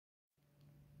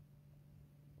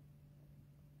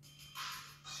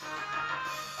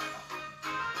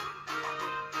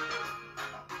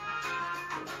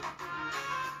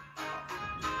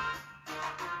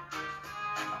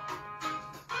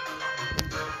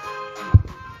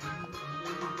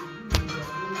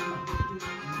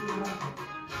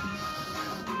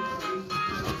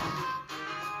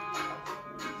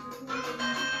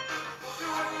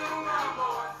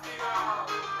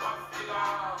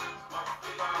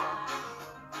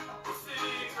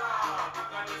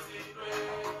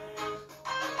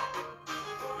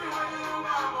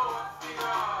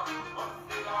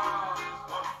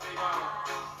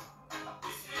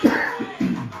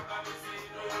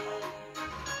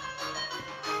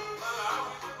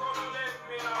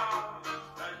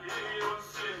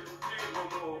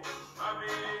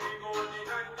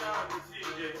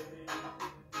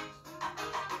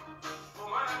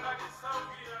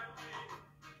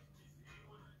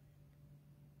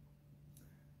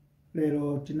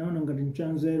Lero tinaona ngati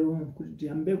nchanzeru kuti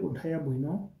tiyambe kunthaya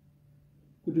bwino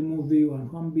kuti muvi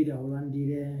wanthu ambiri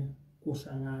awulandire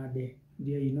kusanade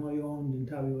ndiye inoyo ndi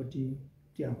nthawi yoti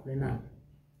tiyankhule nanu.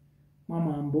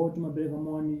 Mwamwambo timapereka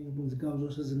moni ku zigawo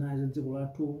zonse zinayi za dziko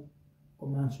lathu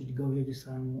komanso chigawo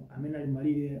chachisanu amene ali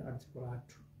malire a dziko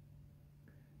lathu.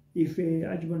 Ife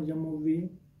achipani cha muvi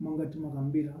monga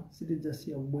timakambira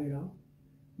sitidzasiya kubwera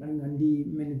malinga ndi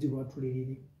mmene dziko lathu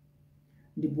lilili,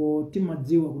 ndipo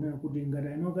timadziwa kunena kuti ngati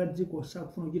enoka dziko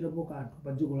sakufuna kuchitapo kanthu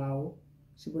pa dziko lawo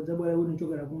sipadzabwera wina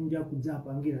ochokera kunja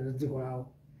kudzapangira za dziko lawo.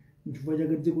 N'chifukwa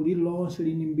chake dziko lililonse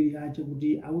lini mbiri yace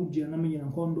kuti auji anamenyera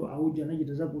nkhondo, auji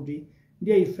anachita zakuti,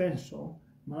 ndiye ifenso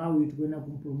Malawi tikuyenera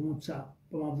kumpulumutsa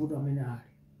pa mavuto amene ali.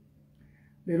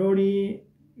 Leroli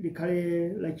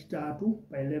likhale lachitatu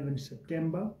pa 11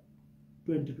 September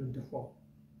 2024.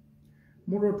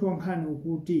 Mutu wa nkhani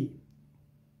ukuti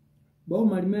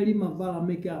boma limene limavala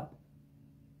makeup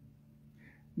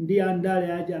ndi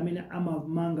andale aja amene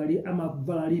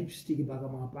amavala lipstick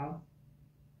pakamwa pa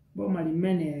boma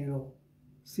limenelo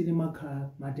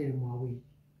silimakhala materemu awiri.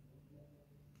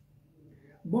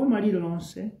 Boma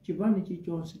lililonse chipani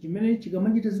chilichonse chimene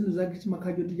chikamachita zinthu zake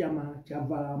chimakhala choti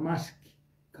chavala mask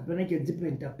kapena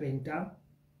chadzipentapenta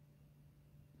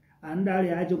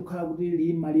andale aja kukhala kuti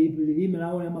lilime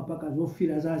lawo lamapaka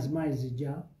zofira za azimayi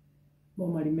zija,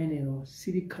 boma limenelo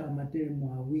silikhala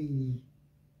materemu awiri.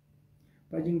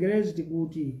 Pa Chingerezi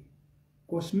tikuti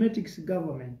cosmetics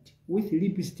government with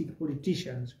lipstick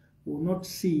politicians will not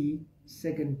see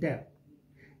second term.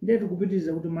 Ndiye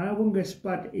tikupitiriza kuti Malawi Congress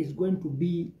Party is going to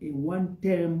be a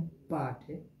one-term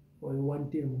party or a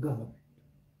one-term government.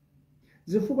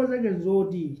 Zifukwa zake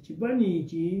nzoti chipani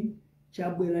ichi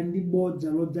chabwera ndi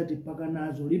bodza lodzatipaka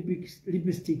nazo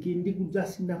lipstick ndi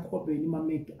kudzasinda nkhope ndi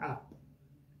make up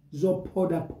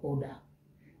zophoda.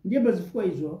 Ndiye pa zifukwa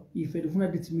izo ife tifuna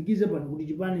titsimikize pano kuti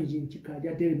chipani ichi chikhala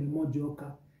cha teremu imodzi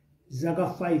yokha zaka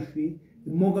 5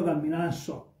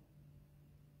 mokakamiranso.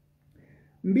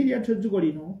 Mbiri yathu dziko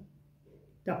lino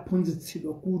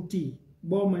taphunzitsidwa kuti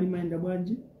boma limayenda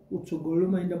bwanji, utsogolo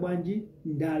limayenda bwanji,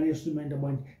 ndaleso limayenda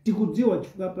bwanji. Tikudziwa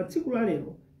chifukwa pa tsiku la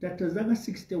lero tatha zaka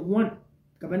 61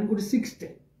 kapena kuti 60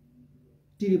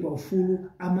 tili pa ufulu.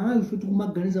 Amalawi ife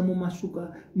tikumaganiza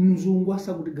momasuka mzungu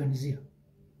asakutiganizira.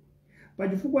 Pa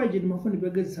chifukwa ichi timafuna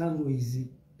tipeke zitsanzo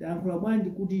izi. Tayankhula bwanji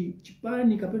kuti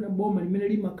chipani kapena boma limene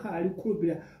limakhala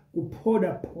likhulupirira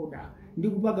kuphoda ndi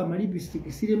kupaka malipstick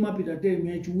silimapita teremu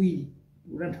yachiwiri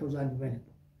kutanthauza anthu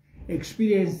penepo.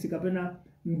 Experience kapena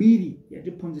mbiri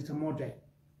yatiphunzitsa motero.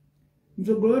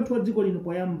 Mtsogolo wathu wa dziko lino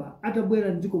poyamba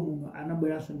atabwera mdziko muno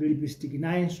anabweranso ndi lipstick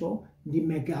nayenso ndi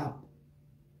makeup.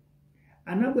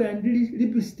 Anabwera ndi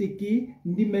lipstick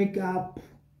ndi makeup,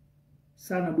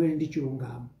 sanabwere ndi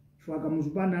chilungamo. Chifukwa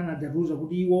Kamuzipanda anadzatiuza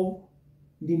kuti iwo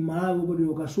ndi Malawi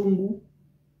obadwira Kasungu,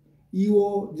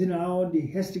 iwo dzina lawo ndi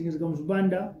Hastings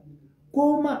Kamuzipanda,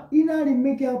 koma inali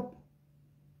makeup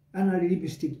anali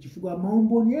lipstick. Chifukwa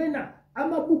maumboni ena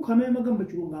amabuku amene makamba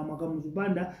chilungamo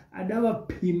Kamuzipanda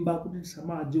adawaphimba kuti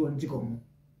tisamadziwa mdziko muno.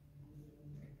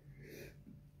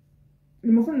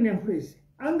 Nimafuna ndiyankhulezi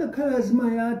angakhala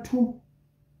azimayi athu,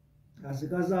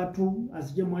 azikazi athu,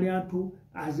 azichemwali athu,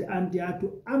 azi anti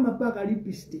athu amapaka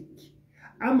lipstick,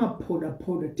 amaphoda.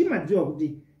 Timadziwa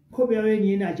kuti nkhope yawo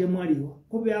yeniyeni achemwaliwa,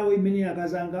 nkhope yawo imene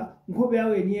akazanga, nkhope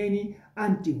yawo yeniyeni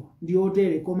antiwa ndi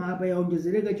yotere, koma apa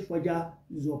yaonjezereka chifukwa cha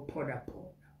zophoda.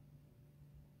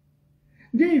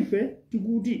 Ndiye ife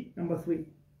tikuti number 3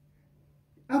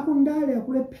 akundale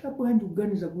akulephera bwanji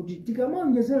kuganiza kuti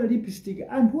tikamaonjezera lipstick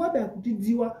anthu abe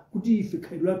akutidziwa kuti ife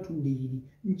khalidwe lathu ndili.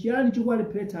 Nchiyani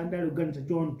chikuwalepheretsa andale kuganiza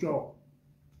choncho?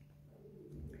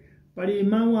 Pali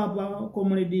mawu apa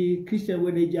Comrade Christian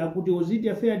Wedeja akuti was it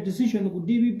a fair decision ku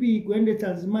DPP kuyendetsa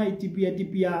azimayi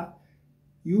tipia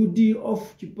UD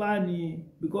of chipani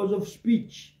because of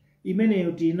speech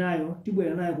imeneyo tinayo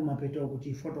tibwera nayo kumapeto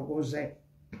kuti fotokoze.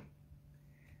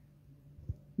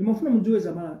 Nimafuna mudziwe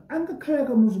zamala angakhala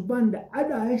Kamuzipanda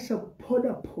adayesa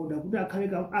kuphoda kuti akhale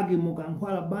agemuka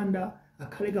nkhwala banda,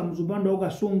 akhale Kamuzipanda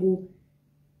Kasungu.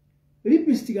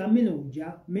 Lipstick amene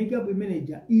uja, makeup imene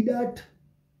ija idatha.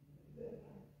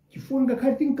 Chifukwa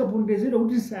ngakhale tinkapondezera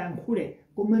kuti sayankhule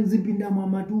koma nzipindamo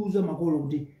amatiuza makolo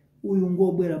kuti uyu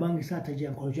ngobwera bangi satha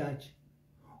chiyankhulo chache,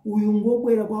 uyu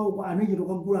ngobwera kwawo kwa anachita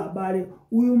kagula abale,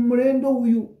 uyu mlendo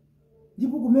uyu.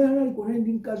 Ndipo kumene anali kona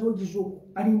ndi mkazi wachizungu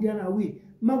ali ndi ana awiri.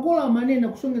 Makolo amanena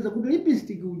kusongeza kuti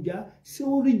lipstick uja si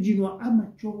original,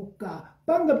 amachoka.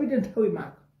 Pangapite nthawi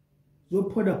maka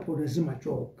zophoda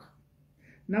zimachoka.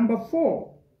 Number 4,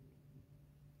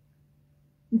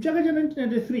 mchaka cha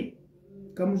 1993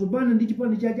 Kamuzipanda ndi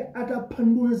chipani chake atapha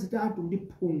nduna zitatu ndi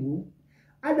phungu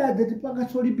adadza tipaka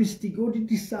so lipstick kuti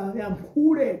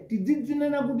tisayankhule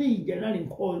tidzidzinena kuti ija inali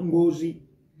ngozi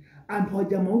anthu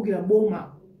aja maukira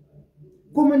boma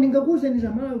koma ndingakuwuzeni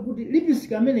Malawi kuti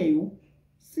lipstick ameneyu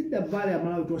sidavale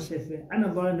Malawi tonsefe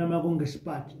anavala ndi Congress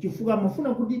Party chifukwa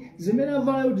amafuna kuti zimene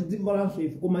avala kuti dzivalanso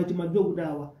ife koma timadziwa kuti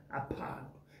awa aphano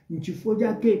nchifukwa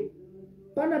chake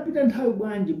panapita nthawi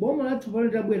bwanji boma latsopano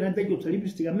litabwera adzachotsa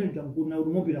lipstick amene chamkuna kuti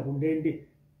mopita ku ndende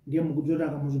ndiye mukudzota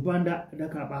akamuzipanda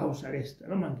adakhala pa house arrest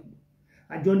anamangidwa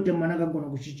John Temana akagona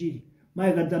kuchichiri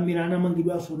mayi kadzamira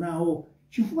anamangidwanso nawo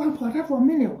chifukwa anthu atatu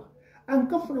amenewa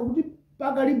ankafuna kuti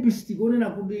paka lipstick onena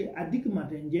kuti Adiki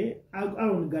Matenje,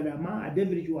 Alon Gadama,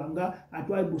 David Chiwanga,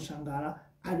 Atwai Busangala,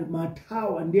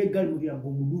 Mathawa ndiye galimoto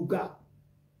yagobuduka.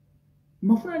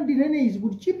 Mafuna ndinene izi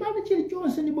kuti chipande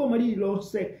chilichonse ndi boma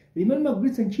lililonse limene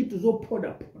magwiritsa ntchito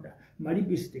zopoda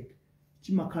malipstick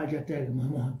chimakhala chatele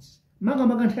mmodzi.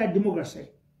 Makamaka nthawi ya democracy.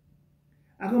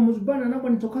 Akamuzibana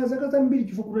anakwanitsa kukhala zaka zambiri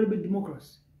chifukwa kulibe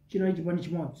democracy. Chinali chipande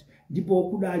chimodzi. Ndipo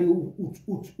kudali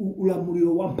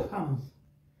ulamuliro wamphamvu.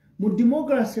 Mu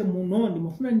democracy muno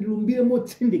ndimafuna ndilumbire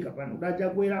motsindika pano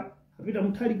kudachakwera apita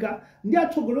muthalika ndi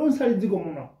atsogoleri onse ali dziko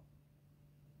muno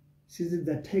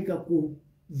sizidzatheka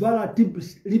kuvala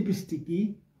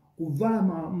lipstick kuvala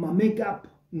ma makeup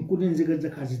nkuti nzika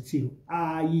zakhazitsiro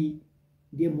ayi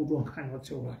ndiye mutu wankhani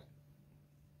watsewali.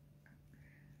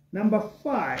 Number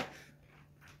 5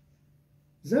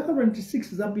 zaka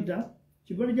 26 zapita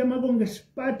chipande cha Congress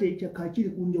Party chakhala chili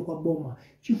kunja kwa boma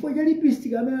chifukwa cha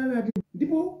lipstick amene anati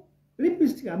ndipo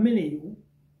lipstick ameneyo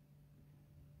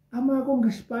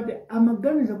Congress Party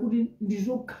amaganiza kuti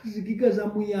ndizokhazikika za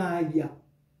muyaya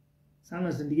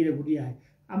sanazindikire kuti yayi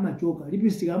amachoka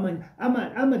lipstick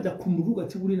amadzakhumbutuka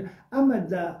tsiku lina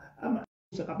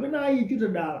kapena ayichita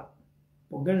dala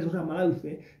poganiza kuti Malawi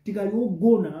fe tikali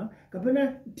ogona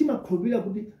kapena timakhulupirira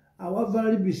kuti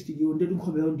awavala lipstick yo ndetu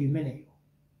nkhope yawo ndi imeneyo.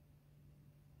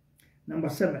 Number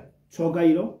 7 tsoka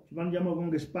ilo chipande cha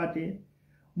Congress Party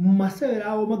masewera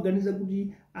awo maganiza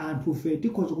kuti anthu fe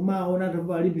tikhoza kumaona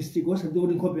atavala lipstick osadziwa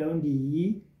kuti nkhope yawo ndi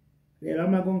iyi.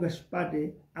 Lero Congress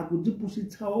Party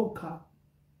akudzipusitsa okha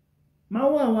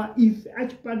mawu awa ife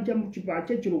achipande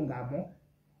cha chilungamo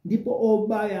ndipo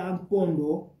obaya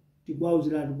mkondo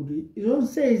tikwauzirani kuti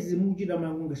zonsezi mukuchita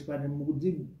Congress Party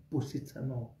mukudzipusitsa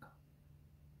nokha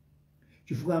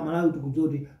chifukwa Malawi tikudziwa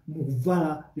kuti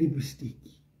mukuvala lipstick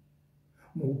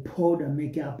mukupoda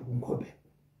makeup kunkhope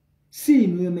si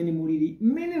inu yemene mulili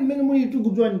mmene mulili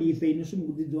tikudziwa ndife inu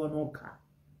simukudzidziwa nokha.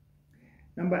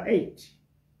 Number 8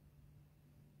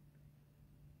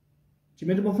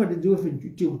 chimene timafuna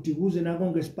tidziwe tikuze na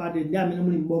Congress Party ndi amene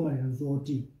muli mboma lero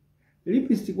zoti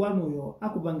lipstick wanuyo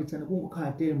akupangitsana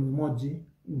kungokhala term imodzi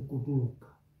nkutuluka.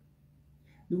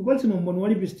 Ndikupatseni umboni wa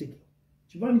lipstick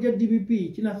chipande cha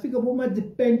DPP chinafika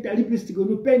pomadzipenta lipstick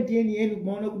ino penti yeni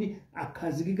kumaona kuti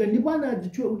akhazikika ndipo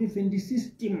anadzichula kuti ife ndi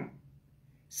system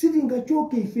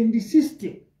sitingachoke ife ndi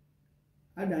system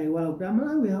adayiwala kuti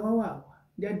Malawi awawawa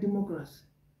ndi a democracy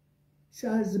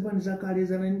sazipani zakale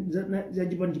za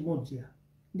chipande chimodzi ya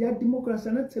ndi a democracy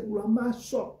anatsekula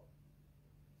maso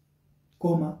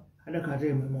koma adakhala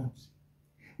term imodzi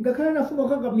ngakhale anafuna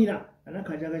kukakamira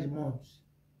anakhala chaka chimodzi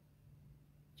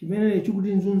chimene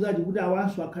chikuti nzunzaji kuti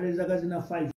awanso akhale zaka zina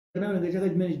 5 anawenga chaka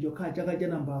chimene chokhala chaka cha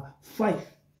number 5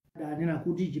 adanena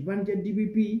kuti chipande cha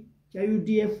DPP cha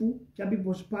UDF cha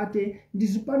People's Party ndi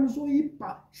zipani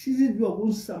zoyipa sizidziwa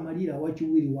kunsamalira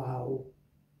wachiwiri wawo.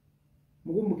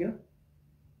 Mukumbukira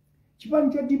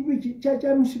chipani cha DPP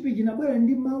cha MCP chinabwera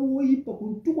ndi mawu oyipa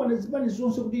kuntukwa na zipani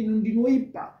zonse kuti inu ndinu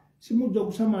oyipa simudziwa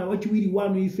kusamala wachiwiri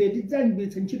wanu ife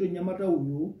tidzalimbitsa ntchito nyamata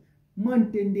uyu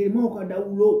mwamtendere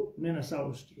mwaukadaulo kunena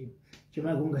South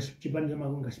chipani cha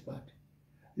Congress Party.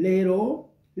 Lero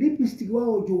lipstick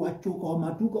wawo wachoka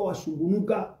wamatuka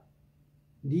wasungunuka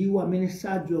ndiwo amene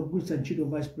sadziwa kugwiritsa ntchito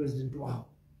vice president wawo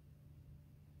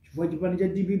chifukwa chipani cha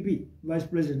DPP vice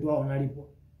president wawo nalipo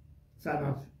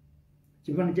sanafe.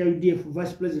 Chipani cha UDF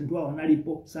vice president wawo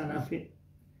nalipo sanafe.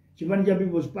 Chipani cha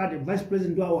People's Party vice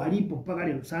president wawo alipo mpaka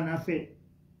lero sanafe.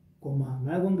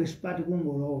 Koma Congress Party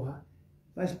kungolowa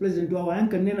vice president wawo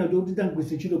yankanena kuti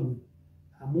tangwise ntchito bwino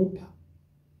amupha.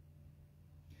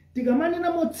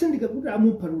 Tikamanena motsindika kuti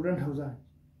amupha tikutanthauzani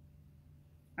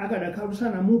akadakhala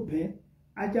sana amuphe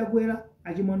achakwera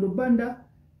achimwando banda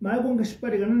Congress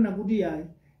Party kanena kuti yayi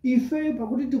ife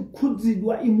pakuti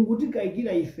tikukhudzidwa imu kuti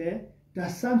kayikira ife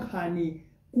tasankhani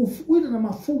kufukuita na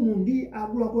mafumu ndi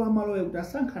akuluakulu amaloya kuti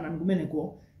asankhana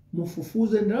kumeneko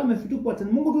mufufuze ndalama ife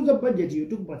tikupatsani mungotuza budget iyo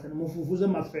tikupatsani mufufuze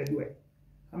mafedwe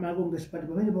Congress Party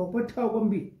pamene pakupathawa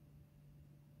kwambiri.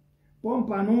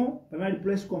 Pompano panali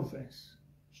press conference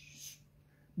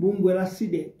bungwe la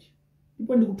SIDET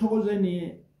ndipo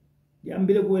ndikuthokozeni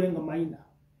ndiyambire kuwerenga mayina.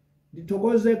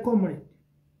 Ndithokoze comrade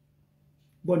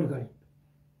Boni Kalimba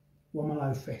wa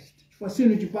Malawi First chifukwa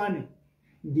sinu chipani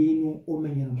ndinu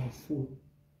omenyera maufulu.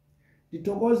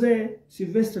 Ndithokoze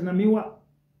Sylvester Namiwa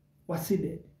wa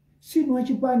SIDED sinu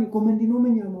wachipani koma ndinu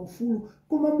omenyera maufulu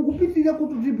koma mukupitirira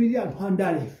kututipirira anthu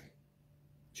andalefe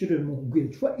chito mukugwira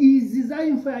chifukwa izi za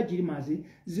imfa ya Chilimazi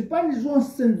zipani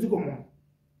zonse mdziko muno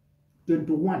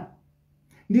 21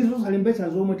 ndizo zalembetsa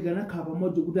zomwe tikanakhala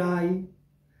pamodzi kuti ayi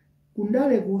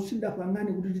kundale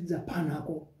kusidapangani kuti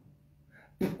tidzapanako,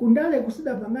 kundale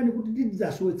kusidapangani kuti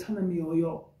tidzasowetsana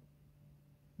miyoyo.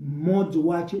 Mmodzi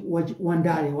wa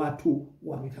ndale wathu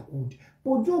wapita kuti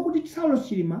podziwa kuti Saulo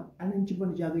Chilima ali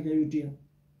mchipani chake cha UTM.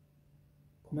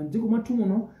 Koma mdziko mwathu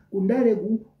muno kundale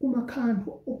kumakhala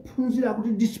anthu ophunzira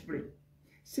kuti discipline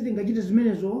sitingachite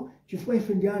zimenezo chifukwa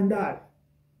ife ndi andale.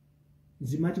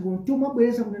 Zimati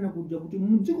kumabwereza kunena kuja kuti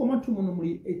mdziko mwathu muno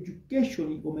muli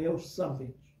education koma ya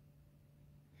savage.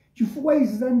 Chifukwa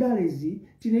izi za ndalezi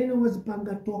tinene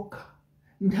wazipanga toka.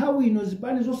 Nthawi ino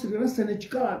zipani zosirirasane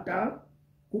chikalata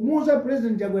kumuuza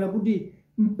president Chakwera kuti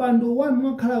mpando wanu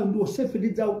mwakhala ndiwo sefe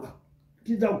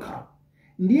tidzawukhala.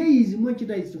 Ndiye izi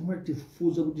mwachita izi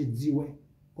tifufuza kuti dziwe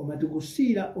koma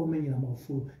tikusira omenyera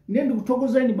maufulu. Ndiye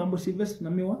ndikuthokozeni bambo Sylvester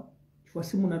Namiwa chifukwa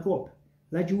simunatopa.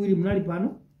 Lachiwiri munali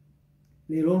pano,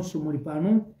 leronso muli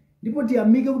pano, ndipo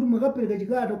tiyamike kuti mwakapereka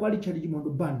chikalata kwa Richard Chimondo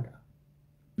Banda.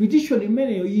 Petition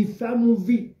imeneyo ife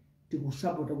Muvi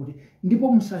tikusapota kuti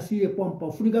ndipo musasire pompa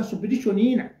ufunikanso petition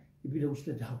ina ipite ku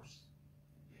State House.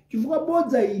 Chifukwa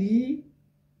bodza ili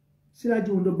sila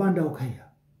Chimondo Banda ukhaya.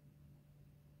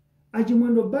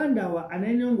 Achimondo Banda wa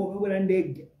anayenera ngokakwera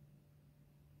ndege.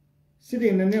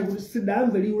 Sitenganena kuti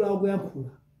sidamve liwu lawo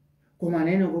kuyankhula. Koma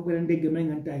anayenera ngokakwera ndege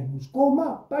malinga ntaimuzi.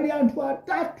 Koma pali anthu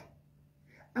atatu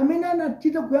amene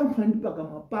anachita kuyankhula ndi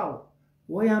pakamwa pawo.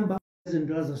 Woyamba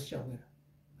Lazarus Chakwera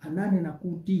ananena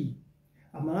kuti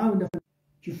Amalawi ndafuna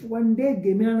chifukwa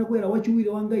ndege imene anakwera wachiwiri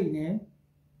wanga ine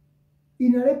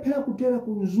inalephera kutera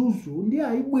ku Mzuzu ndi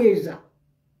ayibweza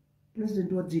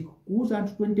president wa dziko kuuza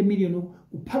anthu 20 million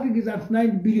kuphatikiza anthu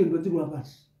 9 billion wa dziko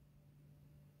lapansi.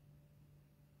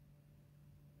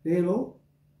 Lero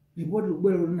ripoti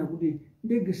kubwera lonena kuti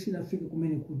ndege sinafike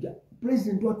kumene kuja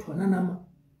president wathu ananama.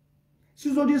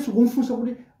 Sizoti Yesu kumfunsa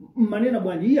kuti manena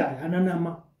bwanji iye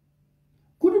ananama.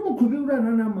 Kuti mukhulupirira kuti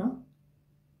ananama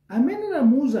amene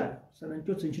namuuza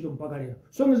sanachotse ntchito mpaka lero.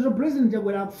 So ngezero president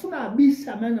Chakwera akufuna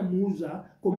abisa amene namuuza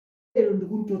koma lero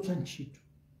ndikunchotsa ntchito.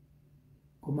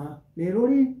 Koma lero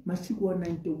li masiku wa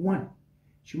 91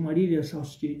 chimwalire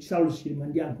Saulo Chilima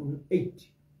ndi anthu 8.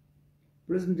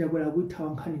 President Chakwera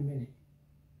akuithawa nkhani imene.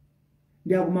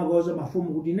 Ndi akumagawaza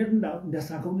mafomu kuti ine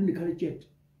ndasankha kuti ndikhale chete.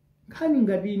 Nkhani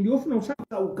ngati ndiyofuna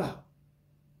kusakauka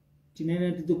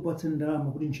tinene tizikupatsani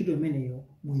ndalama kuti ntchito imeneyo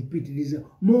muyipitirize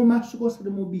momasuka osati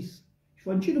mobisa.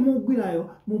 Chifukwa ntchito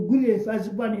mugwirayo mugwirire ife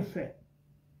azipani ife.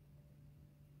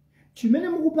 Chimene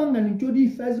mukupanga nchoti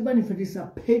ife azipani ife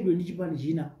tisaphedwe ndi chipani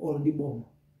china olo ndi boma.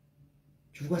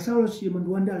 Chifukwa Saulo Chilima ndi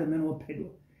wandale amene waphedwa.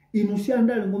 Inu si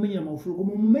andale ngomenyera maufulu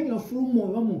koma mumenyera ufulu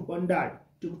moyo wa munthu wandale.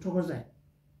 Tikuthokozani.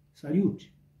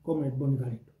 Salute comrade Boni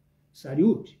Kalimba.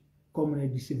 Salute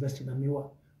comrade Sylvester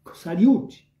Namiwa.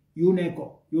 Salute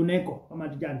Uneko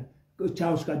amatijani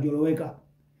Charles Kajoloweka.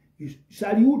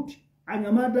 Salute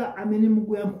anyamata amene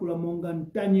mukuyankhula monga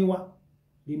Mtaniwa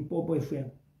Limpopo FM.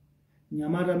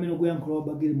 Nyamata amene kuyankhula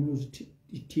wabagiri News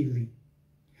TV.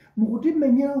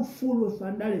 Mukutimenyera ufulu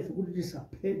ifandale kuti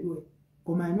tisaphedwe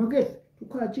koma inokefe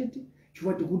tukhala chete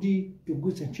chifukwa tikuti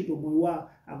tigwiritsa ntchito moyo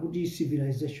wa akuti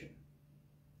civilization.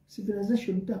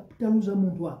 Civilization taluza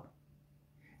munthu apa.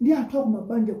 Ndi anthu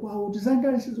akumabanja kwawo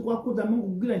tizandale sizikwakhudza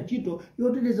mangogwira ntchito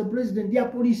yoteteza president ya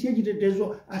polisi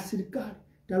yachitetezo asilikali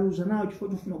taluza nawo chifukwa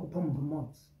tofuna kupha munthu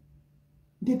mmodzi.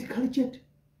 Ndiye tikhale chete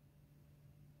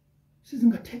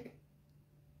sizingatheke.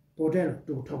 Potero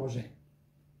tikuthokozeni.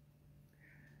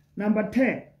 Number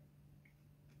 10.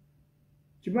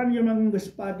 Chipani cha Congress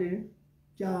Party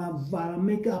chavala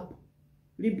makeup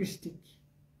lipstick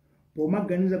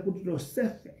pomaganiza kuti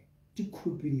losefe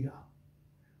tikhulupirira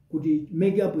kuti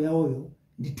makeup yawoyo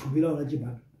ndithupira la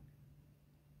chipani.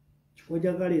 Chifukwa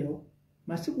chaka lero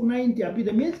masiku 90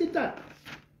 apita miyezi 3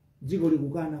 dziko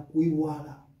likukana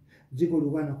kuiwala, dziko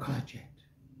likukana kukhala chete.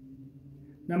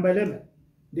 Number 11.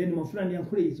 Then mafuna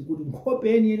ndiyankhule izi kuti nkhope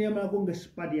yeniyeni ya Congress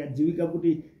Party yadziwika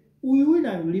kuti uyu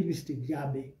wina lipstick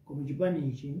chabe koma chipani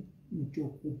ichi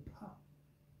nchokupha.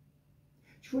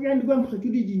 Chifukwa chani ndikuyankhula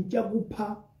kuti ichi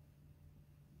nchakupha.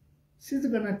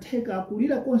 Sizikanatheka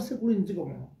kulira konse kuli mdziko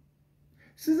muno.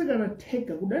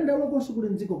 Sizikanatheka kudandaula konse kuli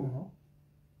mdziko muno.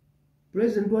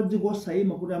 President wa dziko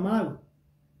osayima kuti Amalawi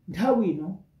nthawi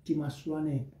ino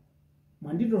timasulanepo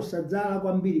mwanditosadzala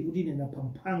kwambiri kuti ine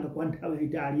ndaphamphanga kwa nthawi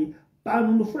yayitali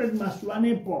pano ndifuna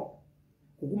timasulanepo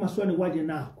kukumasulani kwache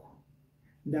nako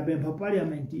ndapempha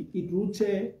parliament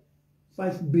itulutse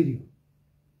 5 billion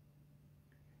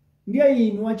ndiye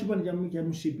inu wa chipani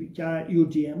cha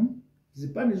UTM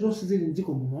zipani zonse zili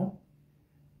mdziko muno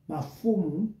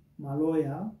mafumu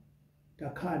maloya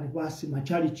takhalani pasi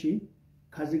machalichi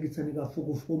khazikitsani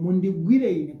kafukufuku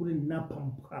mundigwire ine kuti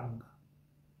ndinaphamphanga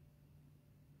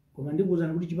koma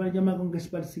ndikuwuzani kuti chipani cha Congress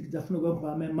Party sichidzafuna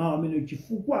kuyankha mawu amene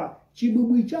chifukwa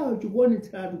chibwibwi chawo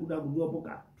chikuonetseratu kuti akudziwapo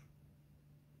kanthu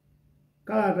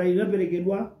kalata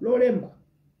inaperekedwa lolemba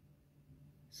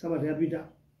sabata yapita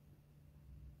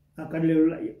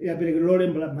akadilero yaperekedwa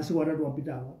lolemba masiku atatu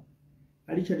wapitawa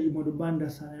alichati chimoto banda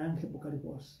sanayankhepo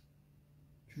kalikonse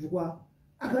chifukwa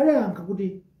akaleyankha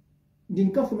kuti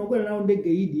ndinkafuna kukwera nawo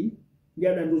ndege idi ndi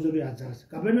adandiuza kuti adzaza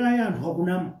kapena ayi anthu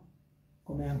akunama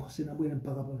koma yankho sinabwera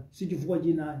mpaka pano si chifukwa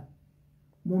chinayi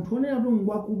munthu onena kuti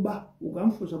ngwakuba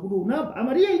ukamfunsa kuti unapa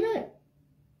amatiye ine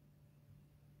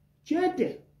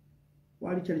chete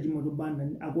walichali chimoto banda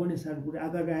akuonetsani kuti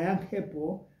akati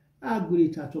ayankhepo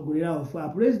agwiritsa atsogolerawo fa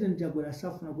president akwera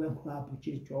safuna kuyankhulapo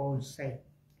chilichonse.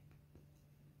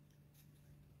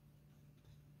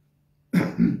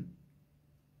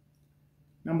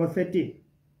 Number 13.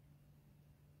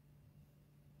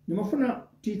 Nimafuna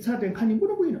titsate nkhani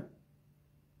bwinobwino.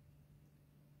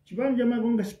 Chipani cha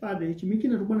Congress Party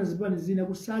chimikina tubwana zipani zina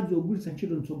kusadzi ogwiritsa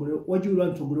ntchito mtsogolero wachiwiri wa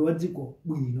mtsogolero wa dziko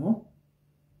bwino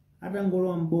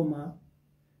atangolowa mboma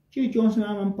chilichonse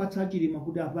amampatsa chilima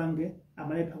kuti apange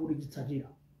amalepha kuti chitsatira.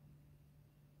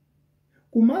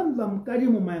 Kumamva mkati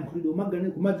mu mayankhulidwe magane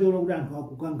kumadziona kuti anthu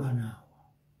akukanganawa.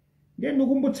 Ndiye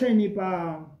ndikumbutseni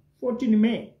pa 14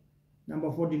 May number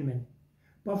 14 May.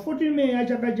 Pa 14 May ya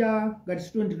chaka cha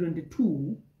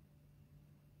 2022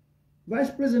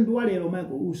 Vice President wa lero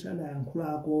Michael Usa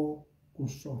adayankhulako ku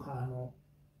msonkhano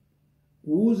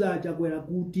kuuza chakwera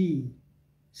kuti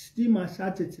sitima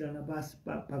satsetserana pasi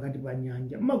pakati pa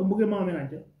nyanja. Mmakumbuke mawu amene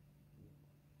aja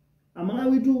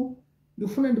amalawitu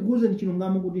ndifuna ndikuuze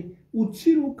ndichilungamo kuti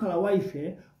utsiru ukhala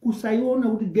waife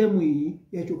kusayiona kuti gemu iyi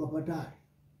yachoka patali.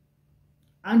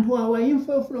 Anthu awa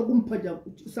imfa yofuna kumpha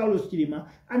Saulo Chilima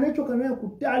anachoka nayo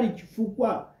kutali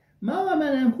chifukwa mawu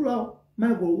amene ayankhula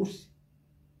Michael Usa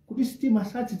kuti sitima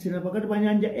satsetserana pakati pa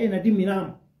nyanja ena ndi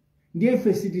Milambo ndiye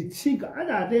ife sititsika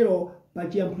adatero pa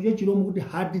chiyankhulo cha Chilomwe kuti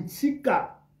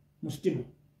hatitsika mu sitima.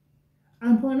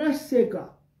 Anthu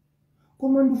anaseka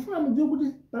koma ndifuna mudziwe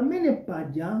kuti pamene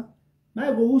paja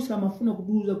Michael Usa amafuna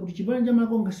kutiuza kuti chipani cha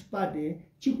Congress Party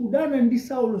chikudana ndi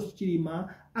Saulo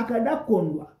Chilima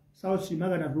akadakondwa Saulo Chilima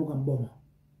akanatuluka mboma.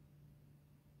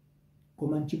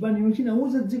 Koma chipani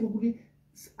chinauza dziko kuti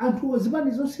anthu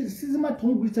zipani zonse sizimatha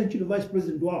kugwiritsa ntchito Vice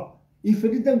President wawo ife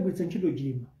tidzagwiritsa ntchito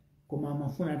Chilima koma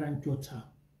amafuna atanchotsa.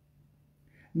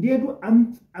 Ndiyetu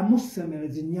amusemera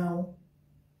zinyawo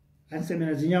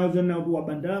ansemera zinyawo zonna kuti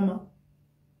wabandalama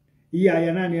iye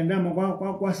ayanani andama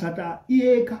kwa sata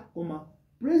iyeka koma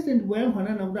president bwayankha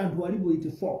nana kuti anthu alipo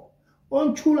 84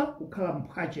 ontchula kukhala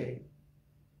mphache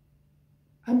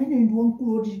amene ndi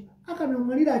wamkulu oti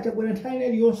akanamwalira achakwera nthawi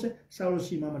iliyonse Saulo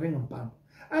Chilima amatenga mpando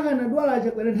akanadwala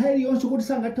achakwera nthawi iliyonse kuti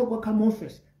sangathe kukhala mu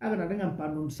office akanatenga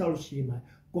mpando ndi Saulo Chilima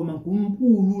koma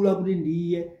kumpulula kuti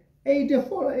ndiye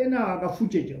 84 ena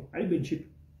akafuchecho alibe ntchito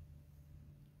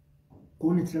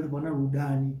kuonetsera kuti panali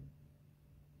udani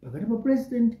pakati pa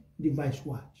president ndi vice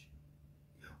watch.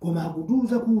 Koma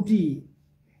akutiuza kuti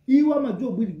iwo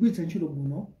amadziwa kugwiritsa ntchito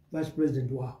bwino vice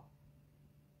president wawo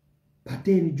pa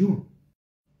 10 June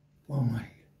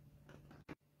wamwalira.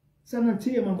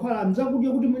 Sanatsiye mankhwala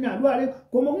amzakudya kuti mwina adwale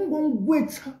koma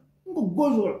kungogwetsa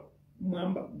kungogozola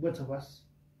mwamba kugwetsa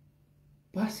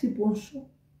pasi ponso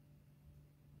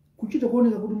kuchita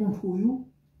kuoneka kuti munthu uyu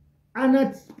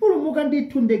anapulumuka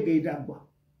ndithu ndege itagwa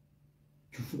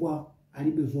chifukwa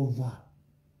alibe zovala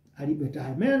alibe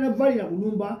tayi mmene anavalira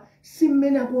kunyumba si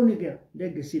mmene akuonekera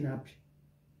ndege sinapsa.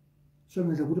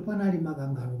 Soneza kuti panali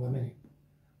makangano pamenepo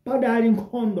padali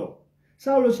nkhondo.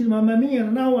 Saulo Chilima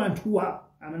mamiyana nawo anthuwa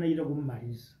amene achita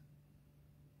kummaliza.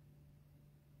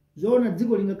 Zoona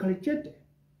dziko lingakhale chete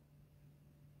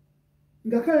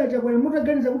ngakhale chakwera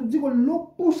mutaganiza kuti dziko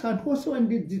lopusa anthu osowa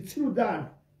ndi zitsiru za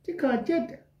anthu tikhala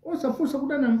chete osafunsa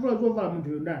kuti anamvula zovala munthu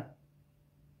yondani.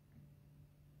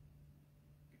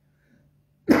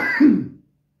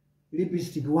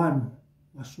 Lipstick wanu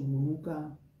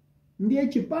wasungunuka ndiye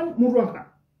chipani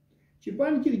mutwakha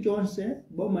chipani chilichonse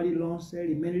boma lilonse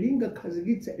limene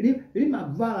lingakhazikitse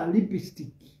limavala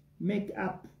lipstick make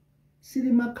up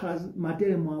silimakhala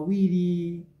materemu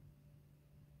awiri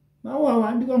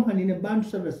mawawa ndikuyankhanine bantu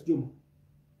Service Juma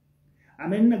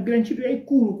amene nagwira ntchito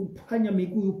yayikulu kuphwanya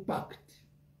Mikuyu Pact.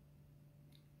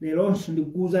 Leronso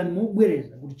ndikukuwuzani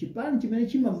mobwereza kuti chipani chimene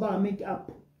chimavala make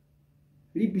up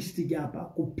lipstick apa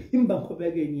kuphimba nkhope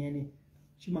yake yeniyeni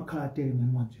chimakhala teremu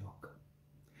imodzi yokha.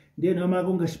 Ndiye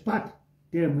namalakonga chipata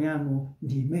teremu yanu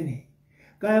ndi imeneyi.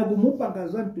 Kaya kumupanga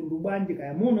za mtundu bwanji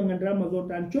kaya muononga ndalama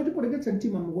zotani chotipoteketsa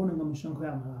mtima mukuononga misankho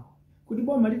ya Malawi kuti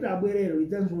boma litabwerera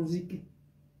lidzazunzike.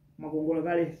 Makongola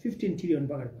kale 15 trillion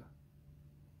pakali pano.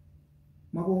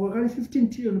 Makongola kale 15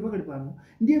 trillion pakali pano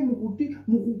ndiye mukuti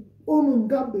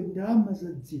mukuonongabe ndalama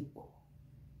za dziko.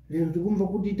 Lero tikumva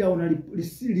kuti taona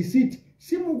risiti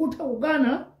simukutha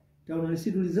kukana taona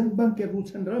risiti Reserve Bank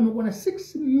yakutsa ndalama kwana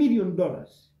 $6 million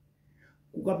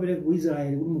kukapereka ku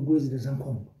Israeli kuti mugule zida za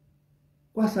nkhondo.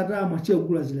 Kwa satana mwache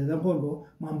kugula zida za nkhondo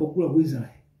mwambogula ku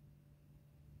Israeli.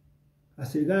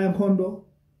 Asilikali ya nkhondo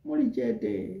muli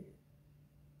chete.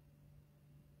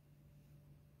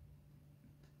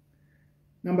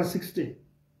 Number 16.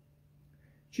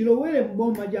 Chilowere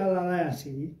mboma ja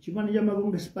Alliance chipani cha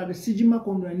Congress Party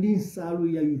sichimakondwera ndi nsalu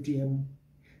ya UTM.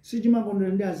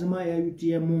 Sichimakondwera ndi azima ya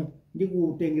UTM ndi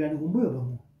kutengerani kumbuyo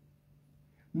pamwe.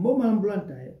 Mboma la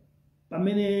Blantyre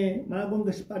pamene mala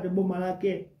Congress Party boma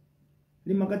lake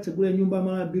limakatsegula nyumba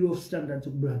mala Bill of Standards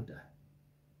ku Blantyre.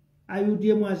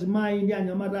 UTM azimayi ndi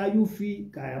anyamata ayufi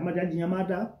kaya amati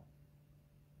achinyamata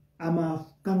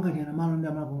amakanganyana malo ndi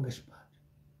amala Congress Party.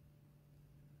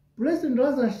 President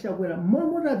Lazarus Chakwera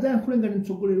mmodzi adzayankhula ngati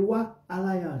mtsogoleri wa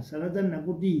Alliance anadzanena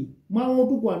kuti mwawo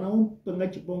otukwana umpanga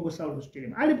chipongo Saulos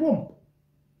Chilima alipompo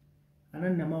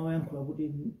ananena mawu ayankhula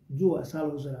kuti dzuwa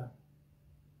salozerana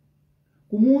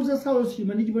kumuuza Saulos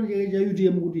Chilima ndi chipani chake cha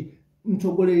UTM kuti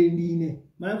mtsogoleri ndine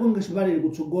mala Congress Party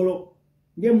kutsogolo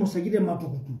ndiye musachite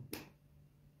matukutu.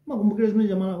 Makumbukire zimene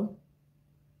za Malawi.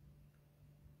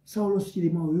 Saulos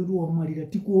Chilima uyutu wamwalira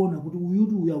tikuona kuti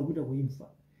uyutu uya kupita kuimfa.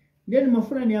 Ndiye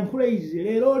mafuna niyankhula izi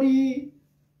lero li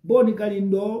Boni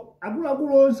Kalindo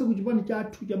akuluakulu onse ku chipani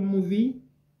chathu cha Muvi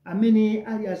amene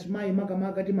ali azimayi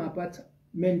makamaka timapatsa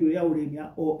mendo ya ulemu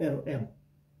ya OLM.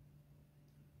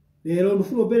 Lero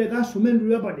ndifuna kuperekanso mendo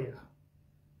yapadera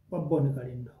kwa Boni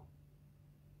Kalindo.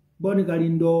 Boni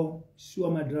Kalindo si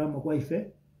wa madrama kwa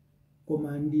ife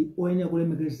koma ndi oyenera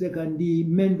kulemekezeka ndi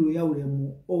mendo ya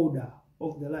ulemu Order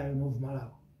of the Lion of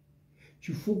Malawi.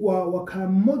 Chifukwa wakhala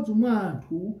mmodzi mwa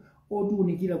anthu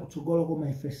otiunikira kutsogolo koma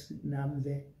ife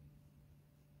namve.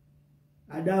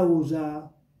 Adauza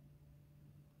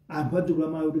anthu adziko la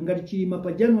Malawi kuti ngati Chilima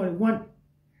pa January 1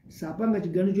 sapanga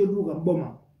chiganizo chotuluka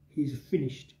mboma he is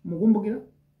finished. Mukumbukira?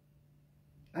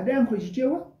 Adayankhula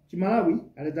chichewa Chimalawi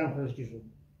adadzayankhula chizungu.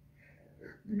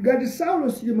 Ngati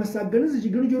Saulos Chilima saganiza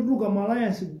chiganizo chotuluka mu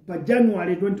Alliance pa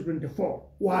January 2024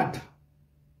 watha.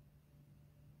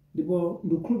 Ndipo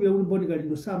ndikhulupirira kuti Boni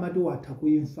Kalindo samati watha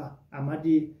kuimfa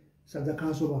amati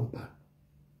sadzakhalanso pampano.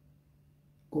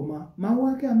 Koma mawu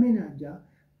ake amene aja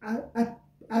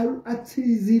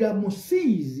atsirizira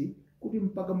musizi kuti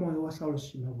mpaka moyo wa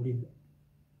Saulos Chilima kulimba.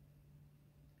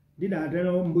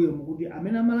 Ndidatero mbuyo mukuti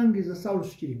amene amalangiza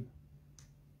Saulos Chilima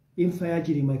imfa ya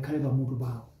Chilima ikhale pamutu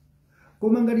pawo.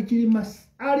 Koma ngati Chilima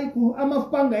ali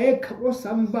amapanga yekha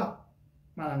osamva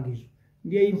malangizo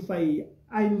ndiye imfa iyi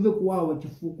ayimve kuwawa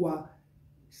chifukwa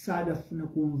sadafuna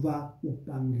kumva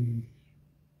upangiri.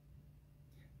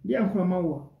 Ndiye yankhula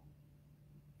mawu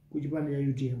ku chipani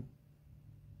cha UTM.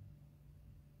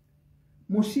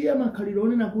 Musiye makhaliro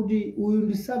onena kuti uyu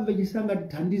ndi savage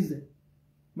sangatithandize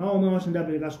mawu omwe onse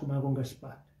ndaperekanso ku mala Congress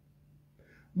Party.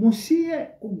 Musiye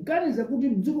kuganiza kuti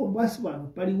mdziko mbasi pano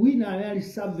pali wina ali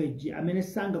savage amene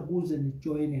sangakuwuzeni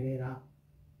choyenerera.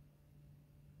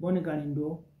 Boni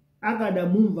Kalindo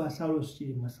akadamumva Saulos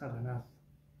Chilima sakanafa.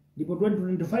 Ndipo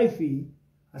 2025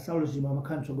 Saulos Chilima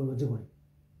amakhala mtsogoleri wa dziko lino.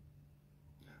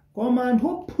 Koma anthu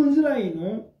ophunzira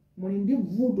ino muli ndi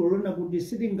vuto lona kuti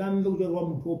sitingamve kuchoka kwa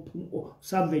munthu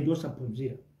savage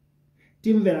osaphunzira.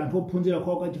 Timvera anthu ophunzira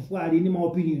kwa chifukwa ali ndi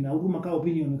maopinion akuti makhala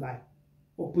opinion kaya.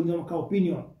 Ophunzira makhala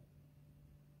opinion.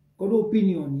 Kodi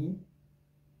opinion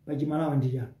pa Chimalawi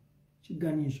ndi chani?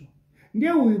 Chiganizo.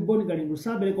 Ndiye uyu Boni Kalindo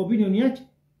sabereka opinion yake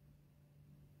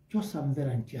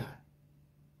chosamvera njani.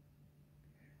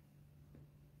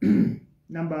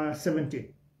 Number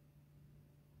 17.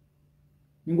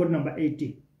 Ningoti number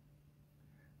 18.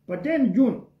 Pa 10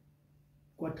 June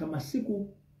kwatha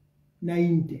masiku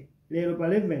 90. Lero pa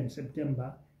 11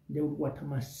 September ndiye kwatha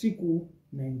masiku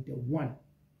 91.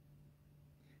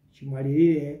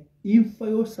 Chimwalirire imfa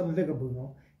yosamveka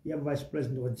bwino ya Vice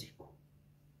President wa dziko.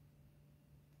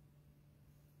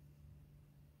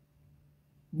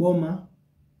 Boma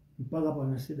mpaka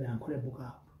pano sidayankhulepo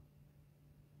kapo.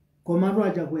 komatu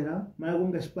achakwera Malawi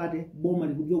Congress Party boma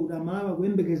likudziwa kuti Amalawi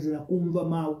akuyembekezera kumva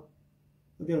mawu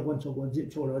kuchokera kwa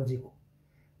mtsogoleri wa dziko.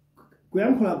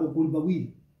 Kuyankhulako kuli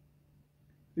pawiri.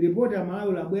 Ripoti ya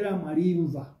Malawi labwera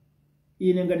mwalimva.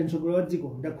 Ine ngati mtsogoleri wa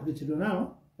dziko ndakhutitsidwa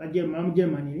nalo pa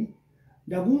Germany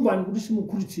ndakumva kuti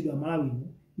simukhutitsidwa Malawi.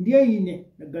 Ndiye ine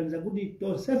ndaganiza kuti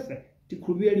tonsefe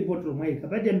tikhulupirire ripoti lomwe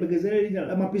kapati yembekezere lina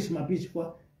la mapisi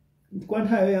kwa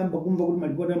nthawi yoyamba kumva kuti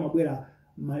malipoti amabwera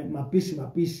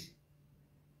mapisi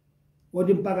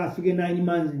oti mpaka afike 9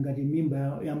 months ngati mimba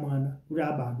ya mwana kuti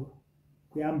abadwa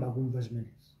kuyamba kumva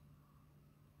zimenezi.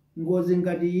 Ngozi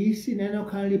ngati iyi sinena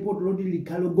kukhala ripoti loti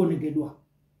likhale logonekedwa,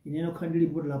 inena kukhala ndi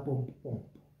ripoti la pompo.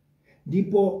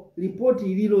 Ndipo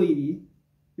ripoti ililo ili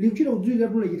likuchita kudziwika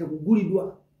kuti lachita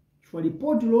kugulidwa. Chifukwa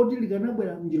ripoti loti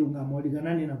likanabwera mchilungamo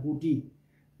likananena kuti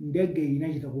ndege iyi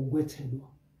inachita kugwetsedwa,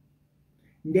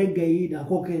 ndege iyi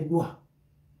idakokedwa.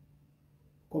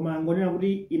 Koma angonena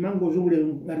kuti imangozungulira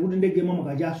ngati kuti ndege imwe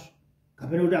makachaso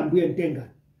kapena kuti ambuye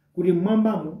mtenga kuti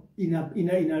mmwambamo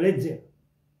inaledzera.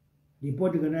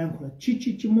 Ripoti kanayankhula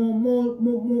chichi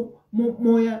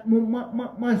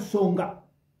mwansonga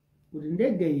kuti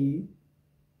ndege iyi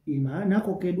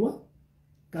inakokedwa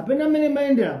kapena mmene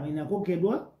mayenderamo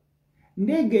inakokedwa.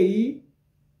 Ndege iyi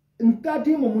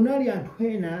mkatimo munali anthu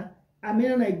ena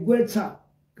amene anayigwetsa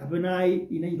kapena ayi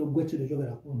inachita kugwetsedwa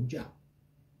chokera kunja.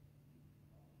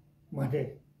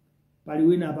 Mwatere pali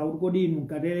wina apa kuti kodi inu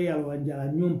mkatere yalowa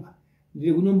njala nyumba,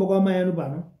 ndili kunyumba kwa amayi anu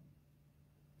pano,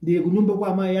 ndili kunyumba kwa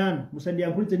amayi anu,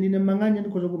 musandiyankhulitse ndine mmang'anya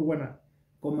ndikhoza kutukwana.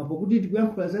 Koma pokuti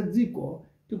tikuyankhula za dziko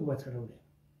tikupatsana ulemu.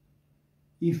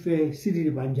 Ife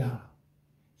sitili pa njala,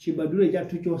 chibadwire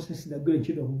chathu chonse sidagwire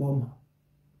ntchito mboma,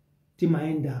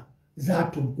 timayenda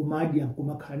zathu kumadya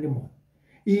kumakhala ndi moyo.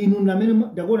 Inu ndamene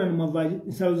ndakuona nimwamva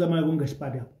nsalu za Malawi Congress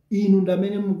Party apo. Inu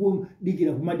ndamene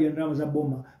mukudikira kumadya ndalama za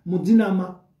boma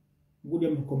mudzinama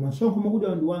mukudya mikoma msonkho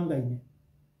mukudya ndi wanga ine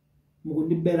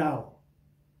mukundiberawo.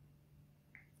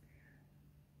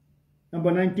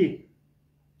 Number 19.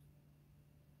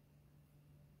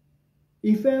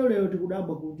 Ifeyo lero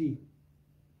tikudabwa kuti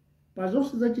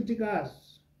pazonse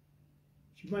zachitikazi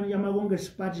chipani cha Malawi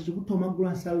Congress Party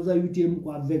chikuthomagula nsalu za UTM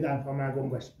kwa aveka anthu a Malawi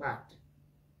Congress Party.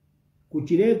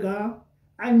 Kuchileka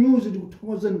anyuzi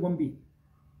tikuthokozeni kwambiri.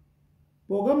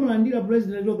 Pokamulandira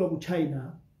president yoka ku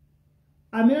China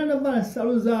amene anavala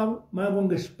nsalu za Malawi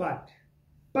Congress Party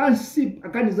pansipa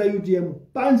akani za UTM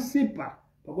pansipa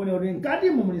pakone kuti ngati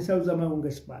muli nsalu za Malawi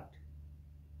Congress Party.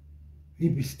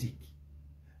 Lipstick,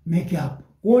 makeup,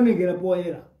 kuonekera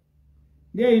poyera.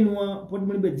 Ndiye inu poti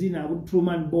mulibe dzina kuti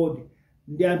Truman Board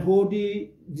ndi anthu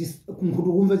oti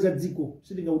kunkhutu kumveza dziko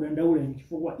sitingakudandaule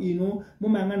chifukwa inu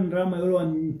mumayang'ana ndalama yolowa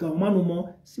mkamwanumo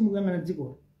simukuyang'ana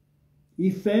dziko.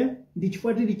 Ife ndi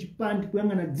chifukwa tili chipani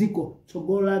kuyang'ana dziko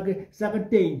tsogolo lake zaka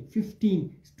 10, 15,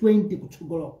 20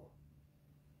 kutsogoloko.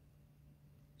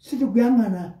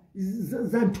 Sitikuyang'ana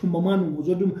za nthumba mwanumo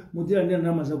zoti mudzilandira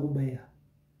ndalama zakubaya.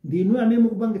 Ndi inu amene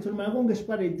mukupangitsa kuti Malawi Congress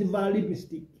Party idzivala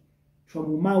lipstick chifukwa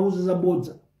mumauza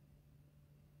zabodza.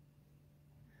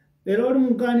 Lero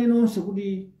mukani nonse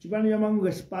kuti chipani cha Malawi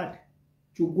Congress Party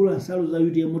chikugula nsalu za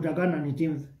UTM mutakana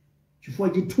nitimve. Chifukwa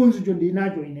chithunzi cho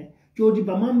ndinacho ine choti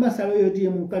pamwamba nsalu ya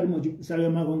UTM mukati mwa nsalu ya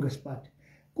Malawi Congress Party.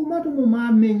 Komatu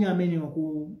mumamenya amene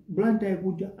ku Blantyre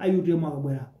kuja a UTM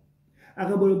akabwerako.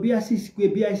 Akabwera BICC kwe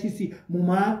BICC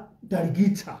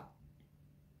mumatalikitsa.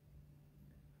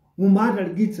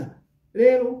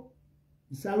 Lero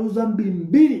nsalu za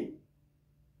mbiri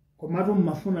komatu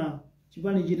mumafuna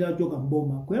chipani chita choka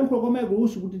mboma. Kuyankhula kwa Michael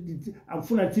Usu kuti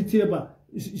akufuna tsitsire pa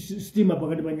stima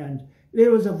pakati pa nyanja.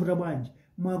 Lero zavuta bwanji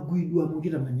mwagwidwa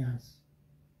muchita manyazi.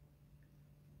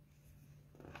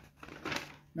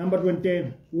 Number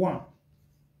 21.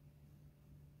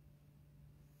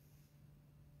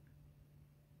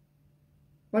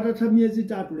 Patatha miezi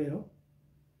 3 lero.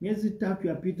 Miezi 3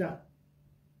 yapita.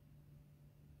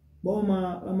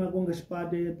 Boma la Malawi Congress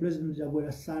Party president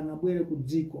Jagwera sana bwere ku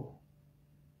dziko.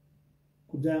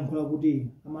 Kujayankhula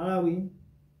kuti Amalawi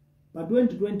pa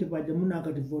 2020 paja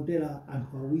munakativotera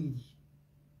anthu awiri.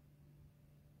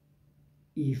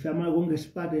 Ife Malawi Congress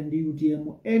Party ndi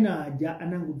UTM ena aja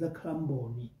anangudzakhala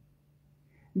mboni.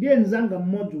 Ndiye nzanga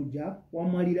mmodzi uja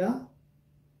wamwalira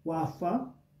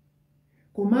wafa.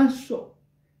 Komanso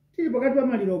tili pakati pa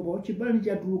maliropo chipani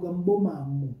chatuluka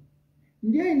mbomamo.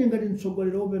 Ndiye ine ngati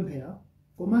mtsogoleri wopemphera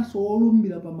komanso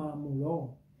wolumbira pa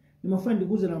malamulo. Nimafuna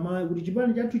ndikuze na Malawi kuti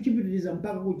chipani chathu chipitiriza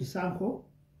mpaka ku chisankho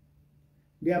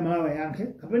ndi Amalawi yankhe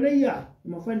kapena iya.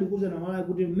 Nimafuna ndikuze na Malawi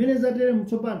kuti mmene zatere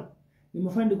mtsopano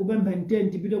nimafuna ndikupempha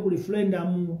intent tipite ku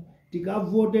referendum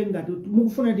tikavote ngati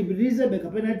mukufuna tipitirize be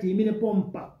kapena tiyimire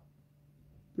pompa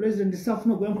president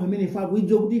safuna kuyankha imene ifa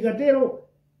kuidzo kuti ikatero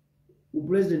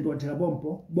upresident wathera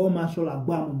pompo boma sola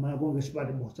gwamu mala Congress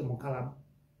party mose mukhalamo.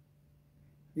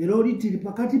 Lero tili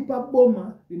pakati pa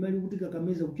boma limali kuti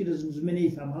kakamiza kuchita zinthu zimene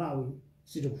ife Malawi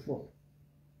sitikufuna.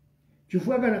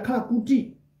 Chifukwa kanakhala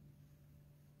kuti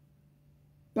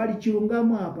pali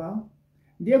chilungamo apa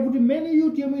ndiye kuti mmene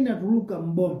UTM inatuluka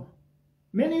mboma,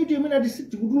 mmene UTM inati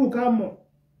tikutulukamo,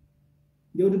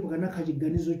 ndiye kuti pakanakhala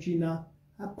chiganizo china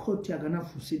a court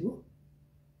akanafusidwa,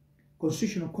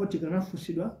 constitutional court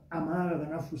ikanafusidwa, Amalawi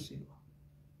akanafusidwa.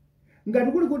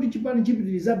 Ngati kuli kuti chipani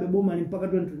chipitirizabe boma ni mpaka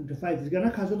 2025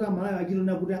 zikanakhala zoti Amalawi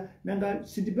achilona kuti nanga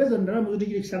sitipeza ndalama zoti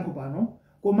chile chisankho pano,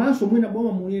 komanso mwina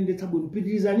boma muyendetsa bwino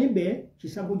pitirizanibe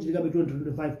chisankho chitikabe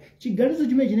 2025. Chiganizo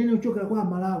chimene chinene kuchokera kwa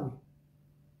Amalawi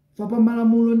fa pa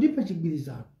malamulo ndipo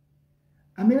chigwirizano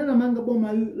amene anamanga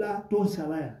boma la Tonse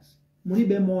Alliance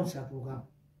mulibe monse atulukamo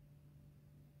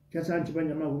chasana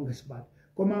chipanja Malawi Congress Party.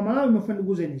 Koma Amalawi mafandi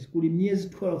kuzeni kuli myezi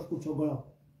 12 kutsogolako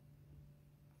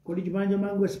kodi chipanja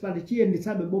Malawi Congress Party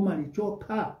chiyendetsabe boma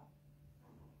lichokha.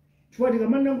 Chifukwa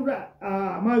tikamanda kuti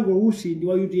Amaiko Usi ndi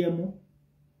wa UTM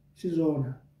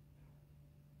sizona.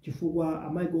 Chifukwa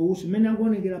Amaiko Usi mmene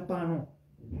akuonekera pano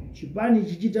chipani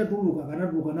chichitatuluka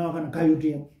kanatuluka nawo kana ka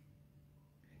UTM.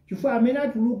 Chifukwa amene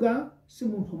atuluka si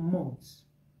munthu mmodzi,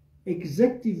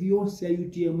 executive yonse ya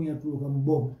UTM yatuluka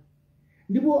mboma.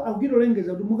 Ndipo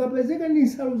akutolengeza kuti mukapezeka ndi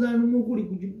nsalu zanu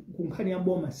mukuli ku nkhani ya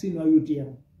boma sino ya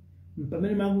UTM.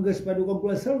 Mpamene Malawi Congress Party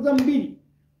ukagula nsalu zambiri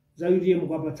za UTM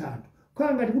kwa patatu.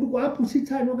 Kwa ngati kuti kwa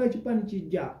apusitsani waka chipani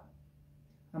chija.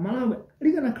 Amalawi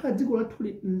likanakhala dziko lathu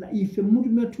ife mutu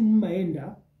metu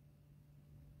mmayenda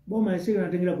boma yasika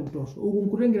natengera kumtoso. Uku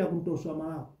nkutengera kumtoso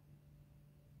Amalawi.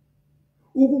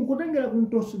 Uku nkutengera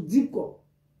kumtoso dziko.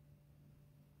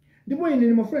 Ndipo ine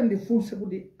nimafuna ndifunse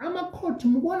kuti amakhoti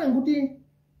mukuona kuti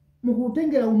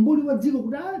mukutengera umbuli wa dziko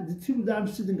kuti zitsiru za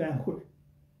anthu sizingayankhule.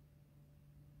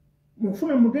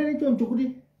 Mukufuna mutene choncho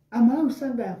kuti Amalawi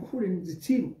sangayankhule ndi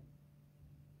zitsiru.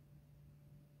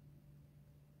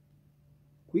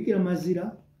 Kuikira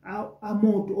mazira a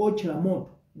moto ochera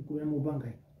moto nkubera mupanga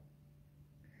ino.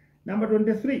 Number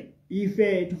 23,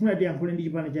 ife tifuna tiyankhule ndi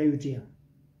chipani cha UTM.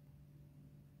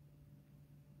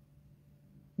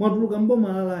 Mwatuluka mboma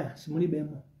la Alliance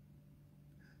mulibemo.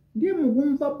 Ndiye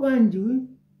mukumva bwanji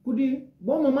kuti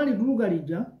boma mali tuluka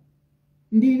lija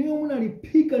ndi iniyo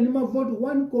munalipika ndi mavoti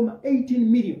 1.18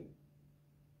 million.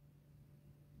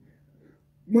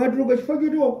 Mwatuluka chifukwa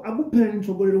choti akuphera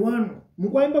mtsogoleri wanu.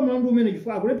 Mukwayimba mlandu umene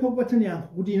chifukwa akulepha kupatsani yankho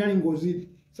kuti inali ngozili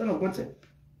sana kupatsani.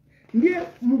 Ndiye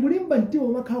mukulimba mtima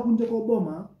makhala kunja kwa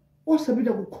boma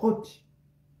osapita ku court.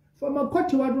 Fa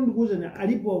makhoti watu ndikuuzani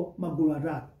alipo magulu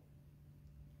atatu.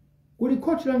 Kuli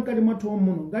court la mkati mwathu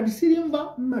muno ngati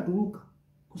silimva mmatuluka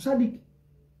kusadiki.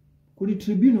 Kuli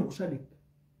tribunal kusadiki.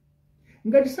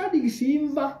 Ngati sadiki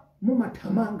siimva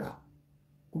mumathamanga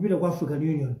kupita kwa African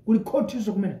Union. Kuli court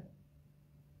iso kumene.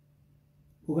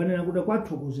 Ukanena kuda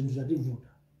kwathu kuzinthu zativuta.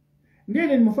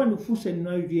 Ndiye nimafuna kufunsa ni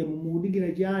na UTM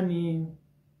mukudikira chani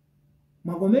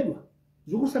makomedwa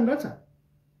zikusangalatsa.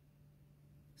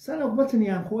 Sana kupatsani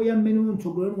yankho ya mmene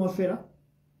mtsogoleri wafera.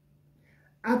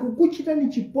 Akukuchitani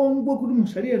chipongwe kuti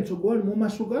musalire mtsogoleri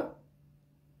momasuka.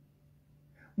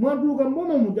 Mwatuluka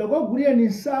mboma muja kwagulira ni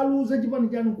nsalu za chipani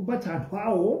chanu kupatsa anthu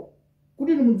awo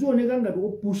kuti nimudzioneka ngati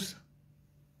opusa.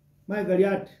 Mayigali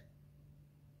ati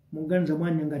munganiza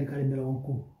mwanya ngati kalembera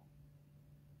wankulu.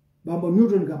 Bambo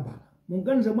Newton Kambala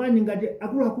munganiza mwanya ngati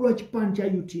akuluakulu a chipani cha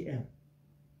UTM.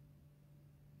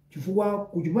 Chifukwa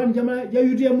ku chipani cha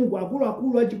UTM ku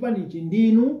akuluakulu a chipani ichi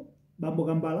ndinu Bambo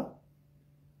Kambala,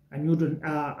 a Newton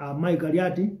Michael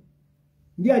Yati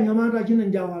ndi anyamata achina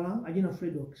Njawala achina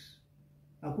Fredox.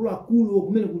 Akuluakulu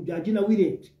kumene kuja achina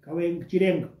Wiret kawe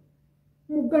Chirenga.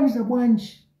 Muganiza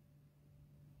bwanji.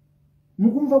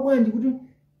 Mukumva bwanji kuti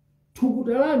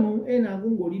thukuta lanu ena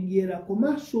akungolidyera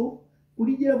komanso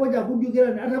kulidyera kwaja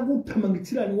akudyokerani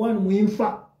atakuthamangitsirani wanu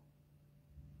muimfa.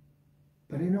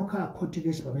 Panena okhala court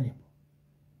case pamenepo.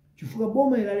 Chifukwa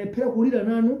boma ilalephera kulira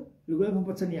nanu likulepa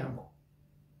patsani yankho.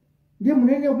 Ndiye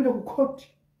munene kupita ku court.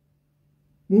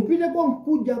 Mupite kwa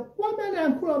mkuja kwa mene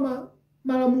yankhula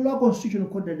malamulo a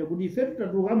constitutional court kuti ife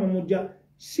tutatulukamo muja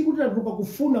sikuti tatuluka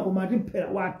kufuna koma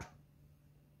atiphera wathu.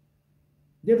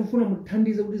 Ndiye tufuna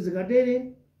muthandize kuti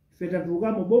zikatere ife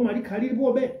tatulukamo boma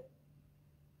likhaliripobe.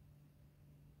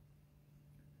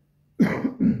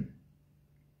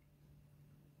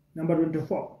 Number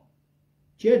 24.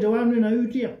 Chete wanu na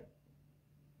UTM.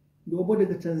 Ndio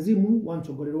bodeketsa mzimu wa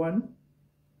mtsogoleri wanu.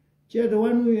 Chete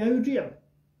wanu ya UTM.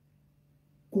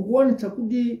 Kukuonetsa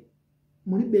kuti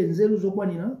mulibe nzeru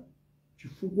zokwanira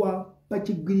chifukwa pa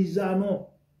chigwirizano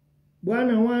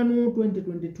bwana wanu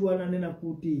 2022 ananena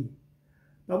kuti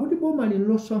pakuti boma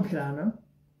linosonkherana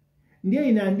ndiye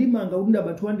ine andimanga kuti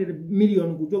ndaba 200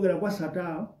 million kuchokera kwa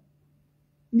Sata,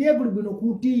 ndiye kuli bwino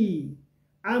kuti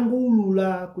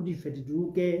angoulula kuti ife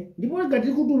tituluke, ndipo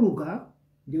ngati kutuluka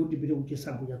ndiye kuti tipite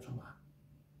kuchisankho chatsopano.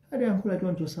 Adayankhula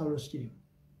choncho Saulo Chilima.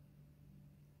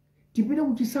 Tipite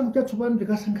kuchisankho chatsopano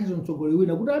tikasankhezo mtsogoleri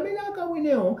wina kuti amene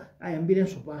akawinewo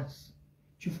ayambirenso pansi,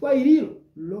 chifukwa ililo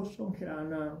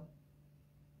losonkherana.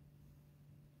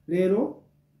 Lero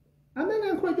amene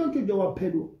ayankhula choncho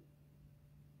waphedwa.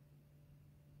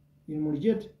 Inu muli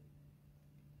chete.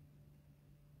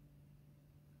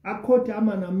 Akhoti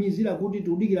amanamizira kuti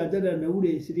tiudikira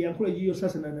adzadandaule, sitiyankhula chiyo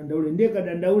sasa nadandaule, ndiye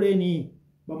kadandauleni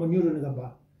bambo Newton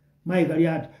kapa mayi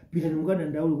kaliati pitani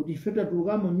mukadandaule kuti ife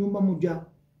tatulukamo nyumba muja,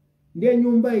 ndiye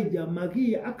nyumba ija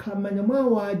makiyi akhamanya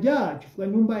mwawo aja chifukwa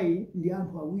nyumba iyi ndi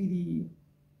anthu awiri.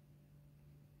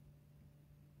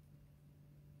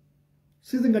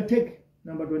 Sizingatheke.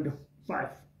 Number 25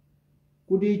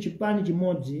 kuti chipani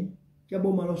chimodzi cha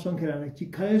boma losonkherana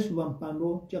chikhalenso pa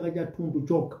mpando chaka cha thunthu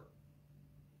chokha.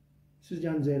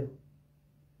 Sichanzeru.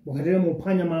 Mukatere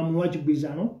muphwanya malamulo wa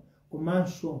chigwirizano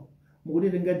komanso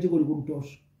mukutitenga dziko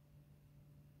likumtoso.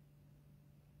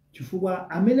 Chifukwa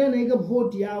amene anayika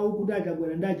voti yawo kuti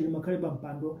achakwera ndi achili makhale pa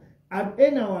mpando,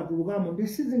 ena watulukamo ndi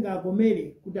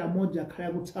sizingakomere kuti amodzi akhale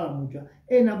akutsala muja,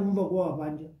 ena akumva kuwawa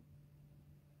panja.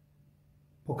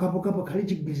 Pokapoka pakhale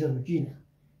chigwirizano china.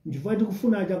 Nchifukwa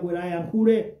tikufuna achakwera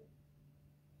ayankhule.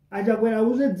 Achakwera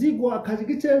auze dziko,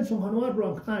 akhazikitse msonkhano wa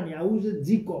atolankhani auze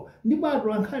dziko, ndipo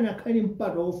atolankhani akhale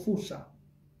mpata ofunsa.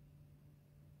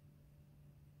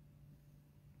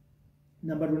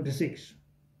 Number 26.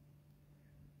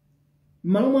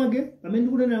 M'malo mwake pamene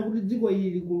ndikunena kuti dziko ili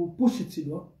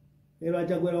likupusitsidwa, lero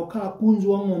achakwera okhala kunzi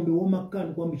wa ng'ombe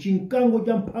womakani kwambi chinkango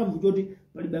cha mphamvu choti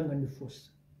palibe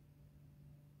angandifunsa.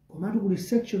 Komatu kuli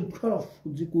section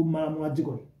 12 ku malamulo a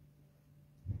dziko ili.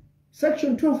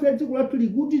 Section 12 ya dziko lathu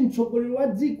likuti mtsogoleri wa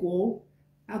dziko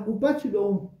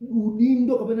akupatsidwa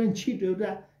udindo kapena ntchito yoti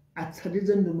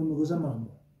atsatize ndondomeko za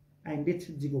malamulo,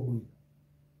 ayendetse dziko bwino.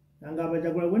 Nanga apa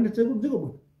chakwera kuyendetsa dziko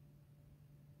bwino.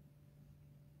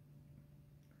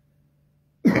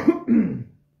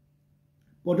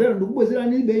 Potero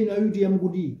ndikubwezerani ibe ino UTM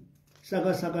kuti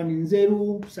sakasakani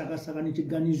nzeru, sakasakani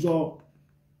chiganizo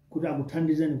kuti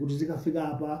akuthandizeni kuti zikafika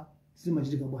apa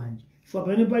zimachitika bwanji. Chifukwa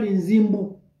pamene pali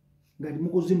nzimbu ngati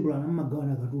mukuzimbulana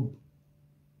mmagawana katundu,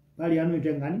 pali anu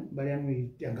itengani, pali anu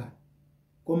itengani,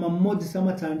 koma mmodzi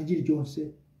samatsala ndi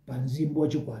chilichonse pa nzimbu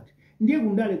wachikwati. Ndiye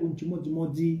kundale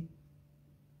kunchimodzimodzi.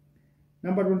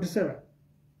 Number 27.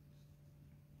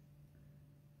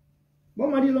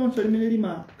 Boma lilonso limene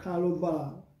limakhala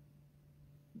lovala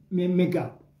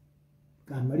makeup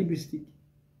kana lipstick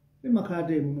limakhala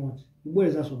teremu imodzi,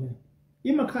 kubwerezaso pene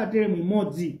imakhala teremu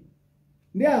imodzi.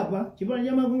 Ndi apa chipani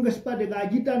cha makunga sipate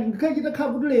kachitani ngakhale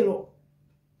chitakhala kuti lero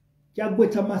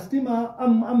chagwetsa masitima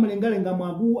amlengalenga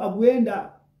mwaku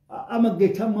akuyenda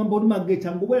amagetsa mwamba kuti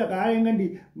magetsa ngubwera kaalenga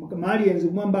ndi maaliyenzi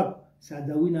kumwamba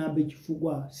sadzawina abe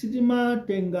chifukwa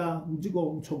sitimatenga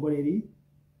mdziko mtsogoleri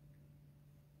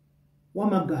wa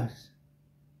magazi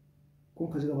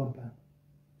kunkhazika pampano.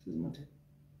 Sizimatenga.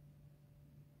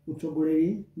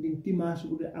 Utsogoleri ndi mtimaso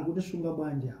kuti akutisunga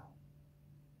bwanji awo.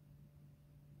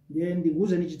 Ndiye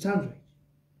ndikuwuzeni chitsanzo ichi.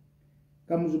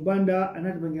 Kamuzubanda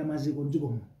anatipangira maziko mdziko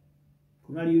muno.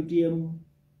 Kunali UTM,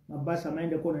 mabasi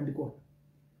amayenda kona ndi kona.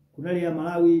 Kunali ya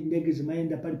Malawi, ndege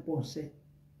zimayenda paliponse.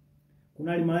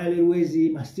 Kunali Malawi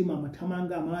Airways, masitima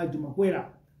amathamanga, Malawi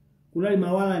makwera. Kunali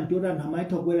mawalanti oti anthu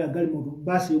amaitha kukwera galimoto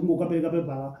basi ungokapereka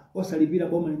pepala osalipira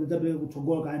boma limudzapereka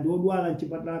kutsogola kandi odwala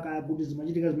mchipatala kaya kuti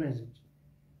zimachitika zimenezi.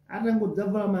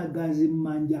 Atangodzavala magazi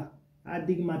m'manja,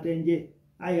 adiki matenje,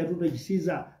 ayi atuta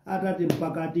chisiza, atate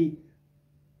mpakati,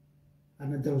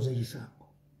 anadzauza chisankho.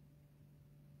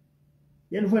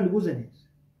 Yanifuna ndikuwuzeni.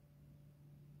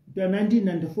 Pa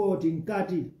 1994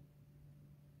 nkati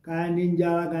kaya ndi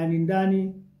njala kaya ndi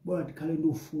ndani bora tikhale ndi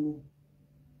ufulu.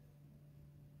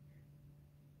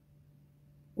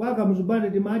 Kwa Kamuzubanda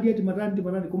timadi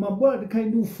timatani koma bora tikhale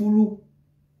ndi ufulu.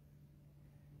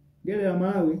 Ndele ya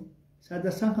Malawi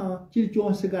sadzasankha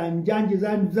chilichonse kaya njanje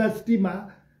za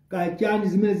sitima kaya chani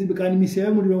zimene zibikani misele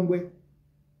mulilongwe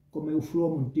koma ufulu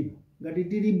wa mtima. Ngati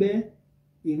tilibe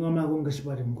inu amakonga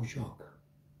sipate mukuchoka.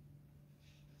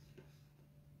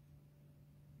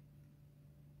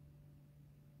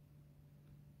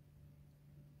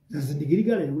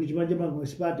 Zazindikirika lero kuti chipanje pango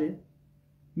sipate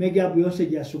makeup yonse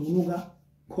jasungunuka,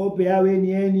 kope yawe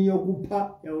eni yokupha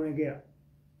yaonekera.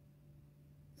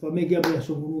 For makeup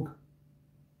yasungunuka.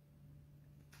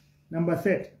 Number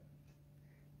 30.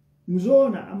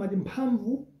 mzona amati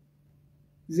mphamvu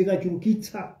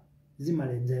zikachulukitsa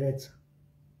zimaledzeretsa.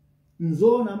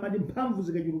 Mzona amati mphamvu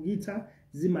zikachulukitsa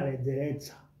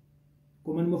zimaledzeretsa.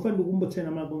 Koma ndimafuna ndikumbutseni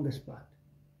amakonga spot.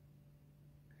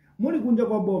 Muli kunja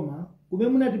kwa boma, kumene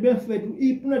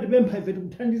munatipempha ife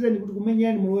tikuthandizeni kuti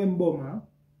kumenyani mulowe mboma,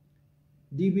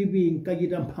 DPP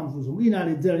nkachita mphamvu zomwe,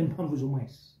 inaledzera ndi mphamvu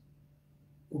zomwezi.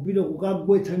 Kupita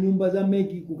kukagwetsa nyumba za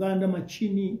meki, kukanda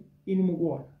machini, ini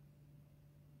mukuona.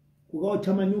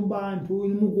 Kukaotcha manyumba anthu,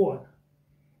 ini mukuona.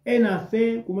 Ena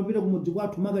afe kumapita kumudzi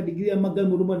kwathu makadikiria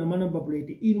magalimoto na manamba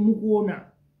plate, ini mukuona.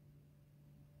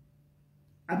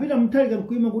 Apita Mutharika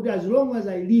nkuima kuti as long as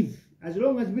I live, as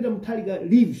long as Peter Mutharika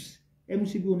lives,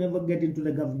 MCP will never get into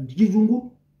the government.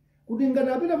 Chizungu kuti ngati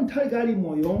apita Mutharika ali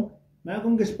moyo,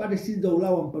 Congress party sizidza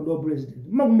ulawa mpando wa president.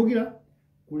 Makumbukira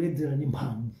kuledzera ndi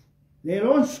mphamvu.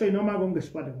 Leronso ino Congress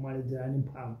party kumaledzera ndi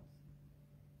mphamvu.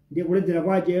 Ndiye kuledzera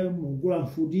kwache mugula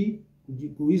mfuti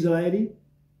ku Israeli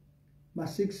ma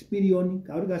 6 billion,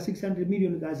 kauti ka 600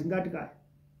 million kazingati kaya.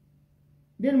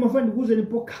 Ndiye mafuna ndikuwuzeni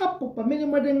pokapo pamene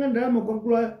mwatenga ndalama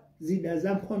kugula zida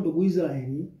za nkhondo ku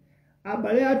Israeli,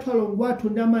 abale athu alongo athu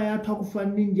ndi amayi athu akufa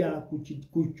ndi njala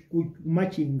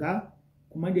kumachinga,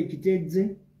 kumadya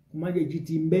chitedze, kumadya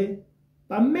chitimbe,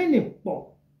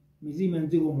 pamenepo mizimu ya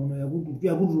mdziko muno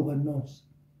yakutuluka nonse.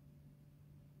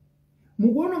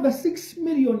 Mukuononga 6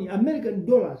 million American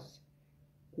dollars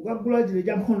kukagula chile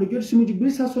cha nkhondo choti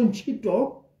simuchigwiritsanso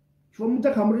ntchito, chifukwa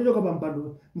mudzakhala mutachoka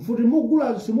pampando. Mfuti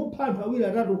mugulazo simupha anthu awiri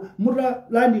atatu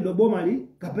mutalandidwa bomali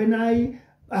kapenayi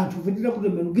anthu fitira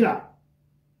kutembenukira.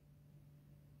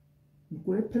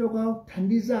 Nkulephera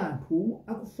kuthandiza anthu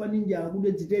akufa ndi njala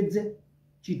kudya chitedze,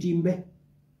 chitimbe,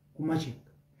 kumachinga.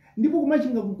 Ndipo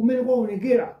kumachinga kumene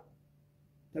kwaonekera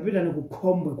tapita ni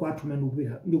kukhombwe kwathu mene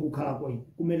kupita ndi kukhala kwa ine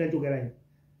kumene achokera ine.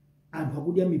 Anthu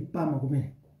akudya mipama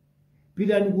kumene.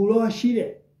 Pita ni kulowa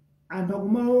Shire, anthu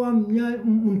akumalowa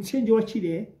mtsinje wa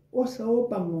Shire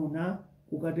osaopa ng'ona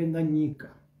kukatenga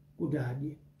nyika kuti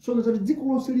adye. Songa zoti dziko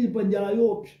lonse lili pa njala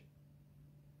yopsa.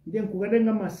 Ndiye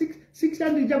kukatenga ma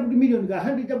 600 chakuti million ka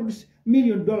 100 chakuti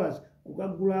million dollars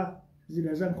kukagula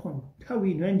zida za nkhondo.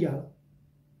 Nthawi ino ya njala.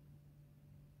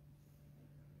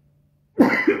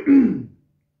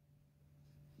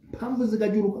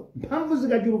 Mphamvu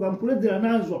zikachuluka mkuledzera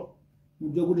nazo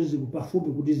mudziwe kuti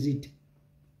zikupafupi kuti zite.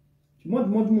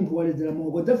 Chimodzimodzi munthu waledzera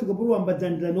moyo adzafika poti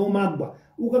wambadzanira nomagwa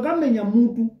ukakamenya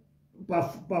mutu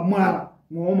pa mwala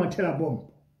mwaomathera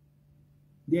bombo.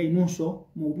 Ndiye inunso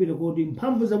mukupita kuti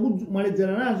mphamvu zakuti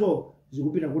mwaledzera nazo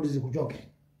zikupita kuti zikuchoke.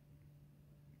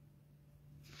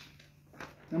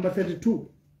 Number 32.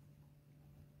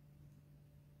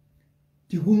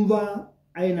 Tikumva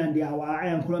aina ndi awa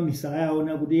ayankhula misala yawo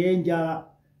na kuti njala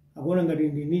akuona ngati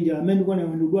ndi ninja amene ndikuona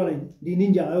ndikudwala ndi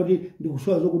ninja yoti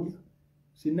ndikusowa zokudya.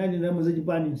 Sinani ndalama za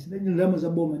chipani, sinani ndalama za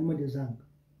boma ndimadya zanga.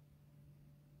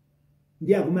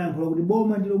 Ndiye akumayankhula kuti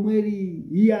boma ndilo mweri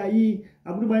iyi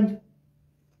akuti bwanji.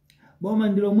 Boma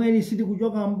ndilo mweri siti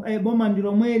kuchoka boma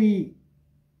ndilo mweri.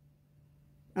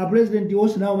 A president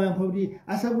wose nawo mayankhula kuti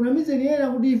asakunamizeni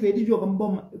ena kuti ife tichoka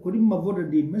mboma kuti mmavota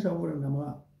ndi mesa vota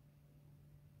ndamala.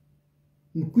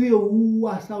 Mkwiyo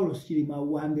uwa Saulo Chilima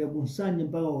uwambira kunsanje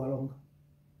mpaka ukalonga.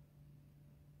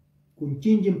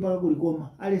 Kunchinji mpaka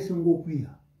kulikoma alese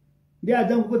ngokwiya. Ndiye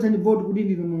adzangu kupatsa ni vote kuti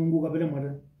ndinu mulungu kapena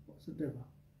mwatani. Soteka.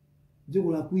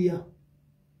 Dziko la kwiya.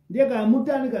 Ndiye kaya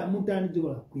mutani dziko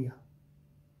la kwiya.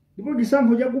 Ndipo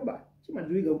chisankho chakuba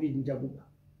chimadziwika kuti ndi chakuba.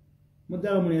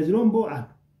 Mudzala muli zilombo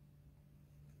anthu.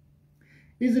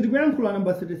 Izi tikuyankhula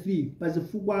number 33 pa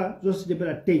zifukwa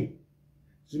zosachepera 10.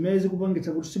 Zimene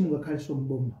zikupangitsa kuti simungakhaleso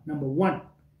mboma. Number 1.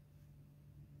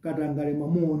 Katangale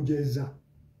mwamuonjeza.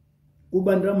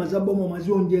 Kuba ndalama za boma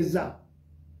mwazionjeza.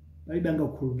 Palibe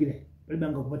angakukhulukira, palibe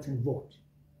angakupatsani vote.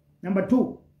 Number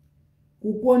 2.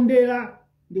 Kukondera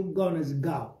ndi kugawana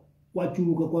zigawo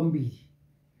kwachuluka kwambiri.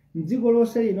 Dziko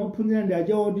lonse linophunzira ndi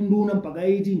achawo kuti nduna mpaka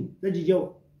 18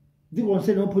 zachichewa. Dziko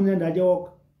lonse linophunzira ndi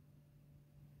achawoka.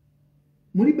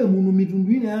 Mulibe muno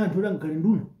mitundu ina ya anthu oti angakhale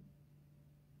nduna.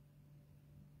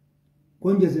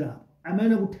 Kuonjezerapo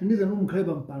amene kuthandiza mukhale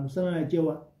pa mpando sanana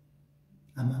achewa,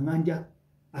 amang'anja,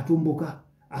 atumbuka,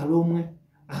 alomwe,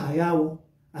 ayawo,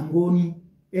 angoni,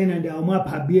 ena ndi amwe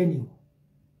aphabieniwo.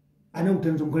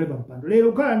 Anakuthandiza mukhale pa mpando.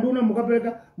 Lero khala nduna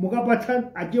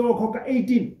mukapatsa achewa khoka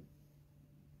 18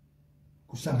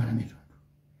 kusangana mitundu.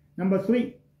 Number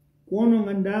 3.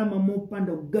 Kuononga ndalama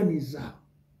mopanda kuganiza,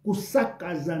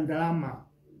 kusakaza ndalama.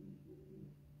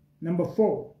 Number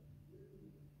 4.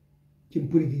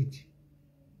 Chimpwirikiti.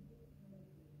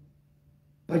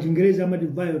 Pa Chingereza amati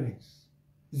violence.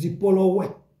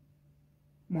 Zipolowe.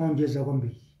 Maonjeza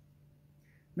kwambiri.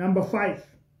 Number 5.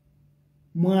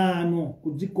 mwano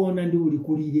kudzikonda ndi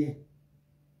ulikulire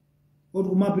oti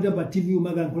kumapita pa TV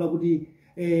umakankhula kuti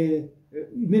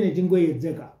imene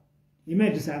tingoyedzeka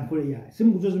imene tisayankhule yayi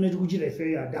simukudziwa zimene tikuchita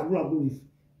ife ya akuluakulu ife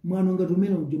mwano ngati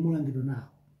umene mujimulangidwa nawo.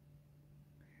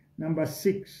 Number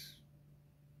 6,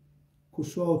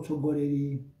 kusowa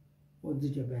utsogoleri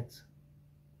odzichepetsa.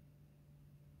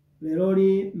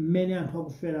 Leroli mmene anthu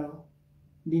akufera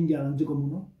ndi njala mdziko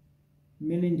muno,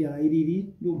 mmene njala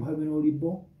ilili ndi umphawi umene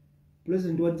ulipo,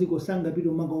 president wa dziko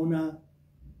sangapita umakaona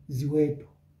ziweto,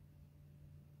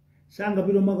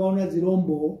 sangapita umakaona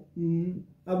zirombo,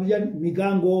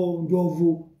 mikango,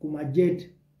 njovu kumajeti,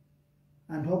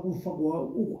 anthu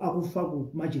akufa ku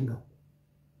machinga.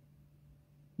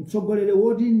 Mtsogoleri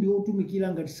woti ndi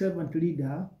otumikira ngati servant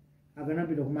leader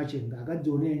akanapita kumachinga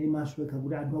akadzionera ndi maso ekha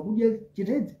kuti anthu akudya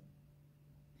chitedze,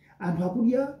 anthu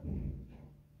akudya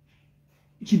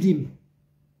chitime,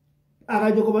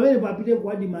 akachoka pamene papite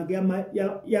kuadimake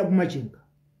ya kumachinga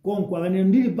konko akanena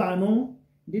ndili pano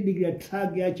ndidikira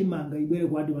truck ya chimanga ibwere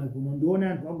kuadimake kuno ndione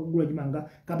anthu akugula chimanga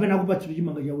kapena akupatsidwa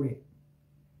chimanga chaulere.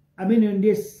 Amene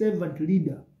ndiye servant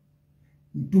leader,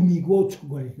 mtumiki wa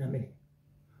utsogoleri namene.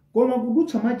 Koma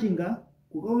kudutsa machinga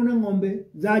kukaona ng'ombe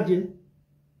zache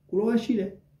kulowa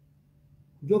shile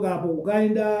kuchoka apo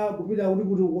kukaenda kupita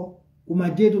kuti uko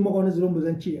kumajeti umakaona zirombo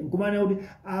za mchire nkumana kuti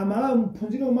amala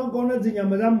mphunzire umakaona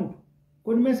zinyama za munthu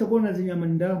kodi mese kuona zinyama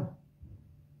ndi ndalama.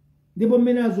 Ndipo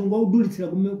mmene azungu akudulitsira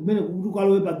kumene kuti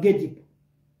ukalowe pa gate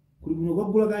kuti kuno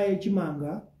kwagula kaye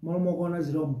chimanga malo mokaona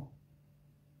zirombo.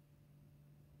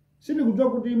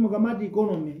 Sindikudziwa kuti mukamati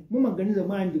economy mumaganiza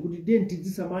bwanji kuti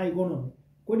tidzisamala economy.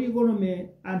 Kodi economy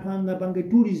anthu angapange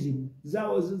tourism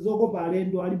zawo zokopa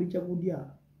alendo alibe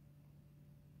chakudya.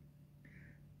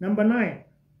 Number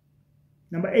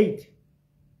 8,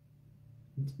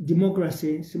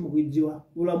 democracy simukuidziwa,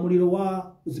 ulamuliro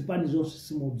wa zipani zonse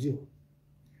simukudziwa.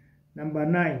 Number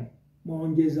 9,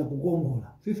 maonjeza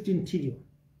kukongola 15 trillion.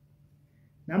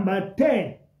 Number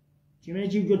 10, chimene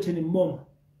chichotseni mboma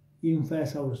imfa ya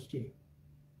Saulos chile.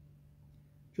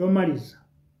 Chomaliza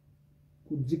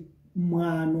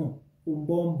mwano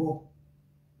umbombo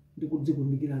ndi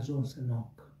kudzikundikira zonse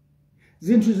nokha.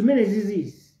 Zinthu zimene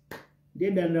zizizi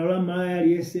ndiye dandaulo la malaya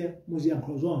aliyese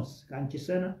muziyankhulo zonse,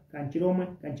 kanchisena, kanchilomwe,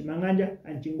 kanchimang'anja,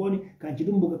 kanchingoni,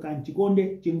 kanchitumbuka,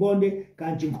 kanchikonde, chingonde,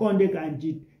 kanchinkhonde,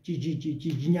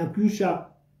 kanchinyakyusha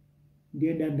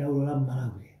ndiye dandaulo la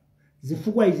Malawi.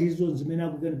 Zifukwa izizo zimene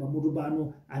akukeni pamutu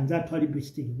pano anzathu a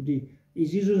lipstick kuti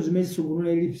izizo zimene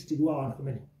zisungunula lipstick wawo anthu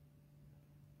kumene.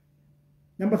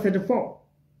 Number 34,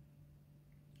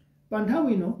 pa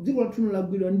nthawi ino dziko lathu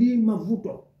lagwidwa ndi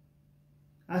mavuto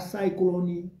a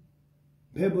cyclone,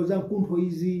 mphepo za mkuntho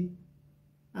izi,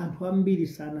 anthu ambiri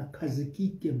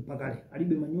sanakhazikike mpaka lero,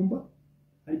 alibe manyumba,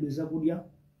 alibe zakudya.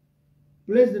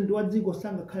 President wa dziko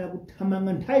sangakhale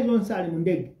akuthamanga nthawi zonse ali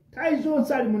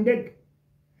mu ndege,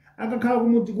 akakhala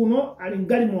kumudzi kuno ali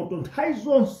mgalimoto nthawi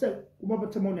zonse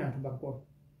kumapatsa maoni anthu pakono.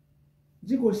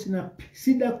 Dziko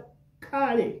sida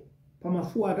kale pa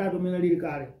mafuwa atatu amene lili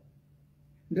kale.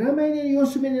 Ndalama ine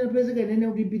yonse imene inapezeka inene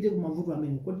kuti ipite ku mavuto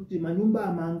amene kuti manyumba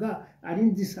amanga ali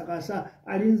nzisakasa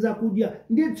ali nzakudya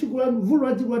ndiye tsiku la vuto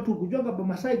la dziko lathu kuchoka pa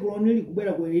macyclone ili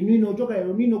kubwera ku El Nino kuchoka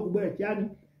El Nino kubwera chani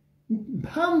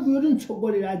mphamvu yoti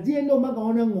mtsogoleri adziyenda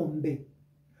umakaona ng'ombe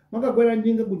makagwera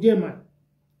njinga ku Germany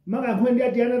makankhoe ndi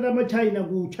ati anatama China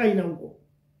ku China uko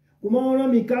kumaona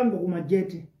mikango ku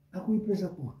majeti akuipeza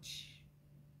kuti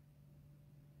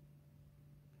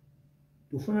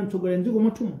tufuna mtsogoleri mdziko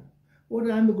mwathu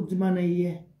oti ayambe kudzimana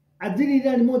iye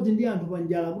adzilira limodzi ndi anthu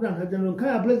panjala kuti anthu adzanalo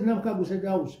nkhala president amkagusa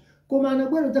house koma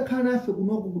anabwera kudzakhala nafe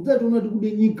kunoku kudzationa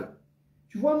tikude nyika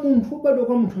chifukwa munthu obadwa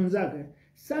kwa munthu anzake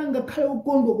sangakhale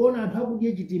ukondwa kuona anthu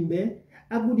akudya chitimbe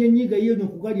akudya nyika iyo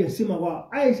nkukadya sima kwawo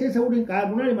ayesesa kuti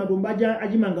kunali matumba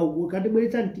achimanga uku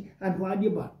katibweretsa nti anthu adye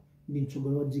pano ndi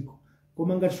mtsogoleri wa dziko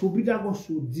koma ngati supitako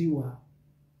sudziwa.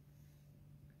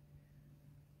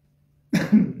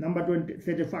 Number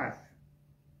 35,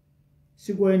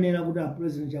 sikuyenera kuti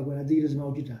president chakwera adzikire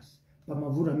zimauchitasi pa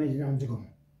mavuto amene tinawo mdzikomo.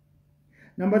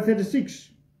 Number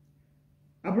 36,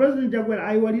 president chakwera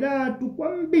ayiwaliratu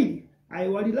kwambiri,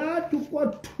 ayiwaliratu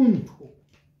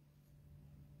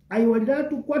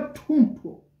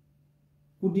kwathunthu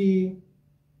kuti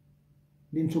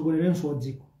ndi mtsogolerenso wa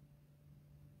dziko.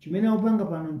 Chimene akupanga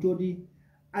pano nchoti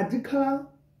adzikhala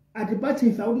atipatse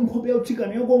ife kuti nkhope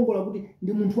yautsikana yokongola kuti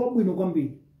ndi munthu wabwino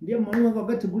kwambiri. Ndiye mmanuwa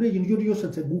akatsegulira chinthu choti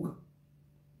chosatseguka.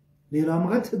 Lero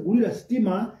amakatsegulira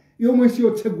sitima yomwe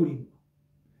siyotsegulidwa.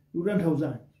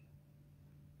 Ikutanthauzani.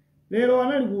 Lero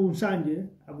anali ku Nsanje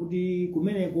akuti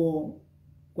kumeneko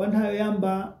kwa nthawi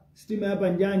yoyamba sitima ya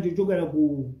panjanje kuchokera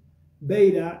ku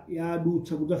beira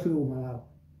yadutsa kuti afike ku Malawi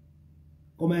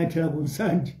koma yathera ku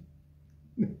Nsanje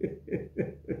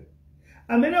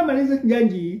amene amaliza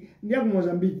njanji ndi ku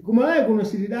Mozambique ku Malawi kuno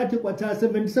silidati kwa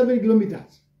 77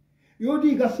 kilometers yoti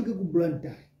ikafike ku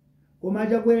Blantyre koma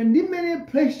achakwera ndi mmene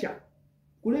pressure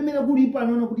kulemera kulipo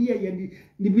anaona kuti iye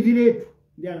ndipitiretu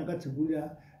ndi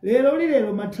anakatsegulira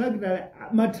lero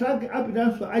matraki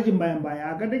apitanso achimbayambaya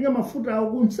akatenga mafuta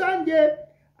awo ku Nsanje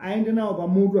aende nawo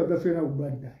pamutu akafika ku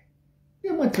Blantyre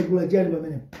ndiye mwatsegula chani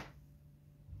pamenepo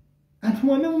anthu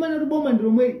mwamene mumana tuboma ndi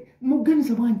lomwe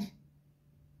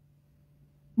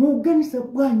muganisa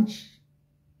bwanji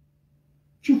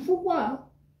chifukwa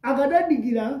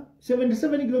akadadikira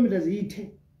 77 kilometers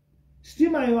ithe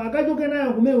stima yo akachoka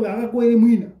nayo kumewe akakwere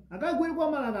mwina akakwere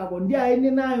kwa Malakako ndi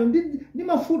aende nayo ndi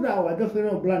mafuta awo akafika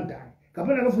ku Blantyre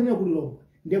kapena akafuna kulilongo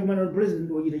ndiye kumana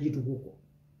president wachita chitukuko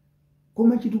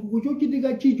koma chitukuko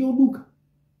chochitika chichoduka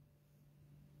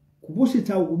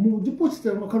kupusitsa uku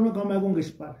muzipusitsa nokhano kama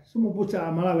yakongress party simuputsa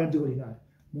Amalawi adziko linayo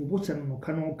muputsa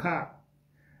nokhanoka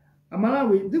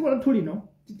Amalawi dziko lathu lino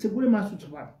titsegule maso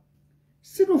tsopano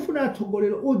sitifuna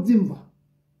atsogoleri odzimva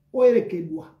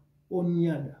oyerekedwa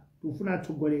onyada tifuna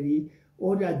atsogoleri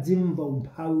oti adzimva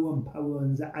umphawi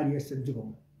wanza aliyese dziko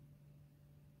muno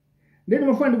ndeni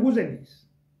mafuna ndikuwuzeni izi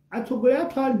atsogoleri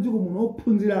athu ali dziko muno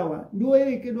ophunzirawa ndi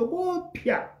oyerekedwa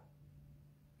kopya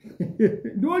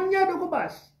ndi onyada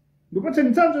kobasi ndipatsa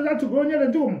mitsanzo za atsogoleri onyada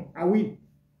dziko muno awiri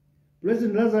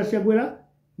President Lazarus Chakwera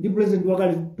ndi President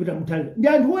wakale Peter Mutharika ndi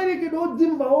anthu oyerekedwa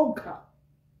odzimva okha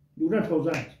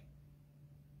ndikutanthauzachi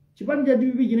chipani cha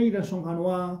DPP chinachita msonkhano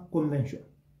wa convention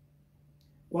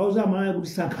kwauza Amalawi kuti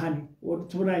sankhani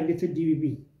tsopano ayendetse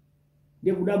DPP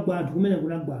ndiye kudagwa anthu kumene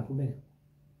kunagwa anthu kumene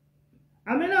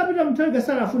amene apita Mutharika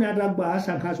sanafune atagwa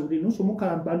asankhaso kuti nonso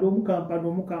mukhala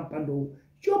mpando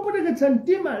chopoteketsa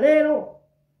mtima lero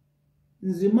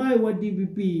mzimayi wa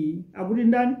DPP akuti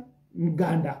ndani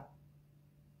Mganda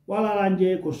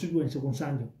walalanje constituency ku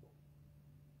Nsanje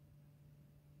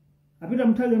apita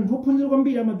Mutharika ndikuphunzira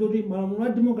kwambiri amadzoti malamulo a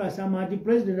democracy amati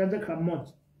president adzakhala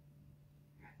mmodzi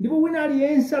ndipo wina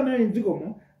aliyense amene ali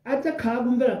mdzikomo adzakhala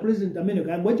kumvera president amene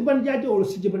kaya ngwachipani chake olo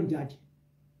si chipani chake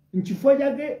nchifukwa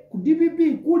chake ku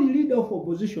DPP kuli leader of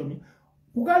opposition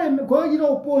kwachita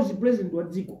oppose president wa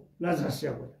dziko Lazarus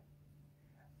Chakwera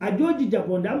a George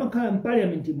Japonda amakhala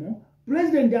mparliamentimo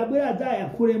president abwera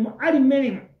adzayankhulemo ali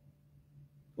mmenemo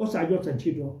osachotsa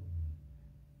ntchito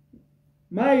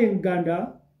mayi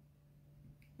Mganda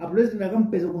a president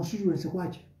akampeza constituency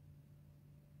kwache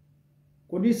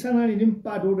kodi sanali ndi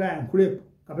mpata kuti ayankhulepo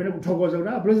kapena kuthokoza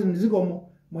kuti president zikomo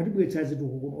mwatibweretsa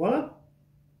zitukuko kuno wala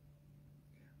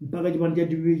mpaka chipani cha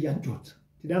DPP chanchotsa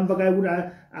tidamva kale kuti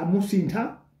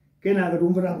amusintha kenaka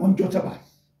tikumva takonchotsa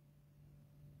basi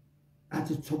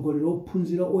atitsogolera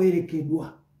ophunzira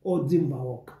oyerekedwa odzimva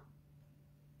okha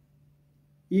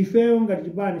ifeyo ngati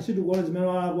chipani sitikuona zimene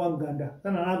walakwa Mganda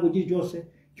sanalakwe chilichonse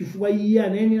chifukwa iye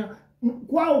anenera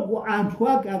kwawo kwa anthu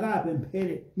ake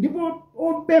akapemphere ndipo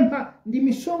opempha ndi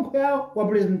misonkho yawo kwa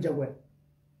president Chakwera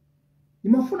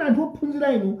ndimafuna anthu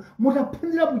ophunzira inu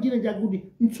mutaphunzirapo china chakuti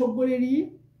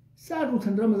mtsogoleri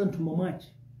satulutsa ndalama za mthumba mwace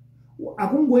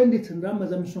akungoyendetsa ndalama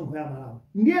za misonkho ya Malawi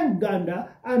ndiye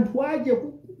Mganda anthu ache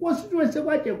constituency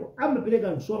kwacheko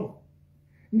amapereka msonkho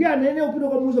ndi anene upita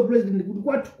kwamuuza president kuti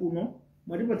kwathu kuno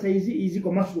mwatipatsa izi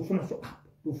komanso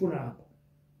tufuna apo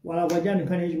walakwa chani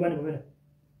nkhani yachipani pamene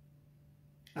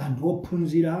anthu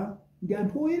ophunzira ndi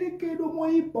anthu oyerekedwa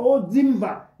moyipa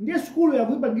odzimva ndiye sukulu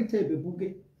yakuipangitsa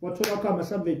ipepuke watsola kama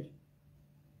savage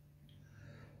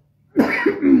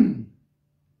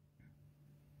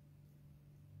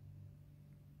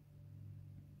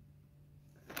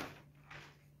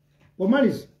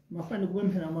pomaliza mafani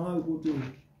kupemphera Malawi kuti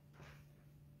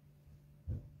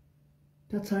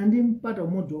tatsala ndi mpata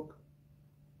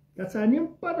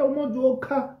umodzi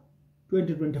okha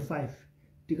 2025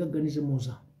 tikaganize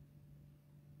moza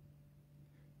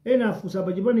ena afusa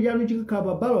pa chipani chanu chikakhala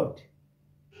pa ballot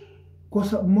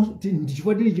kosa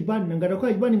ndichifukwa tili chipani nangati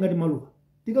akhala chipani ngati maluwa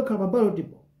tikakhala pa ballot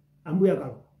po ambuya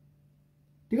kalola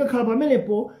tikakhala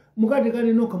pamenepo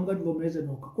mukatikane nokha mukativomereze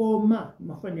nokha koma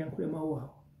mafani yankhule mawu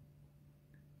awo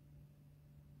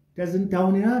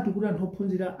taoneratu kuti anthu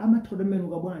ophunzira amathoda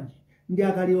menuka bwanji ndi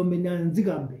akaliyombe ndi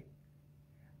anzikambe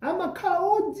amakhala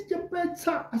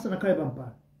odzichepetsa asanakhale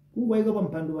pampando kungwayika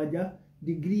pampando paja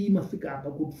degree imafika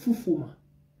apa kufufuma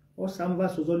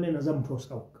osamvaso zonena za munthu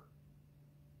osauka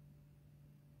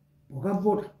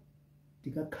pokavota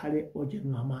tikakhale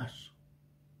ochenula maso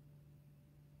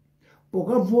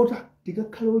pokavota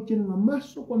tikakhale ochenula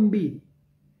maso kwambiri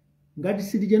ngati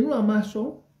sitichenula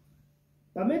maso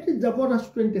pamene tidzavota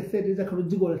su 2030 lidzakhala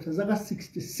dziko latha zaka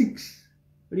 66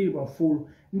 lili pafulu.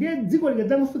 Ndiye dziko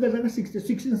likadzangofika zaka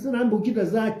 66 nsanayambe kuchita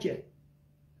zache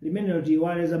limenelo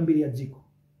tiyiwale zambiri ya dziko.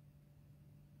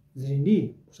 Zili ndi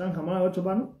kusankha Malawi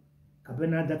watsopano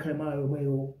kapena adzakhale Malawi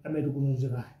yomweyo amene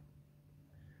tikuzunzikayo.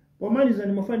 Pomaliza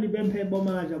ndimafuna ndipemphe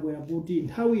boma la Chakwera kuti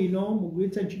nthawi ino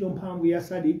mugwiritsa ntchito mphamvu ya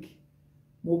SADC,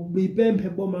 mupemphe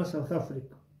boma la South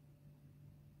Africa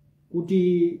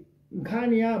kuti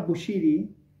nkhani ya Bushiri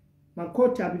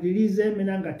makhoti apitirize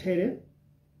mmene angathere,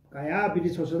 kaya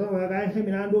apititsa South Africa kayankhe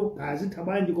milandu kazitha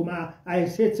bwanji koma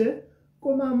ayesetse,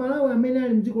 koma Malawi amene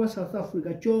ali mdziko la South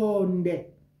Africa chonde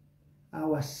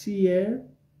awasiye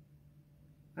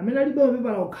amene alibe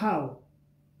mapepala okhawo,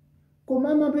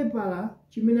 koma mapepala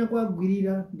chimene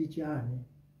akuagwirira ndi chani.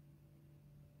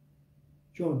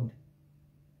 Chonde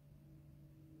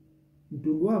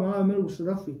mtundu wa Malawi amene ku South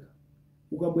Africa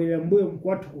ukabwerera mbuyo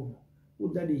mkwathu kuno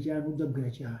udzadi chani,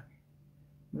 udzagwira chani.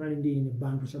 Munali ndi ine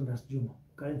Bantu Sanders Juma,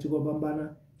 kale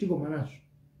tikopambana tikomananso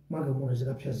mwake muno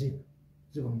zikapsa zina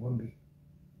zikwambiri.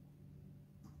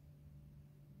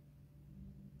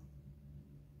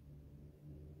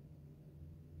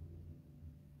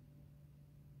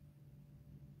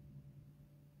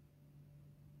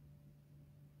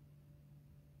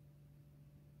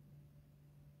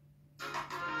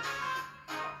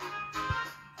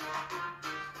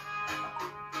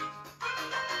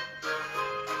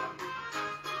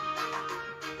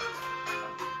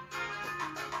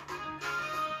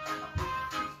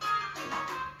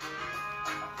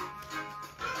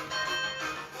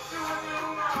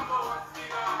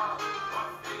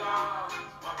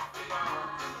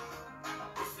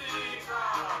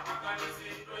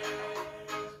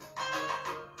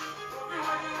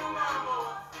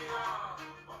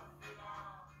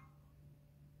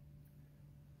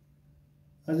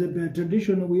 As a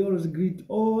tradition, we always greet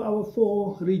all our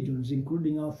 4 regions,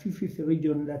 including our 5th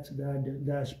region, that's the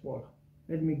diaspora.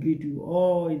 Let me greet you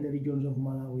all in the regions of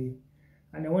Malawi.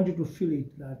 And I want you to feel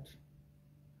it that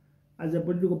as a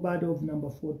political party of number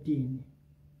 14,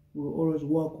 we will always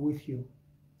work with you.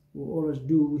 We will always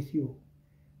do with you.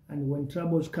 And when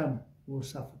troubles come, we will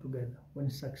suffer together. When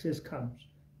success comes,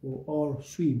 we will all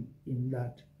swim in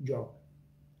that job.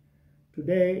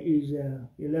 Today is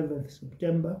 11th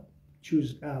September.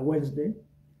 Wednesday,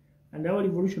 and our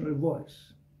revolutionary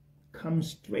voice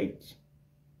comes straight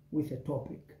with a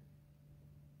topic.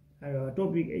 And our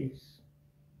topic is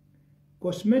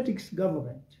cosmetics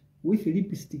government with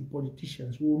lipstick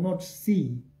politicians will not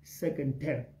see second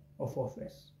term of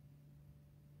office.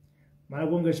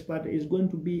 Malawi Congress Party is going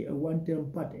to be a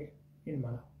one-term party in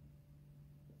Malawi.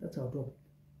 That's our topic.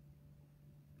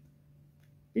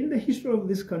 In the history of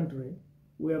this country,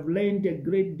 we have learned a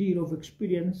great deal of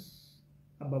experience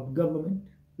about government,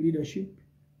 leadership,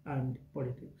 and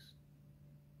politics.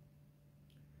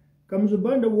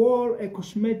 Kamuzubanda wore a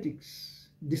cosmetics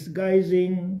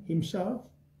disguising himself.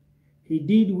 He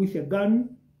did with a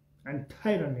gun and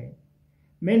tyranny.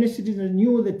 Many citizens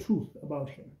knew the truth about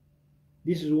him.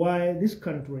 This is why this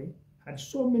country had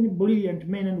so many brilliant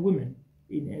men and women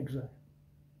in exile,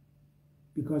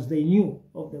 because they knew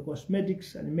of the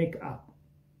cosmetics and makeup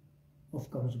of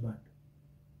Kamuzubanda.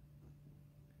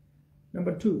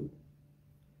 Number 2,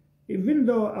 even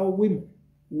though our women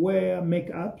wear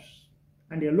makeups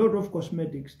and a lot of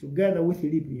cosmetics together with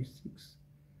lipsticks,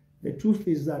 the truth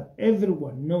is that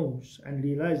everyone knows and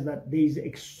realizes that there is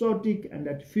exotic and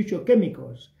artificial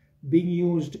chemicals being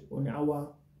used on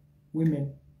our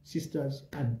women, sisters,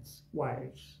 aunts,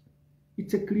 wives.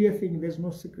 It's a clear thing. There's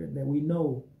no secret there. We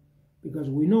know, because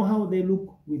we know how they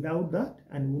look without that,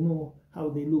 and we know how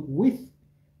they look with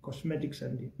cosmetics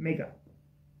and makeup.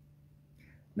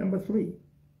 Number 3,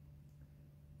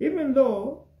 even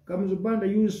though Kamuzubanda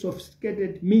used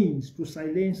sophisticated means to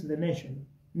silence the nation,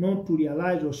 not to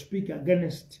realize or speak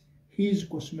against his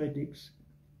cosmetics,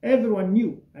 everyone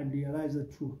knew and realized the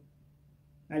truth.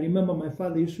 I remember my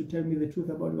father used to tell me the truth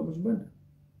about Kamuzubanda.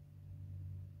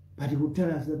 But he would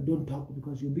tell us that don't talk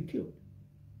because you'll be killed.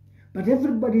 But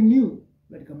everybody knew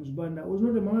that Kamuzubanda was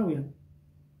not a Malawian.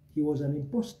 He was an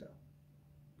imposter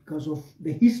because of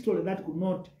the history that could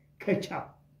not catch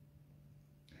up.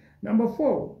 Number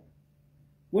 4,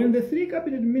 when the 3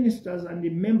 cabinet ministers and the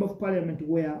member of parliament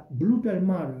were brutally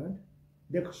murdered,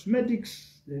 the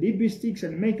cosmetics, the lipsticks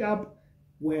and makeup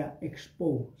were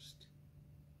exposed.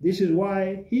 This is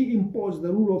why he imposed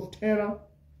the rule of terror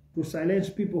to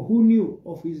silence people who knew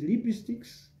of his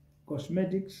lipsticks,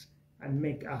 cosmetics and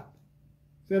makeup.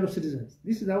 Fellow citizens,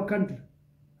 this is our country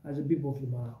as a people of the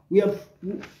Malawi.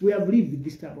 We have lived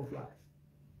this type of life.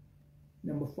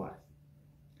 Number 5.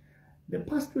 The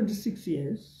past 26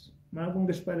 years,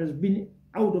 Congress Party has been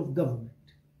out of government,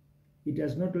 it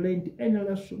has not learned any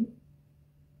lesson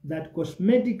that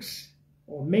cosmetics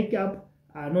or makeup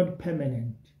are not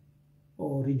permanent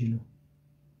or original.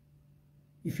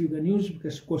 If you can use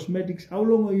cosmetics, how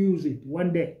long will you use it?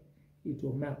 One day, it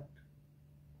will melt.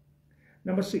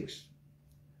 Number 6,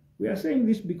 we are saying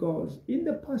this because in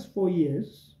the past 4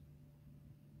 years,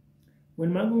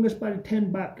 when Congress Party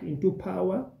turned back into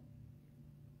power,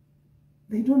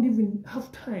 they don't even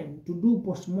have time to do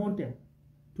post-mortem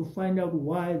to find out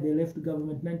why they left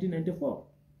government in 1994.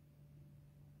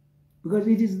 Because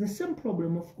it is the same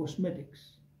problem of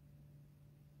cosmetics.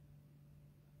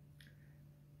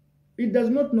 It does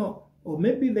not know, or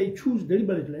maybe they choose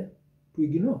deliberately to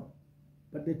ignore.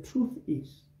 But the truth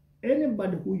is,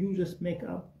 anybody who uses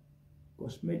makeup,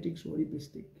 cosmetics, or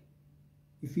lipstick,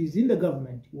 if he's in the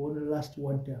government, he will only last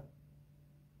 1 term.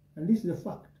 And this is a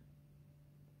fact.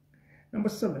 Number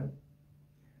 7,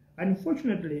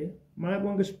 unfortunately,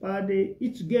 Congress Party,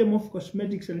 its game of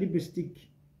cosmetics and lipstick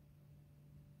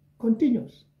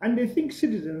continues. And they think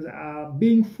citizens are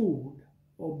being fooled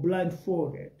or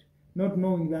blindfolded, not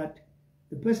knowing that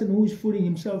the person who is fooling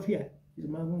himself here is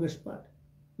Congress Party,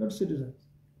 not citizens.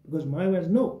 Because Malawians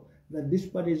know that this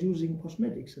party is using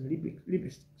cosmetics and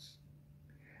lipsticks.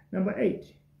 Number 8,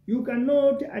 you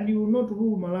cannot and you will not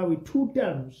rule Malawi 2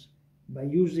 terms by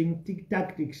using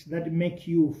tactics that make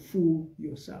you fool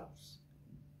yourselves.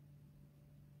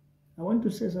 I want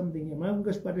to say something here.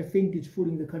 Congress Party think it's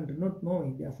fooling the country, not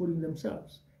knowing they are fooling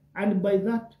themselves. And by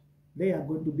that, they are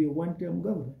going to be a 1-term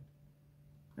government.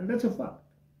 And that's a fact.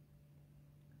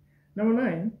 Number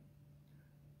 9,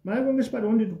 Congress Party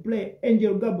wanted to play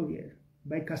Angel Gabriel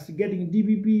by castigating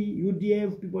DPP,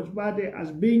 UDF, People's Party as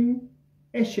being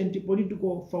ancient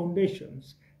political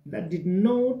foundations that did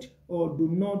not or do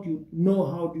not know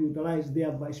how to utilize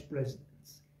their vice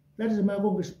presidents. That is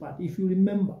Congress Party. If you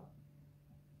remember,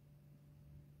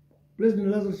 President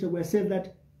Lazarus Chakwera said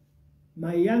that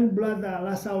my young brother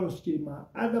Lazarus Chilima,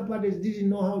 other parties didn't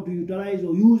know how to utilize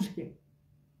or use him.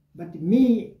 But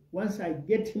me, once I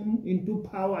get him into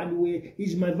power and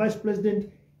he's my vice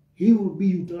president, he will be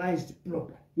utilized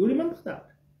properly. You remember that?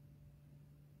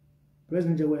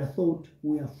 President Chakwera thought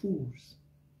we are fools.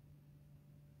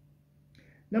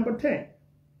 Number 10.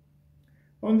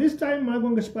 On this time,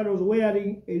 Congress Party was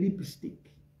wearing a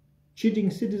lipstick, cheating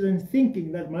citizens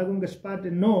thinking that Congress Party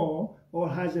know or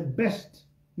has the best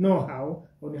know-how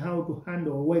on how to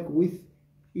handle or work with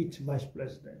its vice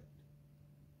president.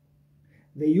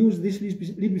 They used this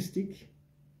lipstick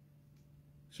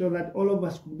so that all of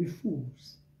us could be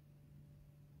fools.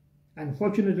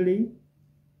 Unfortunately,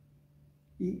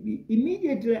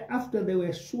 immediately after they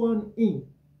were sworn in,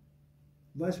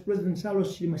 Vice President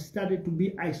Salos Chilima started to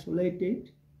be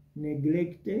isolated,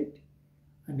 neglected,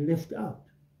 and left out.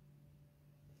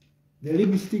 The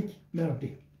lipstick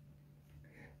melted.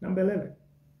 Number 11.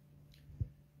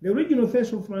 The original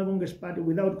face of Congress Party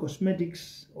without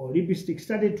cosmetics or lipstick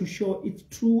started to show its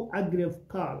true aggressive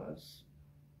colors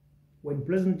when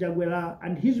President Chakwera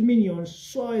and his minions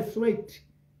saw a threat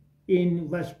in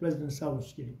Vice President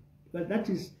Salos Chilima. But that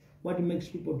is what makes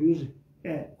people use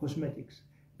cosmetics,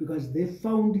 because they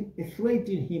found a threat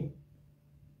in him.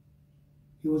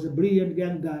 He was a brilliant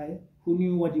young guy who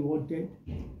knew what he wanted,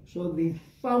 so they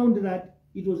found that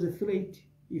it was a threat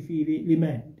if he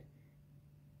remained.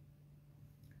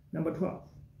 Number 12.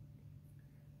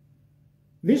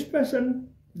 This person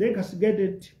they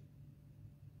castigated,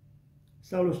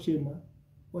 Salos Chilima,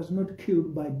 was not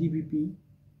killed by DPP.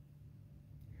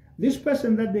 This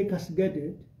person that they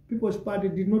castigated, People's Party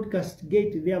did not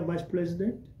castigate their vice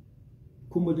president,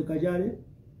 Kumbo Kajale.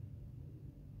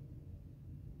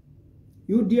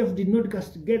 UDF did not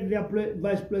castigate their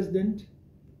vice president,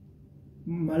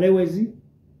 Malewezi.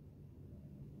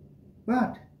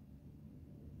 But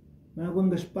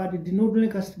Congress Party did not only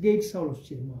castigate Salos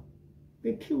Chilima,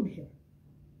 they killed him.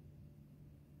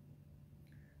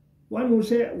 One will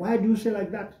say, why do you say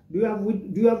like that? Do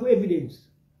you have evidence?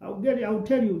 I'll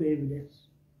tell you the evidence.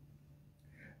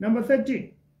 Number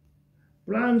 13,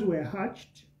 plans were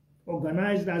hatched,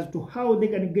 organized as to how they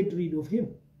can get rid of him.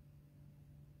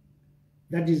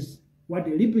 That is what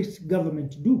a leftist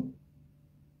government do.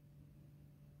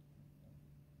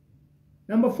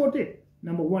 Number 14,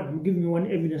 number 1, I'm giving you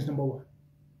one evidence, number 1.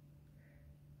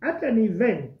 At an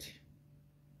event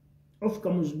of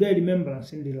Kamu's Day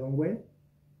remembrance in Lilongwe,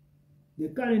 the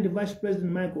current Vice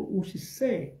President Michael Usi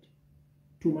said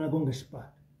to Congress Party,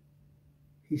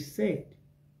 he said,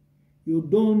 you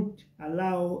don't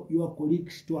allow your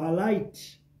colleagues to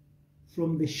alight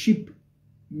from the ship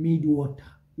mid-water.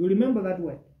 You remember that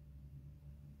word?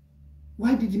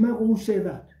 Why did Michael Usi say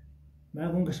that? My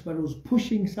Congress Party was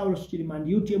pushing Saulos Chilima and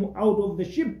UTM out of the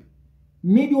ship,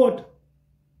 mid-water,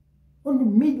 on the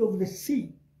middle of the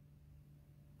sea.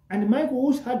 And Michael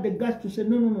Woods had the guts to say,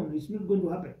 no, no, no, it's not going to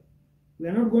happen. We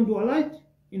are not going to alight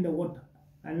in the water.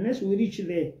 Unless we reach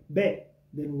the bay,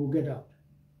 then we'll get out.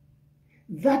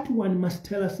 That one must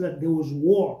tell us that there was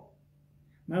war.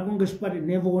 My Congress Party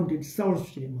never wanted Saulos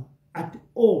Chilima at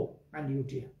all and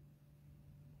UTM.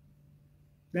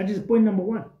 That is point number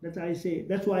one. That's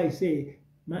why I say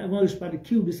my Congress Party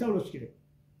killed the Saulos Chilima.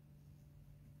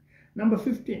 Number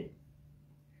 15.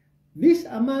 This,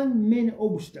 among many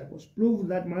obstacles, proved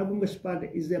that my Congress Party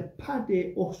is a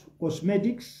party of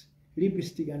cosmetics,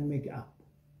 lipstick, and makeup.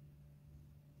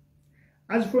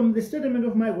 As from the statement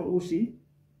of Michael Usi,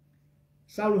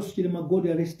 Saulos Chilima got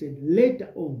arrested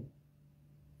later on.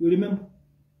 You remember?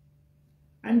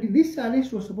 And this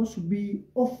arrest was supposed to be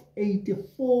of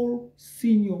 84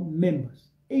 senior members.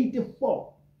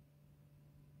 84.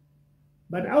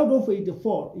 But out of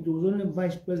 84, it was only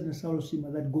Vice President Saulos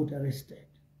Chilima that got arrested.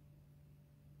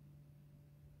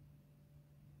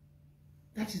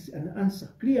 That is an answer,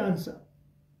 clear answer.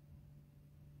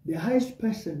 The highest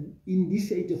person in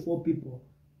these 84 people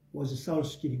was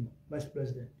Saulos Chilima, Vice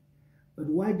President. But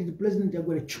why did President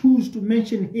Jaguar choose to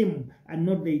mention him and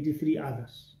not the 83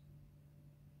 others?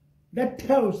 That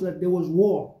tells that there was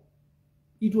war.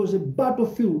 It was a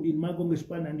battlefield in Congress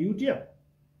Party and UTM.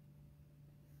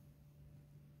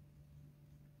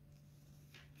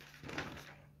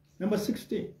 Number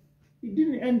 16. It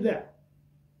didn't end there.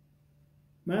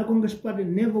 My Congress Party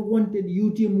never wanted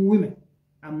UTM women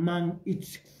among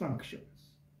its functions.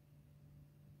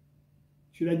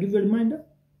 Should I give you a reminder?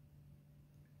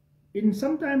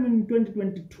 Sometime in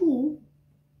 2022,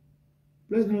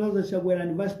 President Lazarus Chakwera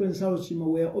and Vice President Saulos Chilima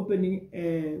were opening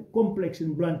a complex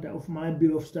in Branta of my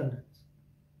Bureau of Standards.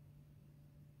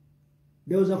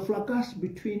 There was a fracas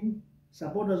between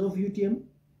supporters of UTM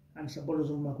and supporters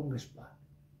of my Congress Party.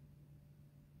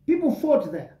 People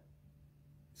fought there.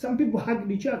 Some people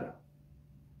hugged each other.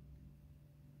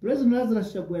 President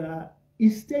Lazarus Chakwera,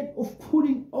 instead of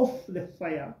cooling off the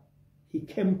fire, he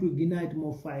came to ignite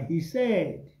more fire. He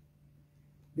said,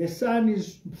 the sun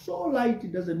is so light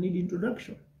it doesn't need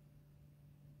introduction.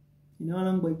 In our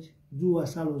language, Zua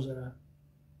Salozara.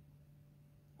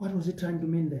 What was he trying to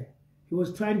mean there? He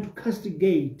was trying to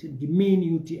castigate and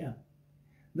demean UTM.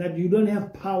 That you don't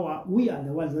have power. We are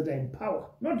the ones that are in power,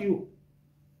 not you.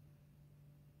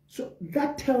 So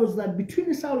that tells that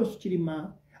between Saulos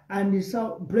Chilima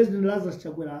and President Lazarus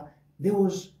Chakwera, there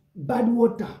was bad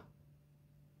water.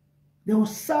 There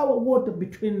was sour water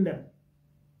between them.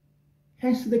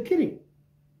 Hence the killing.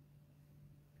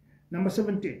 Number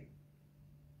 17.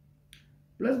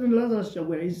 President Lazarus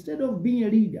Chakwera, instead of being a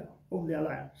leader of the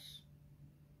alliance,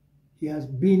 he has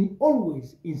been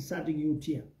always insulting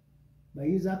UTM by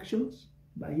his actions,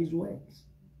 by his words.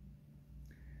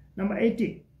 Number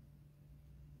 18.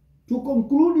 To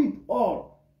conclude it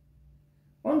all,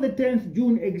 on the 10th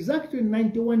June, exactly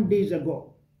 91 days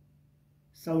ago,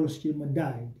 Saulos Chilima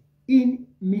died in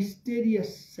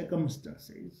mysterious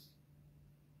circumstances.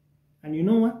 And you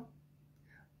know what?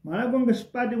 Congress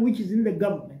Party, which is in the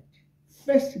government,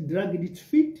 first dragged its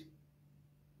feet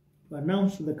to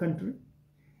announce to the country,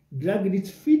 dragged its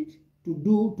feet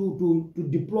to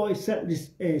deploy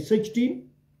a search team,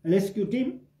 a rescue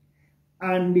team,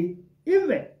 and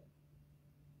even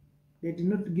they did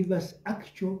not give us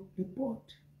actual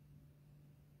report.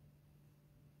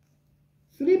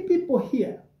 3 people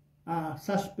here are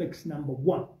suspects. Number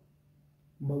one,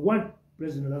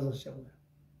 President Lazarus Chakwera.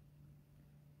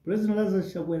 President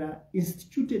Lazarus Chakwera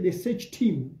instituted a search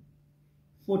team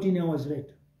 14 hours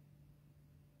later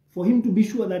for him to be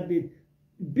sure that the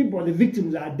people, the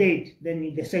victims, are dead.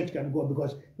 Then the search can go,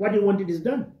 because what he wanted is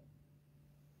done.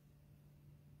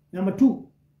 Number 2,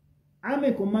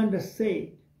 Army commander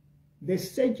said the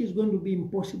search is going to be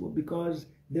impossible because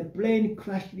the plane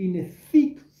crashed in a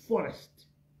thick forest.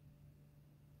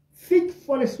 Thick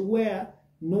forest where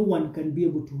no one can be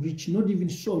able to reach, not even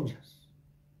soldiers.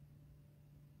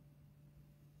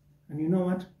 And you know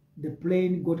what? The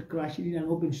plane got crashed in an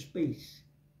open space,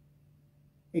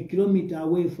 1 kilometer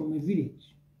away from a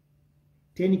village,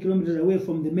 10 kilometers away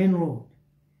from the main road,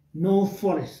 no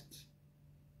forest.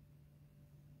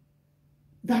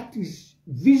 That is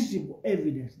visible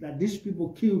evidence that these people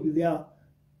killed their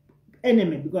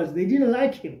enemy because they didn't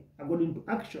like him, according to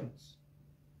actions.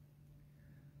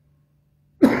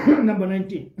 Number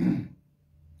 19.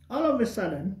 All of a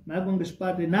sudden, my Congress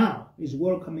Party now is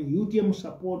welcoming UTM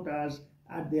supporters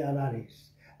at their rallies.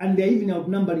 And they're even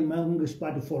outnumbering my Congress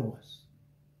Party followers.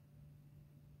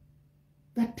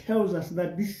 That tells us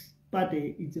that this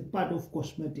Party is a part of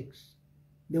cosmetics.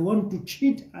 They want to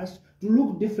cheat us to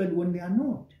look different when they are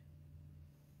not.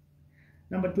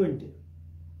 Number 20.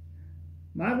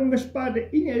 Congress Party,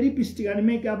 in a lipstick and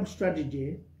makeup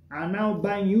strategy, are now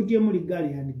buying UTM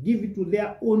regalia and give it to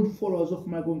their own followers of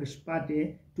Congress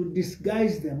Party to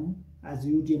disguise them as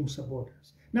UTM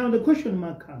supporters. Now the question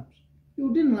mark comes,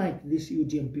 you didn't like these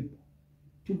UTM people.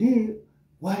 Today,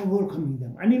 why welcoming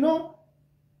them? And you know,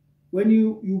 when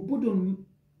you put on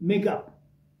makeup,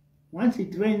 once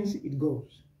it rains, it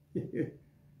goes.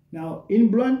 Now, in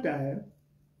Blantyre,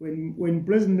 when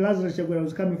President Lazarus Chakwera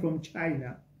was coming from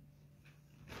China,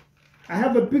 I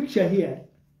have a picture here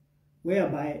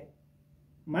whereby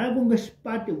Congress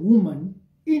Party woman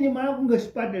in Congress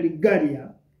Party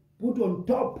regalia put on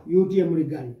top UTM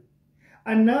regalia.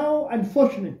 And now,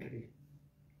 unfortunately,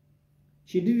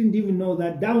 she didn't even know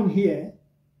that down here,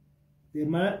 the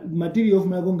material of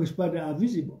Congress Party are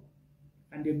visible.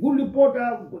 And a good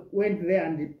reporter went there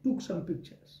and they took some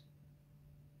pictures,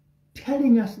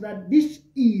 telling us that this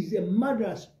is a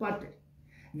murderous party.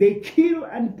 They kill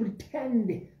and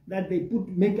pretend that they put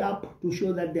makeup to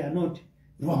show that they are not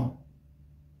wrong.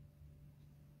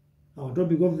 Our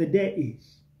topic of the day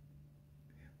is,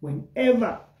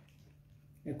 whenever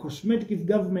a cosmetic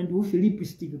government with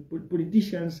lipstick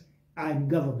politicians are in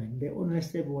government, they only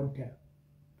serve one term.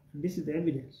 And this is the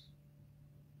evidence.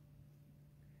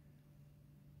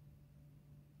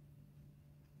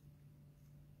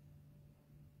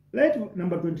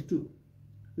 Number 22.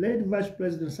 Late Vice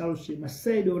President Salus Chima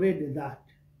said already that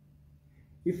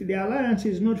if the alliance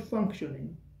is not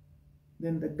functioning,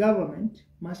 then the government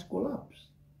must collapse.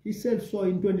 He said so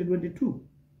in 2022.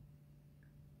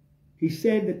 He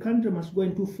said the country must go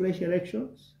into fresh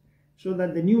elections so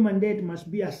that the new mandate must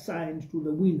be assigned to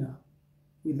the winner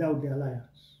without the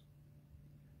alliance.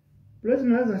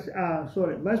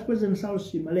 Vice President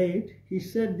Salus Chima late, he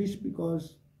said this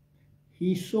because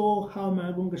he saw how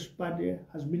Congress Party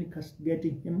has been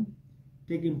castigating him,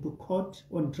 taking him to court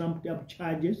on trumped-up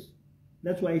charges.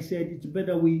 That's why he said it's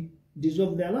better we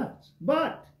dissolve the alliance.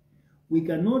 But we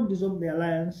cannot dissolve the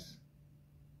alliance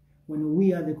when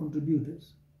we are the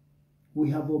contributors. We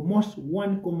have almost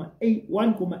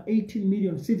 1.18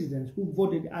 million citizens who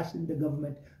voted us in the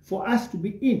government for us to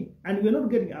be in, and we're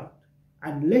not getting out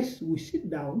unless we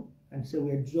sit down and say we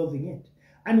are dissolving it.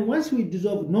 And once we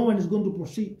dissolve, no one is going to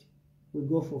proceed. We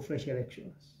go for fresh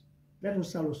elections. That was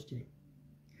Salus Chima.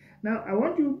 Now, I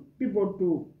want you people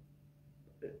to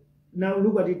now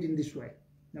look at it in this way.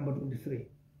 Number 23.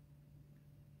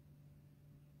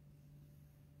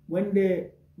 When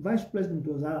the Vice President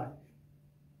was alive,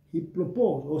 he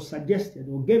proposed or suggested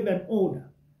or gave an order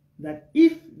that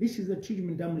if this is the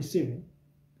treatment I'm receiving,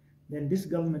 then this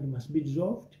government must be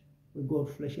dissolved. We go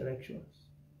to fresh elections.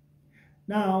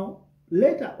 Now,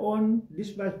 later on,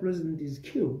 this Vice President is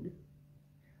killed,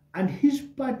 and his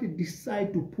party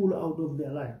decide to pull out of the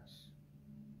alliance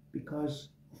because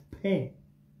of pain.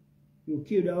 You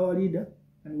killed our leader,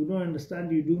 and we don't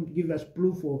understand, you don't give us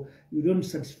proof, or you don't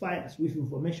satisfy us with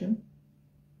information.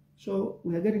 So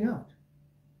we are getting out.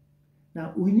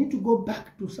 Now, we need to go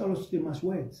back to Salus Chima's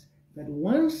words, that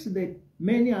once the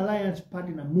many alliance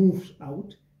partner moves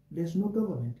out, there's no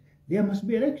government. There must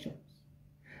be elections.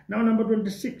 Now, number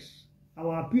 26,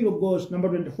 our appeal goes, number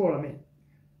 24, I mean.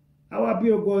 Our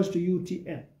appeal goes to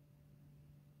UTM.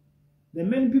 The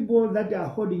main people that are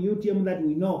holding UTM that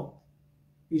we know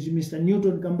is Mr.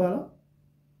 Newton Kambala,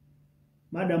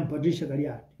 Madam Patricia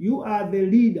Galiat. You are the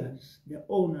leaders, the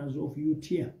owners of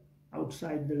UTM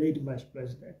outside the late Vice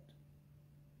President,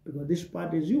 because this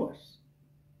part is yours.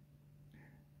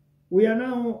 We are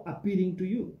now appealing to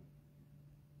you.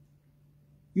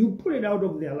 You pull it out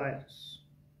of the alliance.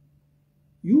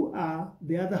 You are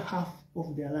the other half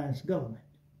of the alliance government.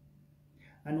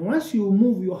 And once you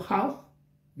move your half,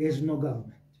 there's no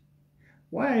government.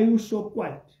 Why are you so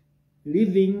quiet,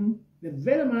 leaving the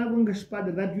very Congress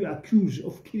Party that you accuse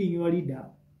of killing your leader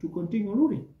to continue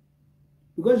ruling?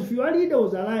 Because if your leader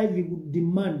was alive, he would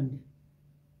demand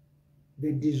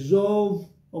the dissolve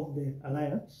of the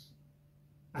alliance,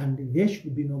 and there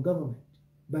should be no government.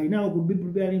 By now, we could be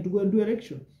preparing to go and do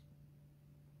elections.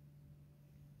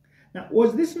 Now,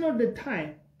 was this not the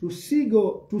time to seek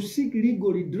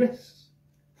legal redress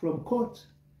from courts,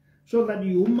 so that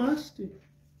you must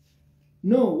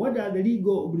know what are the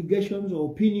legal obligations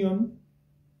or opinion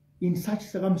in such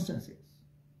circumstances?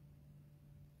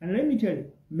 And let me tell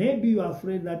you, maybe you are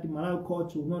afraid that Malawi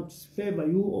courts will not favor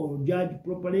you or judge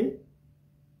properly.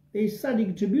 There is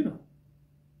SADC tribunal.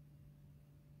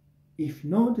 If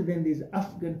not, then there is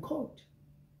African Court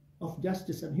of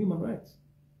Justice and Human Rights.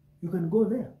 You can go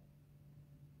there.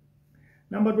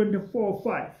 Number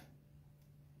 24.5.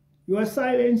 Your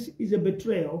silence is a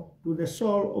betrayal to the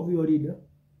soul of your leader,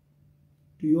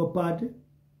 to your party,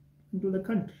 and to the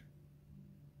country.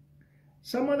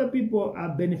 Some other people are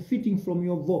benefiting from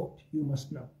your vote, you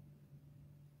must know.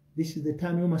 This is the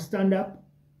time you must stand up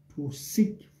to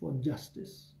seek for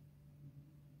justice.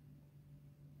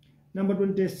 Number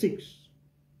 26.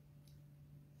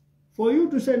 For you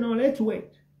to say, no, let's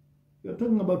wait. You're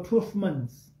talking about 12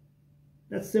 months.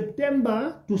 That's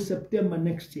September to September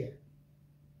next year.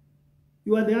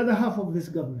 You are the other half of this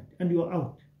government and you are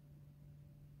out.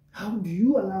 How do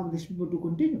you allow these people to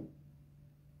continue?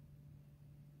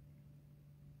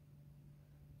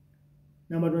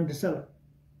 Number 27.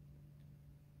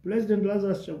 President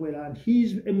Lazarus Chakwera and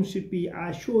his MCP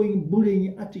are showing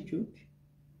bullying attitude.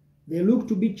 They look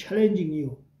to be challenging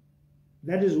you.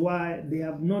 That is why they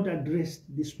have not addressed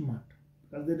this matter,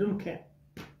 because they don't care.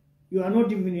 You are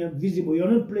not even visible. You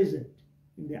are not present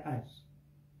in their eyes.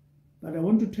 But I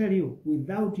want to tell you,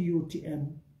 without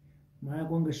UTM, Maya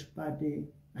Congress Party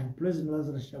and President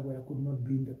Lazarus Chakwera could not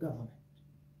be in the government.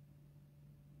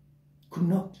 Could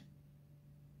not.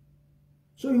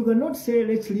 So you cannot say,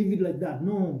 let's leave it like that.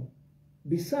 No.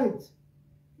 Besides,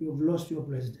 you have lost your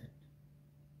president.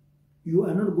 You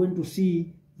are not going to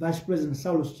see Vice President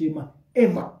Saulus Chima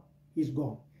ever. He's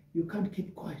gone. You can't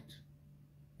keep quiet.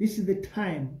 This is the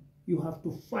time you have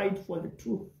to fight for the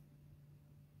truth.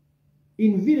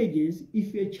 In villages,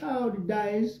 if a child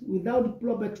dies without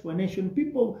proper explanation,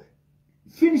 people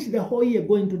finish the whole year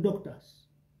going to doctors.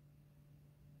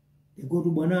 They go to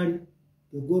Banari,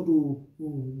 they go to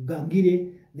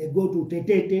Gangire, they go to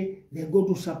Tetete, they go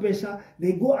to Sapesa,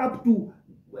 they go up to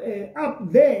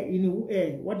up there in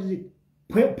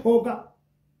Poga,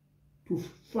 to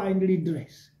find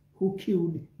redress. Who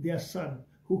killed their son,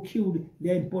 who killed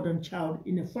their important child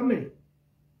in a family.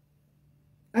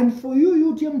 And for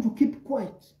you, UTM, to keep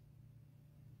quiet,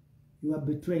 you are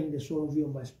betraying the soul of your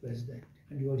vice president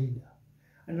and your leader.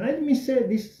 And let me say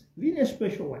this in a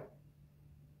special way.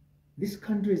 This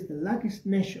country is the luckiest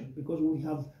nation because we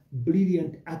have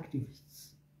brilliant activists.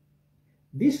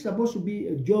 This is supposed to be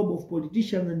a job of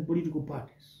politicians and political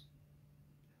parties.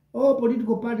 All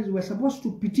political parties were supposed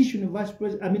to petition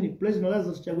President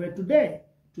Lazarus Chakwera today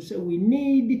to say we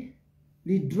need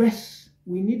redress,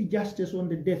 we need justice on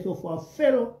the death of our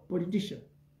fellow politician.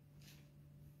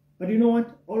 But you know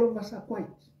what? All of us are quiet.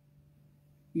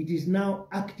 It is now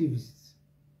activists,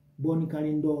 Boni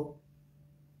Kalindo,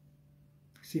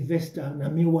 Sylvester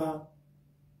Namiwa,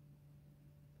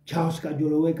 Charles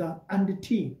Kajoloweka, and the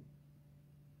team.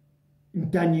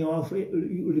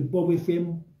 Ntanyo Bob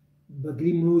FM,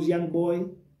 Bagrim Rose young boy.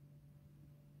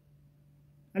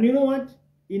 And you know what?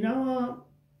 In our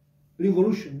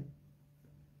revolution,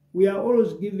 we are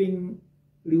always giving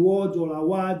rewards or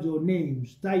awards or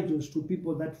names, titles to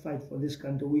people that fight for this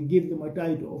country. We give them a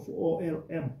title of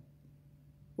OLM,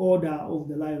 Order of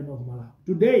the Lion of Malawi.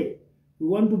 Today, we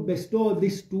want to bestow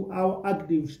this to our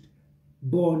activist,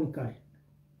 Bon Kari.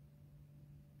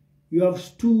 You have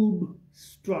stood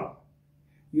strong.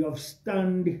 You have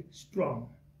stand strong.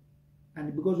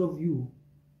 And because of you,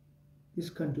 this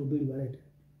country will be liberated.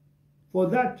 For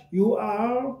that, you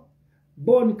are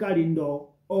Bon Karindo,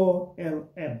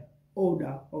 OLM,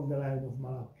 Order of the Lion of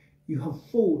Malawi. You have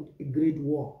fought a great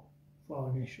war for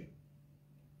our nation.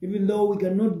 Even though we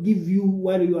cannot give you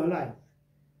while you are alive,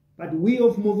 but we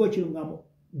of Muvi Wachilungamo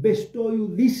bestow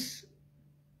you this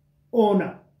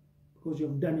honor because you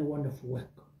have done a wonderful work.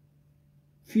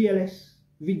 Fearless,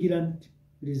 vigilant,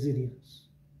 resilience.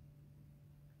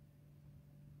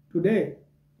 Today,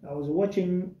 I was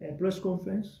watching a press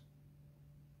conference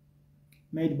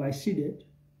made by CDED,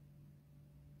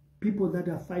 people that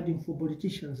are fighting for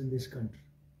politicians in this country.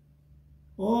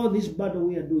 All this battle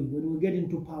we are doing, when we get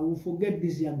into power, we forget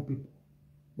these young people.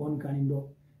 Bon Kanindo,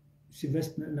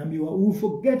 Sylvester Namiwa, we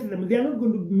forget them. They are not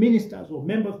going to be ministers or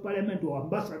members of parliament or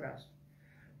ambassadors,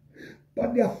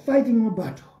 but they are fighting a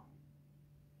battle.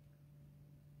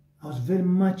 I was very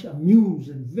much amused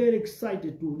and very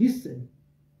excited to listen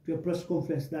to a press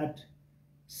conference that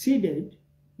CDED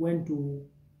went to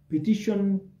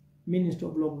petition Minister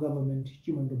of Local Government,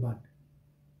 Chimando Band,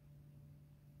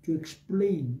 to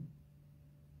explain.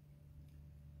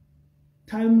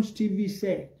 Times TV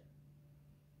said,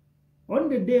 on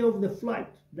the day of the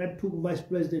flight that took Vice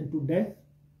President to death,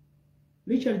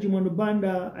 Richard Chimando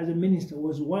Banda, as a minister,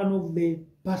 was one of the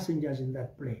passengers in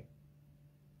that plane.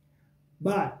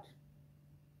 But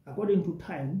according to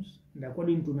Times and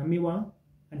according to Namiwa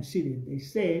and CDED, they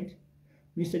said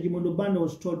Mr. Chimando Banda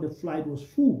was told the flight was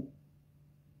full.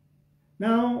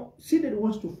 Now, CDED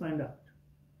wants to find out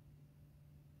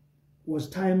Was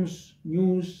Times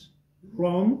News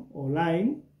wrong or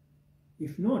lying?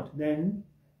 If not, then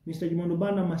Mr. Chimondo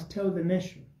Banda must tell the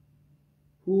nation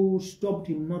who stopped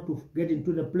him not to get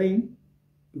into the plane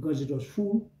because it was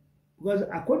full. Because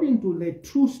according to the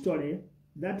true story,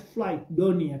 that flight,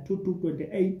 Donia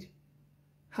 2228,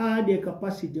 had a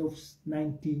capacity of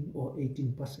 19 or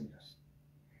 18 passengers.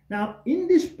 Now, in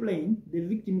this plane, the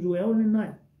victims were only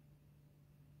 9,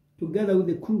 together with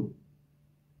the crew.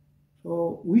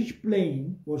 So, which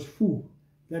plane was full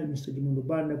that Mr. Chimondo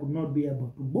Banda could not be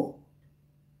able to board?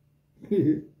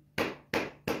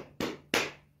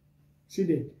 See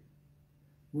that?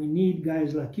 We need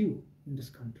guys like you in this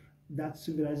country. That's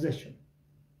civilization.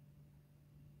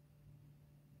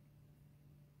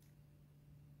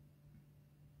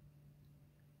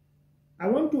 I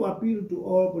want to appeal to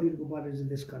all political parties in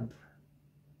this country.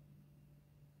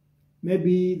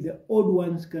 Maybe the old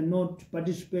ones cannot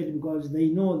participate because they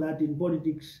know that in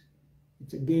politics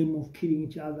it's a game of killing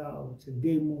each other, or it's a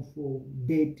game of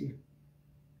dating.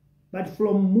 But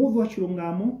from Muvi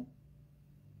Wachilungamo,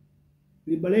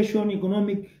 Liberation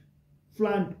Economic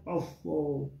Front of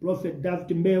Prophet David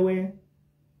Mbewe,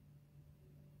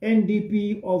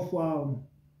 NDP of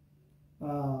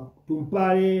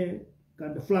Tumpare,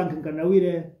 Frank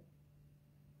Nkandawire,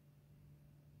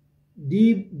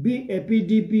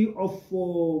 PDP of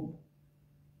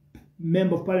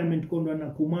Member of Parliament Kondo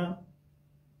Nakuma,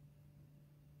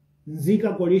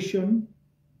 Nzika Coalition,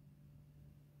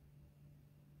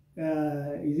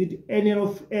 is it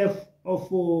NLF of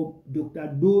Dr.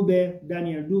 Dube,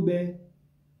 Daniel Dube,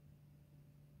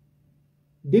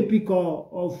 Depico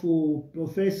of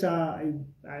Professor,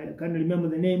 I can't remember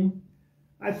the name.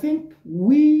 I think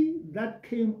we that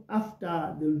came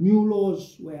after the new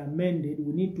laws were amended,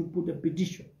 we need to put a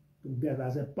petition together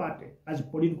as a party, as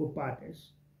political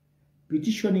parties,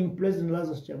 petitioning President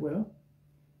Lazarus Chakwera,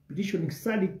 petitioning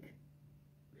SADC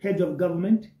heads of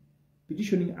government,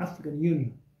 petitioning African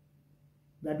Union,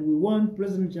 that we want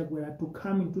President Chakwera to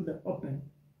come into the open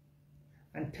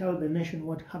and tell the nation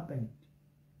what happened.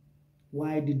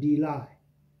 Why did he lie?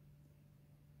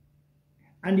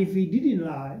 And if he didn't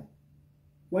lie,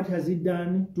 what has he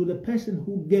done to the person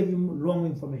who gave him wrong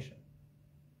information?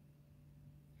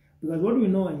 Because what we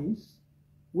know is,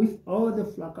 with all the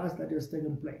fracas that has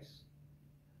taken place,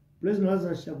 President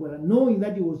Lazarus Chakwera, knowing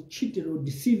that he was cheated or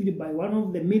deceived by one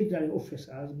of the military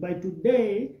officers, by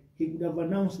today he could have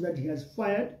announced that he has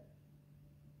fired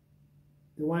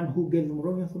the one who gave him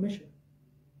wrong information.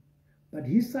 But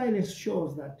his silence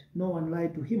shows that no one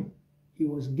lied to him. He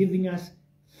was giving us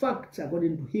facts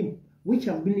according to him, which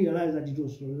have been realized that it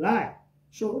was a lie.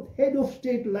 So head of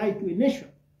state lied to a nation.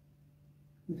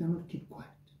 We cannot keep quiet.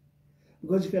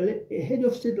 Because if a head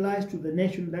of state lies to the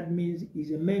nation, that means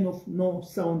he's a man of no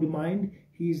sound mind.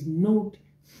 He is not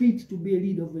fit to be a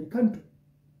leader of the country.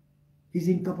 He's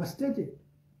incapacitated.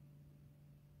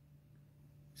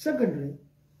 Secondly,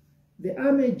 the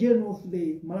Army General of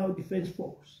the Malawi Defense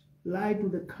Force lied to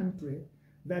the country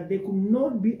that they could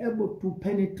not be able to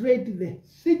penetrate the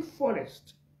thick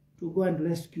forest to go and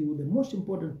rescue the most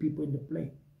important people in the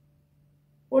plane,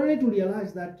 only to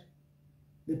realize that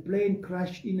the plane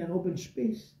crashed in an open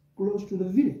space close to the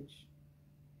village,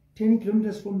 10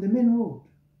 kilometers from the main road.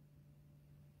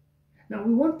 Now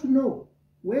we want to know,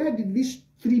 where did these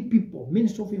 3 people,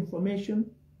 Minister of Information,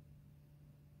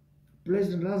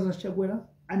 President Lazarus Chakwera,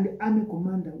 and the Army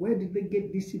Commander, where did they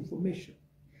get this information?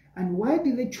 And why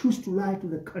did they choose to lie to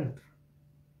the country?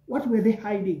 What were they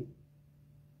hiding?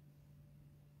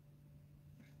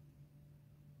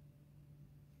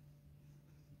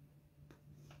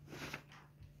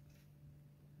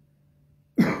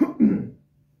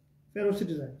 Fellow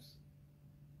citizens,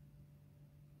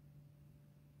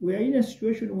 we are in a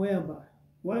situation whereby,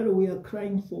 while we are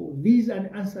crying for these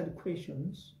unanswered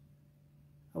questions,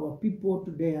 our people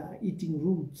today are eating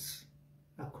roots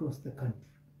across the country,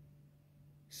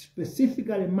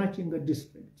 specifically Machinga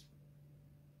district,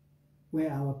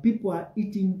 where our people are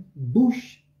eating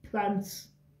bush plants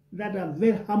that are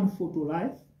very harmful to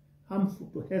life, harmful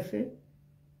to health,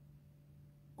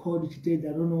 called chitate,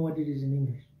 I don't know what it is in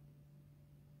English.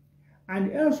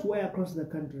 And elsewhere across the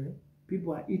country,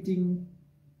 people are eating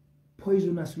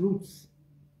poisonous roots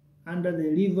under the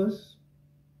rivers,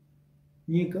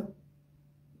 Nika,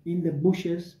 in the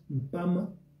bushes,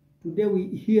 Mpama. Today we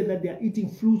hear that they are eating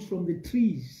fruits from the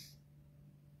trees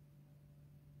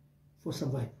for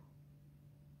survival.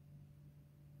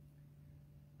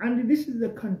 And this is the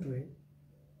country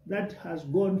that has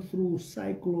gone through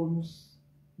cyclones,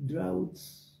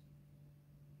 droughts,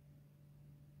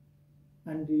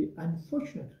 and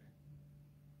unfortunately,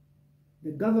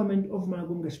 the government of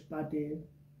Malagunga's party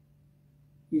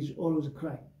is always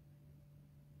crying.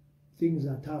 Things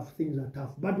are tough, things are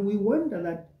tough. But we wonder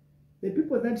that the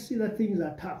people that see that things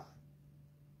are tough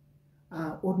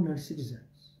are ordinary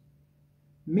citizens.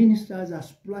 Ministers are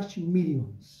splashing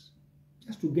millions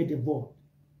just to get a vote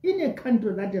in a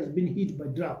country that has been hit by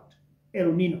drought,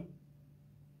 El Nino.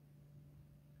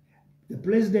 The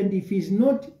president, if he's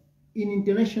not in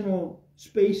international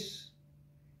space,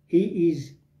 he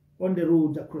is on the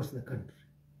roads across the country.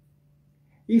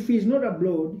 If he's not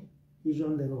abroad, he's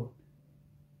on the road.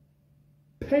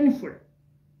 Painful.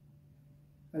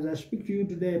 As I speak to you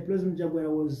today, President Jaguar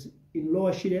was in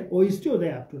Lower Shire, or he's still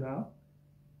there up to now,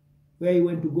 where he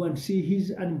went to go and see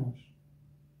his animals,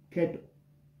 cattle.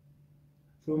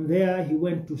 From there, he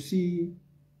went to see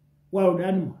wild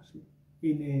animals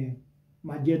in a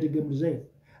Majete Game Reserve,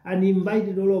 and he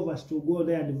invited all of us to go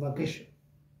there on vacation.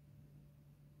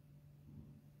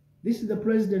 This is the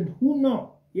president who knows.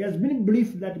 He has been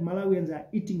briefed that Malawians are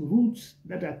eating roots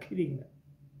that are killing them.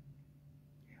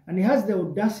 And he has the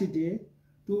audacity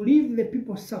to leave the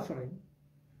people suffering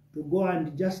to go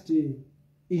and just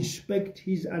inspect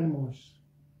his animals.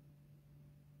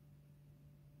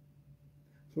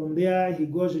 From there, he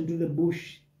goes into the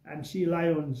bush and see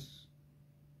lions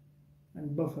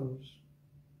and buffaloes.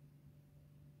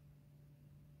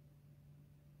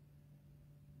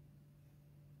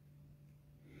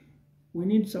 We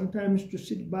need sometimes to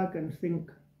sit back and think,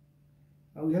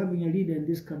 are we having a leader in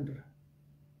this country?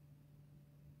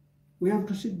 We have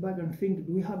to sit back and think,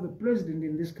 do we have a president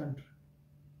in this country?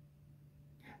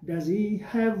 Does he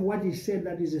have what he said,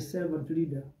 that is a servant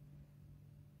leader?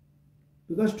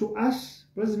 Because to us,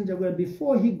 President Jaguar,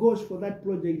 before he goes for that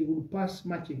project, he will pass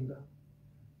Machinga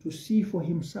to see for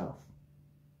himself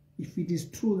if it is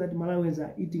true that Malawians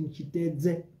are eating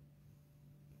chitedze,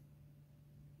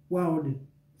 wild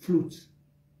fruits.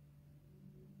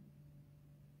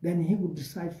 Then he would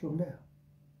decide from there.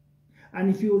 And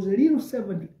if he was a little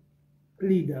servant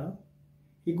leader,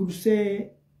 he could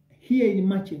say, here in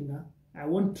Machinga, I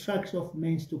want trucks of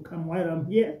men to come while I'm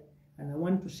here, and I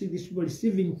want to see these people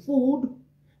receiving food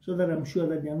so that I'm sure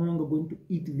that they are no longer going to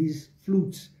eat these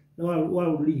fruits,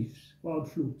 wild leaves,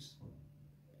 wild fruits.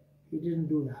 He didn't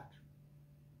do that.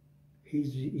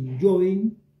 He's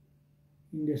enjoying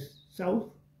in the south.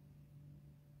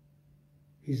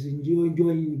 He's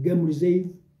enjoying game reserve,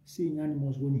 seeing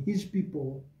animals when his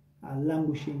people are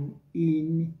languishing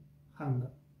in hunger.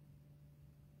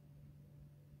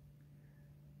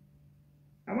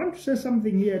 I want to say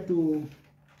something here to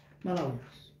Malawians.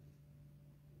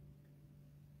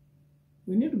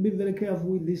 We need to be very careful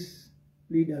with these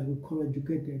leaders we call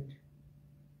educated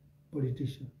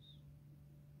politicians.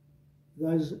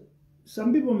 Because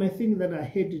some people may think that I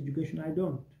hate education. I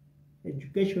don't.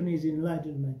 Education is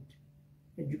enlightenment.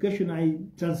 Education, I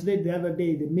translated the other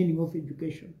day the meaning of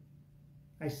education.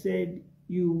 I said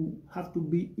you have to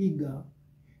be eager,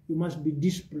 you must be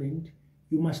disciplined,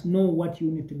 you must know what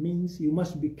unity means, you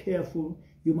must be careful,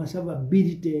 you must have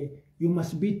ability, you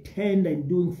must be tender in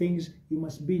doing things, you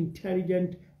must be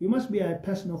intelligent, you must be a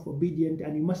person of obedience,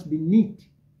 and you must be neat.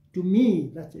 To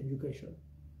me, that's education.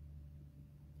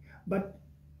 But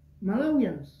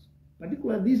Malawians,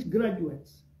 particularly these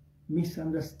graduates,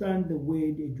 misunderstand the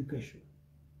word education.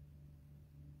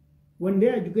 When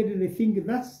they're educated, they think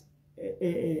that's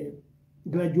a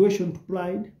graduation to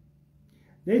pride.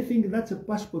 They think that's a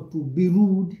passport to be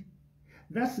rude.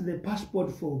 That's the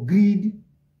passport for greed.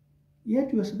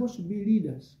 Yet we are supposed to be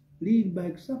leaders, lead by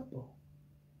example.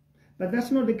 But that's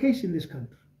not the case in this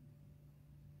country.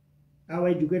 Our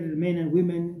educated men and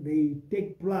women, they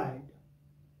take pride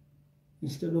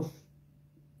instead of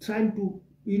trying to,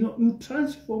 you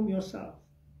transform yourself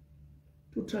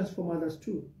to transform others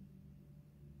too.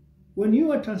 When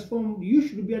you are transformed, you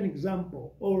should be an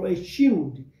example or a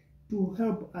shield to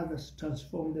help others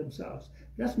transform themselves.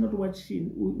 That's not what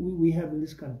we have in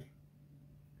this country.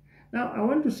 Now, I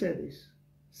want to say this.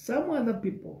 Some other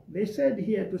people, they said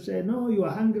here to say, no, you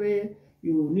are hungry,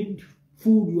 you need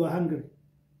food, you are hungry.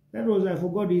 That was, I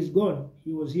forgot, he's gone.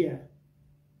 He was here.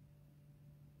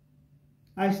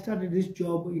 I started this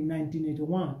job in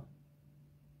 1981.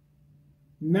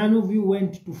 None of you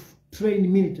went to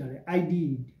train military. I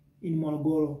did. In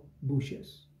Morogoro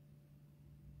bushes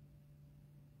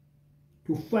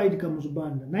to fight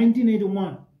Kamuzubanda.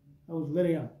 1981, I was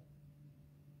very young.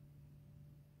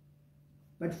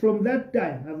 But from that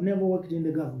time, I've never worked in the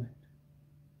government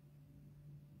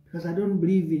because I don't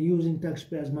believe in using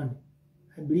taxpayers' money.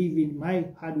 I believe in my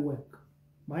hard work,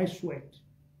 my sweat.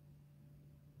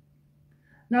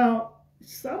 Now,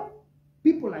 some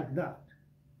people like that,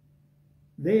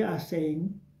 they are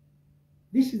saying,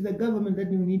 this is the government that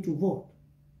you need to vote.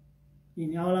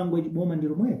 In our language, boma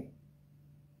ndiromwere.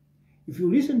 If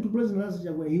you listen to President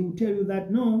Lazarus, he will tell you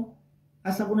that no,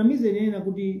 asakunamize nena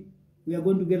kuti we are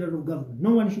going to get out of government.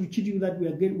 No one should cheat you that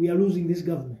we are losing this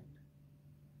government.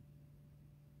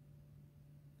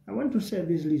 I want to say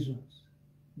these reasons.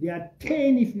 There are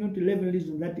 10, if not 11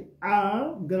 reasons that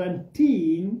are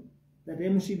guaranteeing that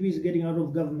MCP is getting out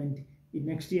of government in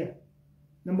next year.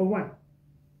 Number 1,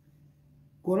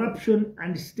 corruption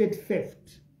and state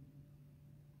theft.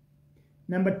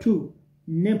 Number 2,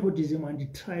 nepotism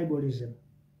and tribalism.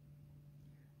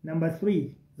 Number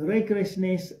 3,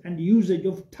 recklessness and usage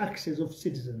of taxes of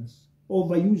citizens,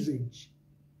 overusage.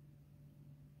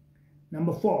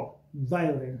 Number 4,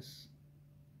 violence.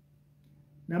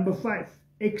 Number 5,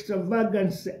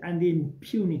 extravagance and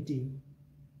impunity.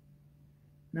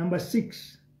 Number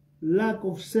 6, lack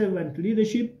of servant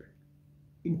leadership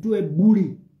into a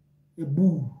bully, a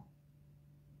bull.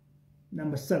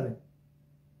 Number 7,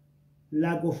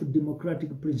 lack of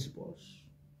democratic principles.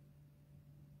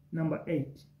 Number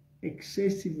 8,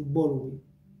 excessive borrowing.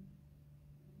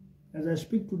 As I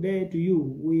speak today to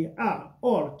you, we are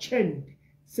all chained,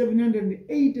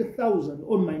 780,000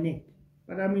 on my neck.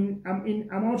 But I'm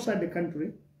outside the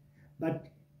country. But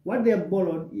what they have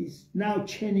borrowed is now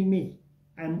chaining me.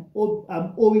 I'm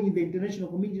owing the international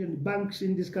community and the banks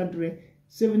in this country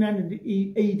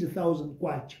 780,000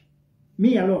 kwacha.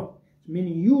 Me alone,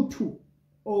 meaning you too,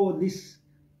 owe this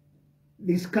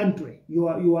country. You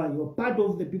are part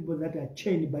of the people that are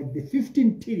chained by the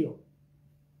 15 trillion.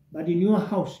 But in your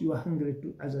house, you are hungry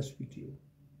too, as I speak to you.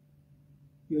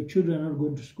 Your children are not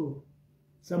going to school.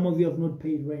 Some of you have not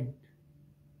paid rent.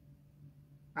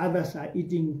 Others are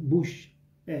eating bush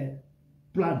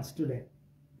plants today.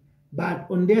 But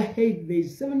on their head, there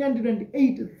is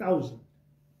 780,000.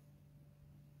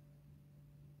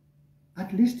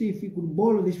 At least if you could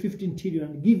borrow this 15 trillion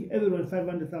and give everyone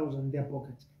 500,000 in their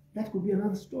pockets, that could be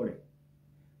another story.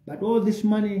 But all this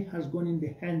money has gone in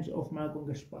the hands of Malcolm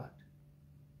Gaspard.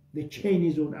 The chain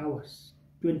is on ours,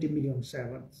 20 million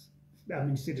citizens.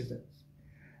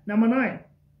 Number 9,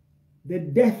 the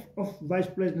death of Vice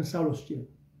President Saulos Chilima.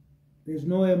 There's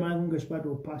no way Malcolm Gaspard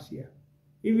will pass here.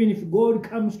 Even if God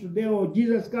comes today, or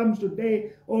Jesus comes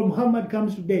today, or Muhammad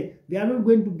comes today, they are not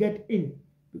going to get in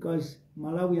because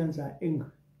Malawians are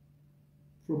angry.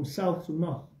 From south to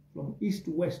north, from east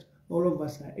to west, all of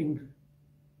us are angry.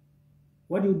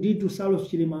 What you did to Saulos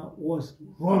Chilima was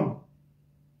wrong.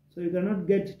 So you cannot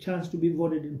get a chance to be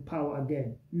voted in power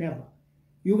again. Never.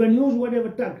 You can use whatever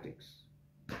tactics.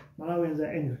 Malawians are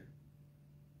angry.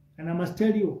 And I must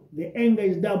tell you, the anger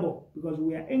is double because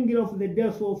we are angry of the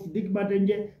death of Dick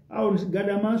Matenje,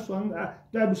 Gadama,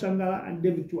 Tabu Sangala, and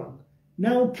David Chwang.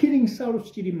 Now killing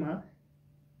Saulos Chilima,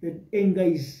 the anger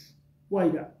is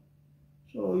wider.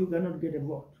 So you cannot get a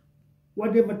vote.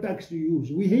 Whatever tax you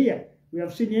use. We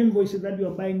have seen invoices that you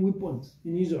are buying weapons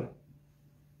in Israel.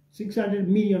 $600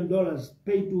 million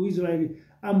paid to Israeli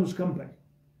arms company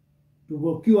to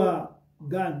procure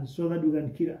guns so that you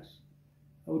can kill us.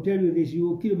 I will tell you this, you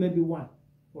will kill maybe one,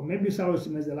 or maybe Saulos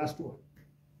is the last one.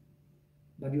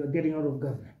 But you are getting out of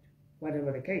government,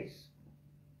 whatever the case.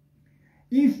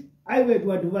 If I were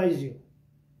to advise you,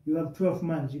 you have 12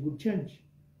 months, you could change.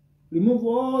 Remove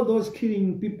all those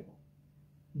killing people,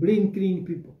 bring clean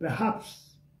people.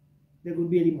 Perhaps there could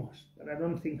be remorse, but I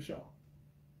don't think so.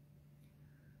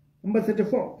 Number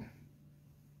 34.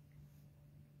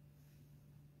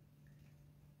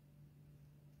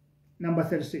 Number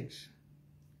 36.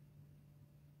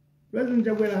 President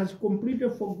Jaguar has completely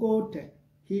forgotten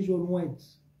his own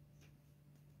words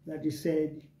that he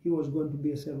said he was going to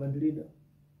be a servant leader.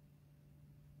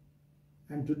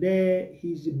 And today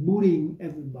he's bullying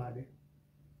everybody.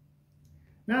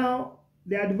 Now,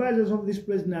 the advisors of this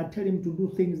president are telling him to do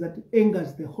things that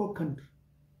angers the whole country.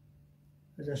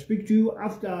 As I speak to you,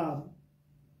 after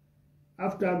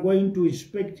going to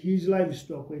inspect his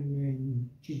livestock in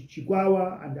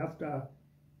Chikwawa and after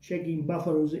checking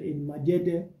buffaloes in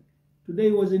Majete, today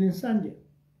he was in Nsanje,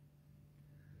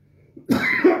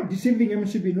 deceiving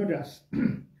MCB notice.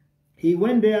 He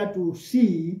went there to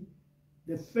see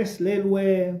the first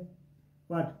railway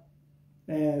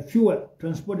fuel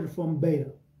transported from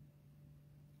Beira.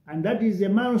 And that is a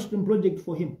milestone project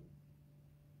for him.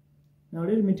 Now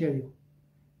let me tell you,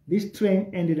 this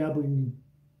train ended up in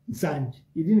Nsanje.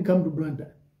 It didn't come to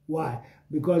Blantyre. Why?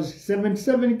 Because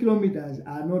 77 kilometers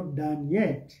are not done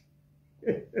yet.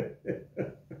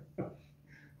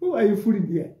 Who are you fooling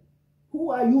here?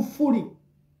 Who are you fooling?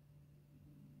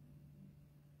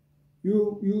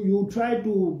 You try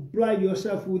to blind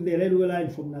yourself with the railway line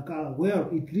from Nakala. Well,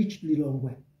 it reached the long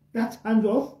way. That's hands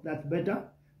off, that's better.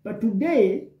 But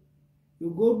today, You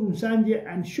go to Nsanje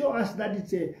and show us that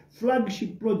it's a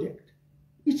flagship project.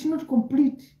 It's not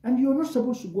complete, and you're not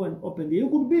supposed to go and open it. You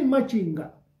could be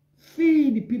Machinga.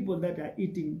 Feed people that are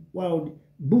eating wild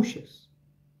bushes.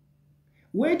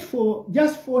 Wait for,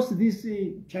 just force this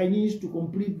Chinese to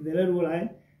complete the railway line.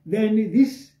 Then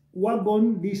this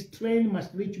wagon, this train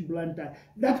must reach Blantyre.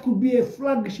 That could be a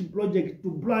flagship project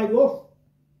to blind off.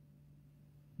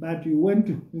 But you went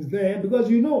to there because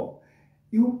you know,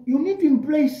 you need to in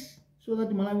place so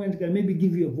that Malawians can maybe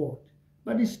give you a vote.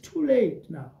 But it's too late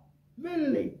now. Very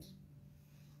late.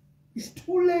 It's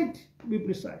too late to be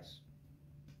precise.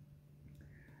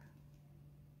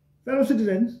 Fellow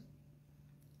citizens,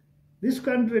 this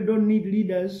country don't need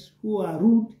leaders who are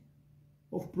rude,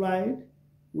 of pride.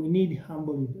 We need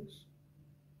humble leaders.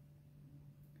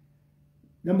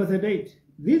 Number 38.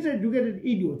 These educated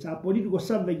idiots are political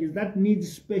savages that need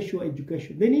special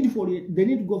education. They need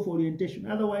to go for orientation.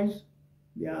 Otherwise,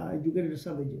 they are educated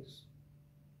savages.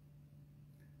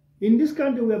 In this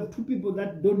country, we have two people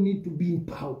that don't need to be in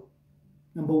power.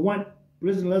 Number one,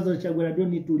 President Lazarus Chakwera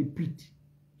don't need to repeat.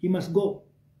 He must go.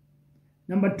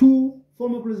 Number two,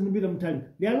 former President Peter Mutharika.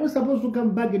 They are not supposed to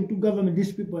come back into government.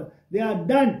 These people, they are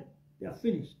done. They are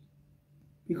finished.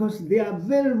 Because they are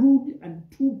very rude and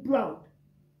too proud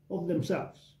of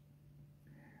themselves.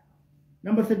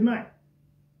 Number 39.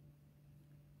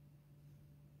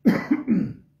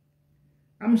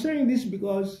 I'm saying this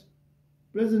because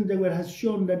President Chakwera has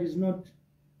shown that he's not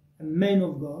a man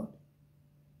of God.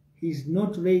 He's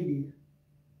not ready.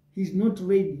 He's not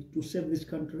ready to save this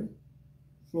country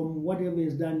from whatever he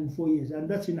has done in 4 years, and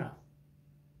that's enough.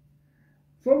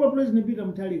 Former President Peter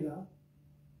Mutharika,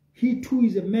 he too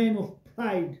is a man of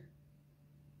pride.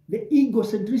 The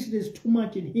egocentricity is too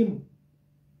much in him.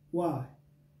 Why?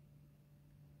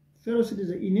 Fellow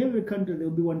citizens, in every country there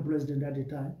will be one president at a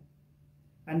time,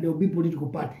 and there will be political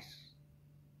parties.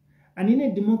 And in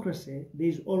a democracy, there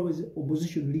is always an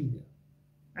opposition leader.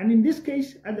 And in this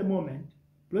case, at the moment,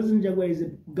 President Chakwera is a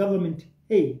government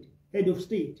head of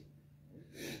state,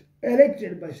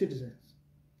 elected by citizens.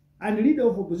 And the leader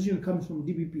of opposition comes from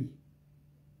DPP.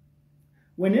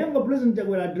 Whenever President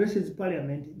Chakwera addresses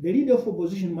parliament, the leader of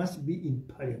opposition must be in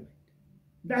parliament.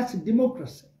 That's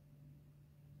democracy.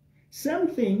 Same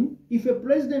thing, if a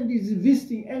president is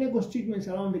visiting any constituents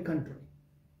around the country,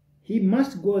 he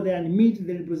must go there and meet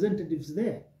the representatives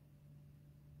there.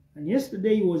 And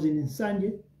yesterday he was in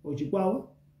Nsanje or Chikwawa,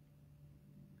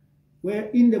 where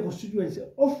in the constituency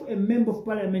of a member of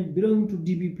parliament belonging to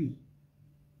DPP.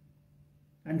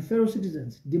 And fellow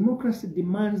citizens, democracy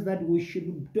demands that we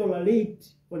should tolerate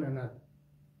one another.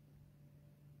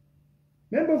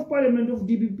 Member of parliament of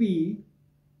DPP,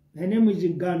 her name is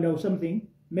Ganda or something,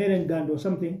 Maren Ganda or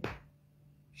something,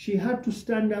 she had to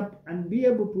stand up and be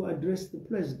able to address the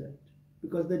president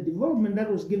because the development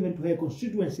that was given to her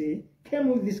constituency came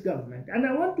with this government. And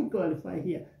I want to clarify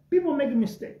here, people make a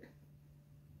mistake.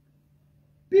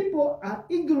 People are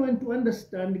ignorant to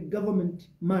understand government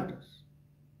matters.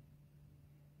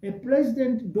 A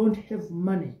president don't have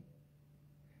money.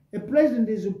 A president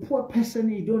is a poor person,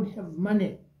 he don't have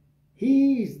money.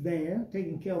 He is there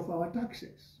taking care of our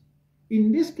taxes.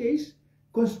 In this case,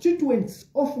 constituents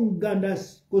of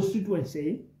Uganda's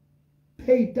constituency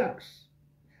pay tax.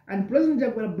 And President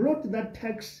Chakwera brought that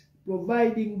tax,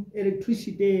 providing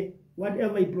electricity,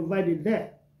 whatever he provided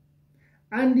there.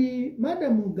 And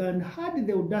Madam Uganda had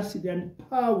the audacity and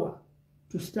power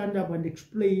to stand up and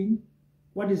explain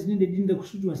what is needed in the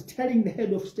constituency, telling the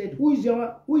head of state, who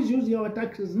is using our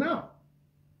taxes now?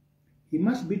 He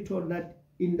must be told that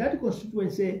in that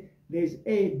constituency, there is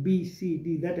A, B, C,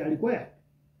 D that are required.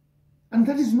 And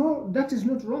that is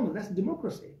not wrong, that's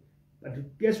democracy.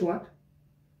 But guess what?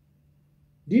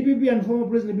 DPP and former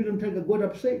President Peter Mutharika got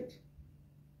upset.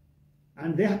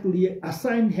 And they have to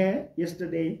reassign her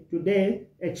yesterday, today,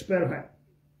 expel her.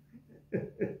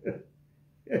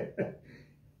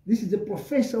 This is the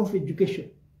professor of education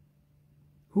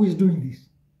who is doing this.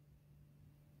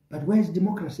 But where is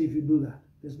democracy if you do that?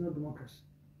 There's no democracy.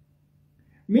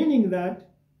 Meaning that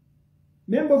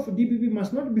members of DPP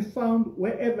must not be found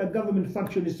wherever government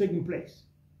function is taking place.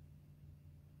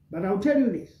 But I'll tell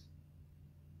you this.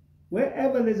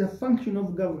 Wherever there's a function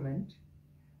of government,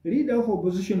 the leader of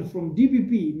opposition from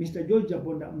DPP, Mr. George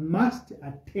Jabonda, must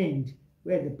attend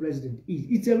where the president is.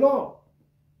 It's a law.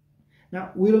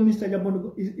 Now, will Mr.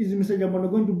 Jabonda, is Mr. Jabonda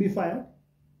going to be fired?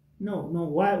 No.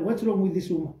 Why? What's wrong with this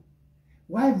woman?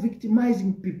 Why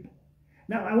victimizing people?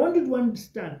 Now, I want you to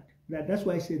understand that that's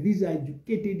why I say these are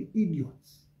educated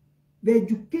idiots. They're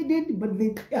educated, but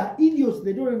they are idiots.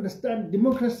 They don't understand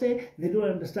democracy. They don't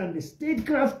understand the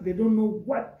statecraft. They don't know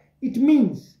what it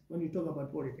means when you talk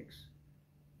about politics.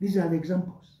 These are the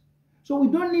examples. So we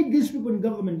don't need these people in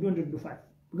government in 2025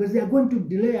 because they are going to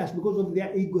delay us because of their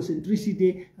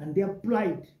egocentricity and their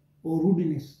pride or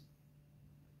rudeness.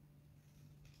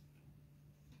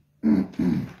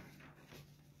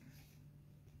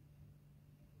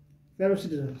 Fellow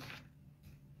citizens,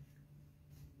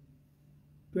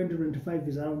 2025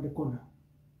 is around the corner.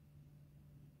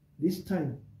 This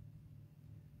time,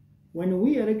 when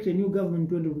we elect a new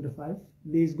government in 2025,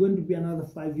 there is going to be another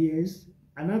 5 years.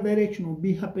 Another election will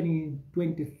be happening in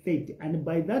 2030. And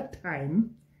by that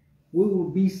time, we will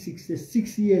be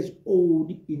 66 years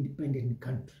old independent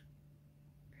country.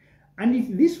 And if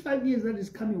this 5 years that is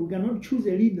coming, we cannot choose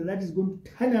a leader that is going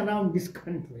to turn around this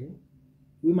country,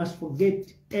 we must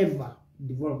forget ever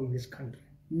developing this country.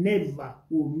 Never,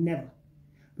 will never.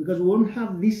 Because we won't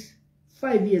have this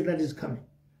 5 years that is coming.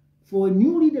 For a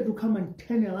new leader to come and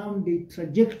turn around the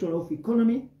trajectory of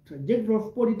economy, trajectory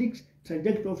of politics,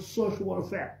 trajectory of social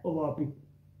welfare of our people.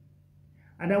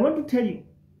 And I want to tell you,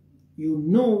 you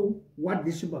know what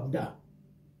these people have done.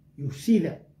 You see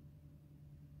them.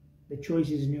 The choice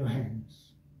is in your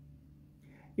hands.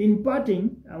 In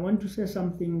parting, I want to say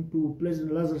something to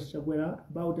President Lazarus Chakwera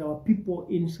about our people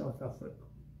in South Africa.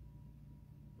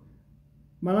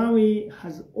 Malawi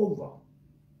has over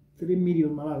 3 million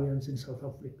Malawians in South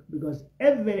Africa because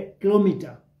every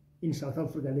kilometer in South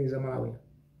Africa there is a Malawian.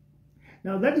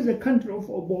 Now that is a country of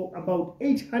about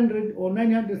 800 or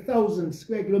 900,000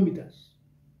 square kilometers.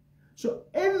 So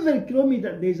every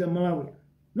kilometer there is a Malawian.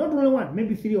 Not only one,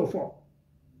 maybe 3 or 4.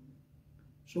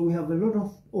 So we have a lot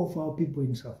of our people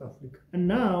in South Africa. And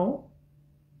now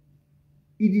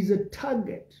it is a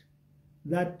target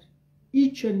that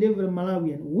each and every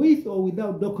Malawian, with or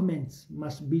without documents,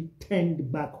 must be turned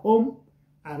back home,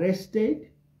 arrested.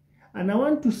 And I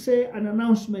want to say an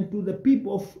announcement to the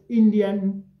people of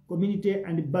Indian community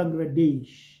and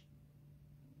Bangladesh.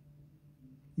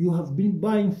 You have been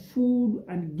buying food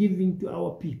and giving to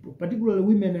our people, particularly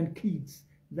women and kids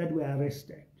that were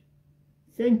arrested.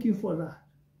 Thank you for that.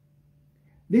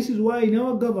 This is why in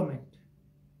our government,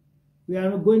 we are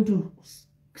not going to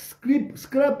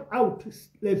scrap out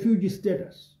refugee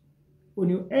status. When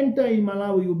you enter in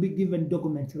Malawi, you'll be given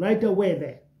documents right away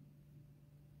there.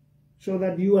 So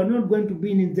that you are not going to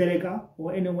be in Nzereka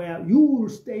or anywhere. You will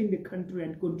stay in the country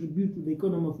and contribute to the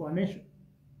economy of our nation.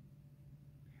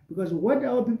 Because what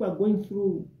our people are going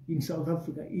through in South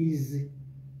Africa is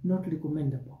not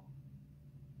recommendable.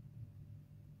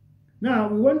 Now,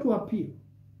 we want to appeal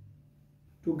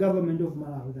to government of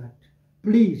Malawi that,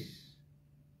 please,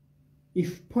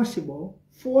 if possible,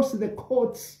 force the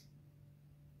courts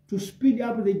to speed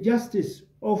up the justice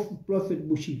of Prophet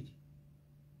Bushiri.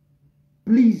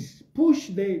 Please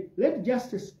let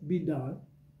justice be done,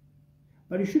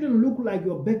 but it shouldn't look like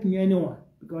you're backing anyone,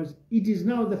 because it is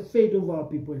now the fate of our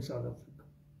people in South Africa.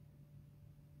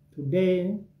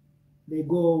 Today, they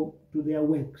go to their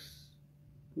works,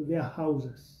 to their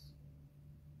houses.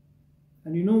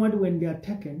 And you know what, when they are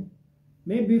taken,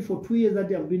 maybe for 2 years that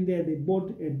they have been there, they bought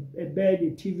a bed,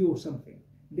 a TV or something.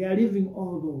 They are leaving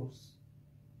all those.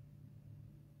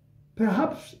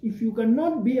 Perhaps if you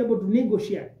cannot be able to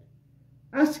negotiate,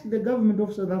 ask the government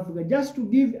of South Africa just to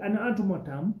give an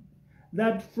ultimatum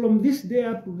that from this day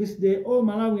up to this day, all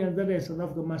Malawians that are in South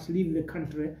Africa must leave the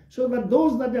country, so that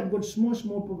those that have got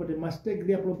small property must take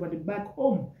their property back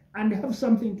home and have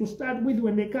something to start with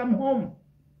when they come home.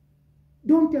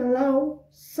 Don't allow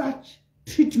such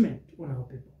treatment on our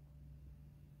people.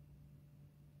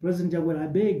 President Chakwera, I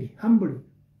beg humbly,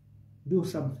 do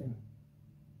something.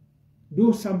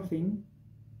 Do something.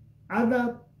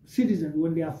 Other citizens,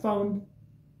 when they are found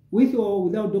with or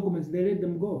without documents, they let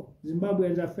them go.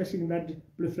 Zimbabweans are facing that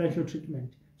preferential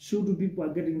treatment. Sutu people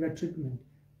are getting that treatment.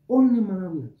 Only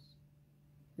Malawians,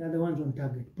 they are the ones on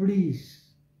target. Please.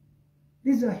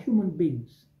 These are human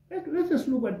beings. Let us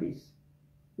look at this.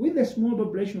 With the small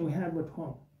population we have at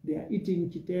home, they are eating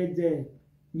chiteze,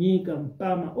 nyika,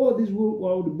 mpama, all these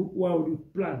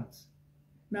wild plants.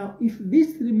 Now, if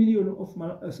these 3 million of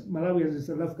Malawians in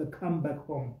South Africa come back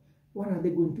home, what are they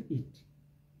going to eat?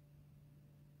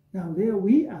 Now, there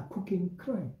we are cooking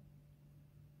crime.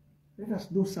 Let us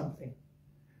do something.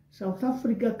 South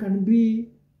Africa can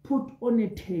be put on a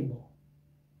table.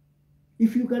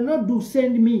 If you cannot do,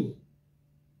 send me.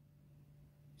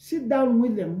 Sit down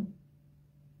with them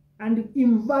and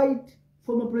invite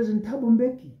former President Thabo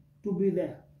Mbeki to be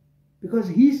there. Because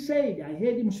he said, I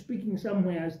heard him speaking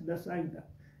somewhere as the side,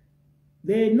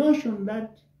 the notion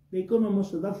that the economy of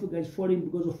South Africa is falling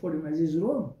because of foreigners is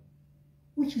wrong,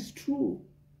 which is true.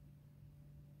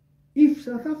 If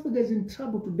South Africa is in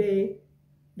trouble today,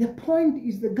 the point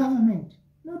is the government,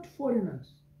 not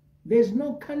foreigners. There's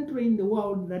no country in the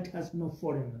world that has no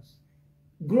foreigners.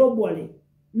 Globally,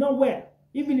 nowhere.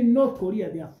 Even in North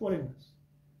Korea, there are foreigners.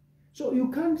 So you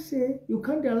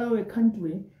can't allow a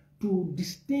country to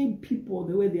disturb people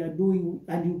the way they are doing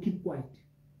and you keep quiet.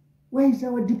 Where is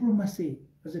our diplomacy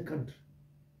as a country?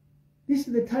 This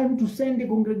is the time to send a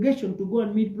congregation to go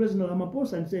and meet President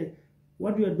Ramaphosa and say,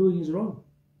 what you are doing is wrong.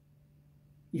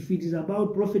 If it is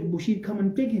about Prophet Bushir, come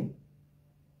and take him.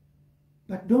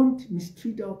 But don't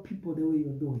mistreat our people the way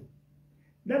you're doing.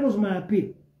 That was my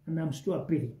appeal, and I'm still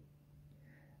appealing.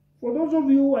 For those of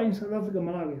you who are in South Africa,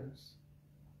 Malawians,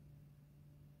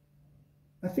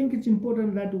 I think it's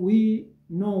important that we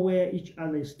know where each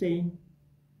other is staying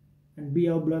and be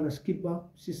our brother's keeper,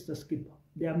 sister's keeper.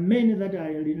 There are many that are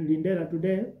in Lindera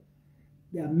today.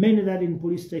 There are many that are in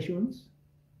police stations.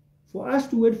 For us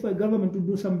to wait for a government to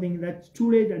do something that's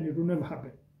too late and it will never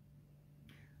happen.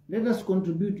 Let us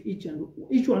contribute,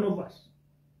 each one of us.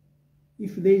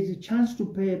 If there is a chance to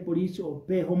pay police or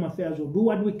pay home affairs or do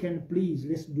what we can, please,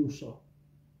 let's do so.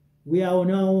 We are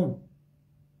on our own.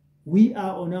 We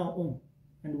are on our own,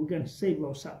 and we can save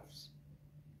ourselves.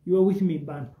 You are with me,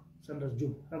 Bantu, Sanders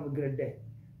June. Have a great day.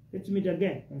 Let's meet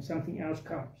again when something else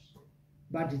comes.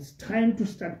 But it's time to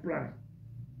start planning.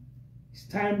 It's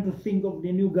time to think of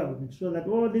the new government so that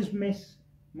all this mess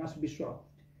must be solved.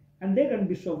 And they can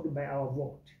be solved by our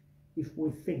vote if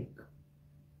we think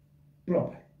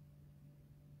properly.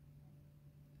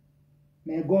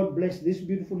 May God bless this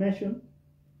beautiful nation,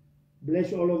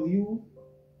 bless all of you,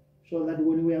 so that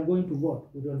when we are going to vote,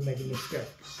 we don't make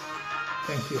mistakes.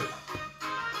 Thank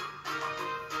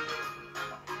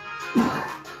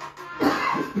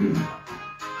you.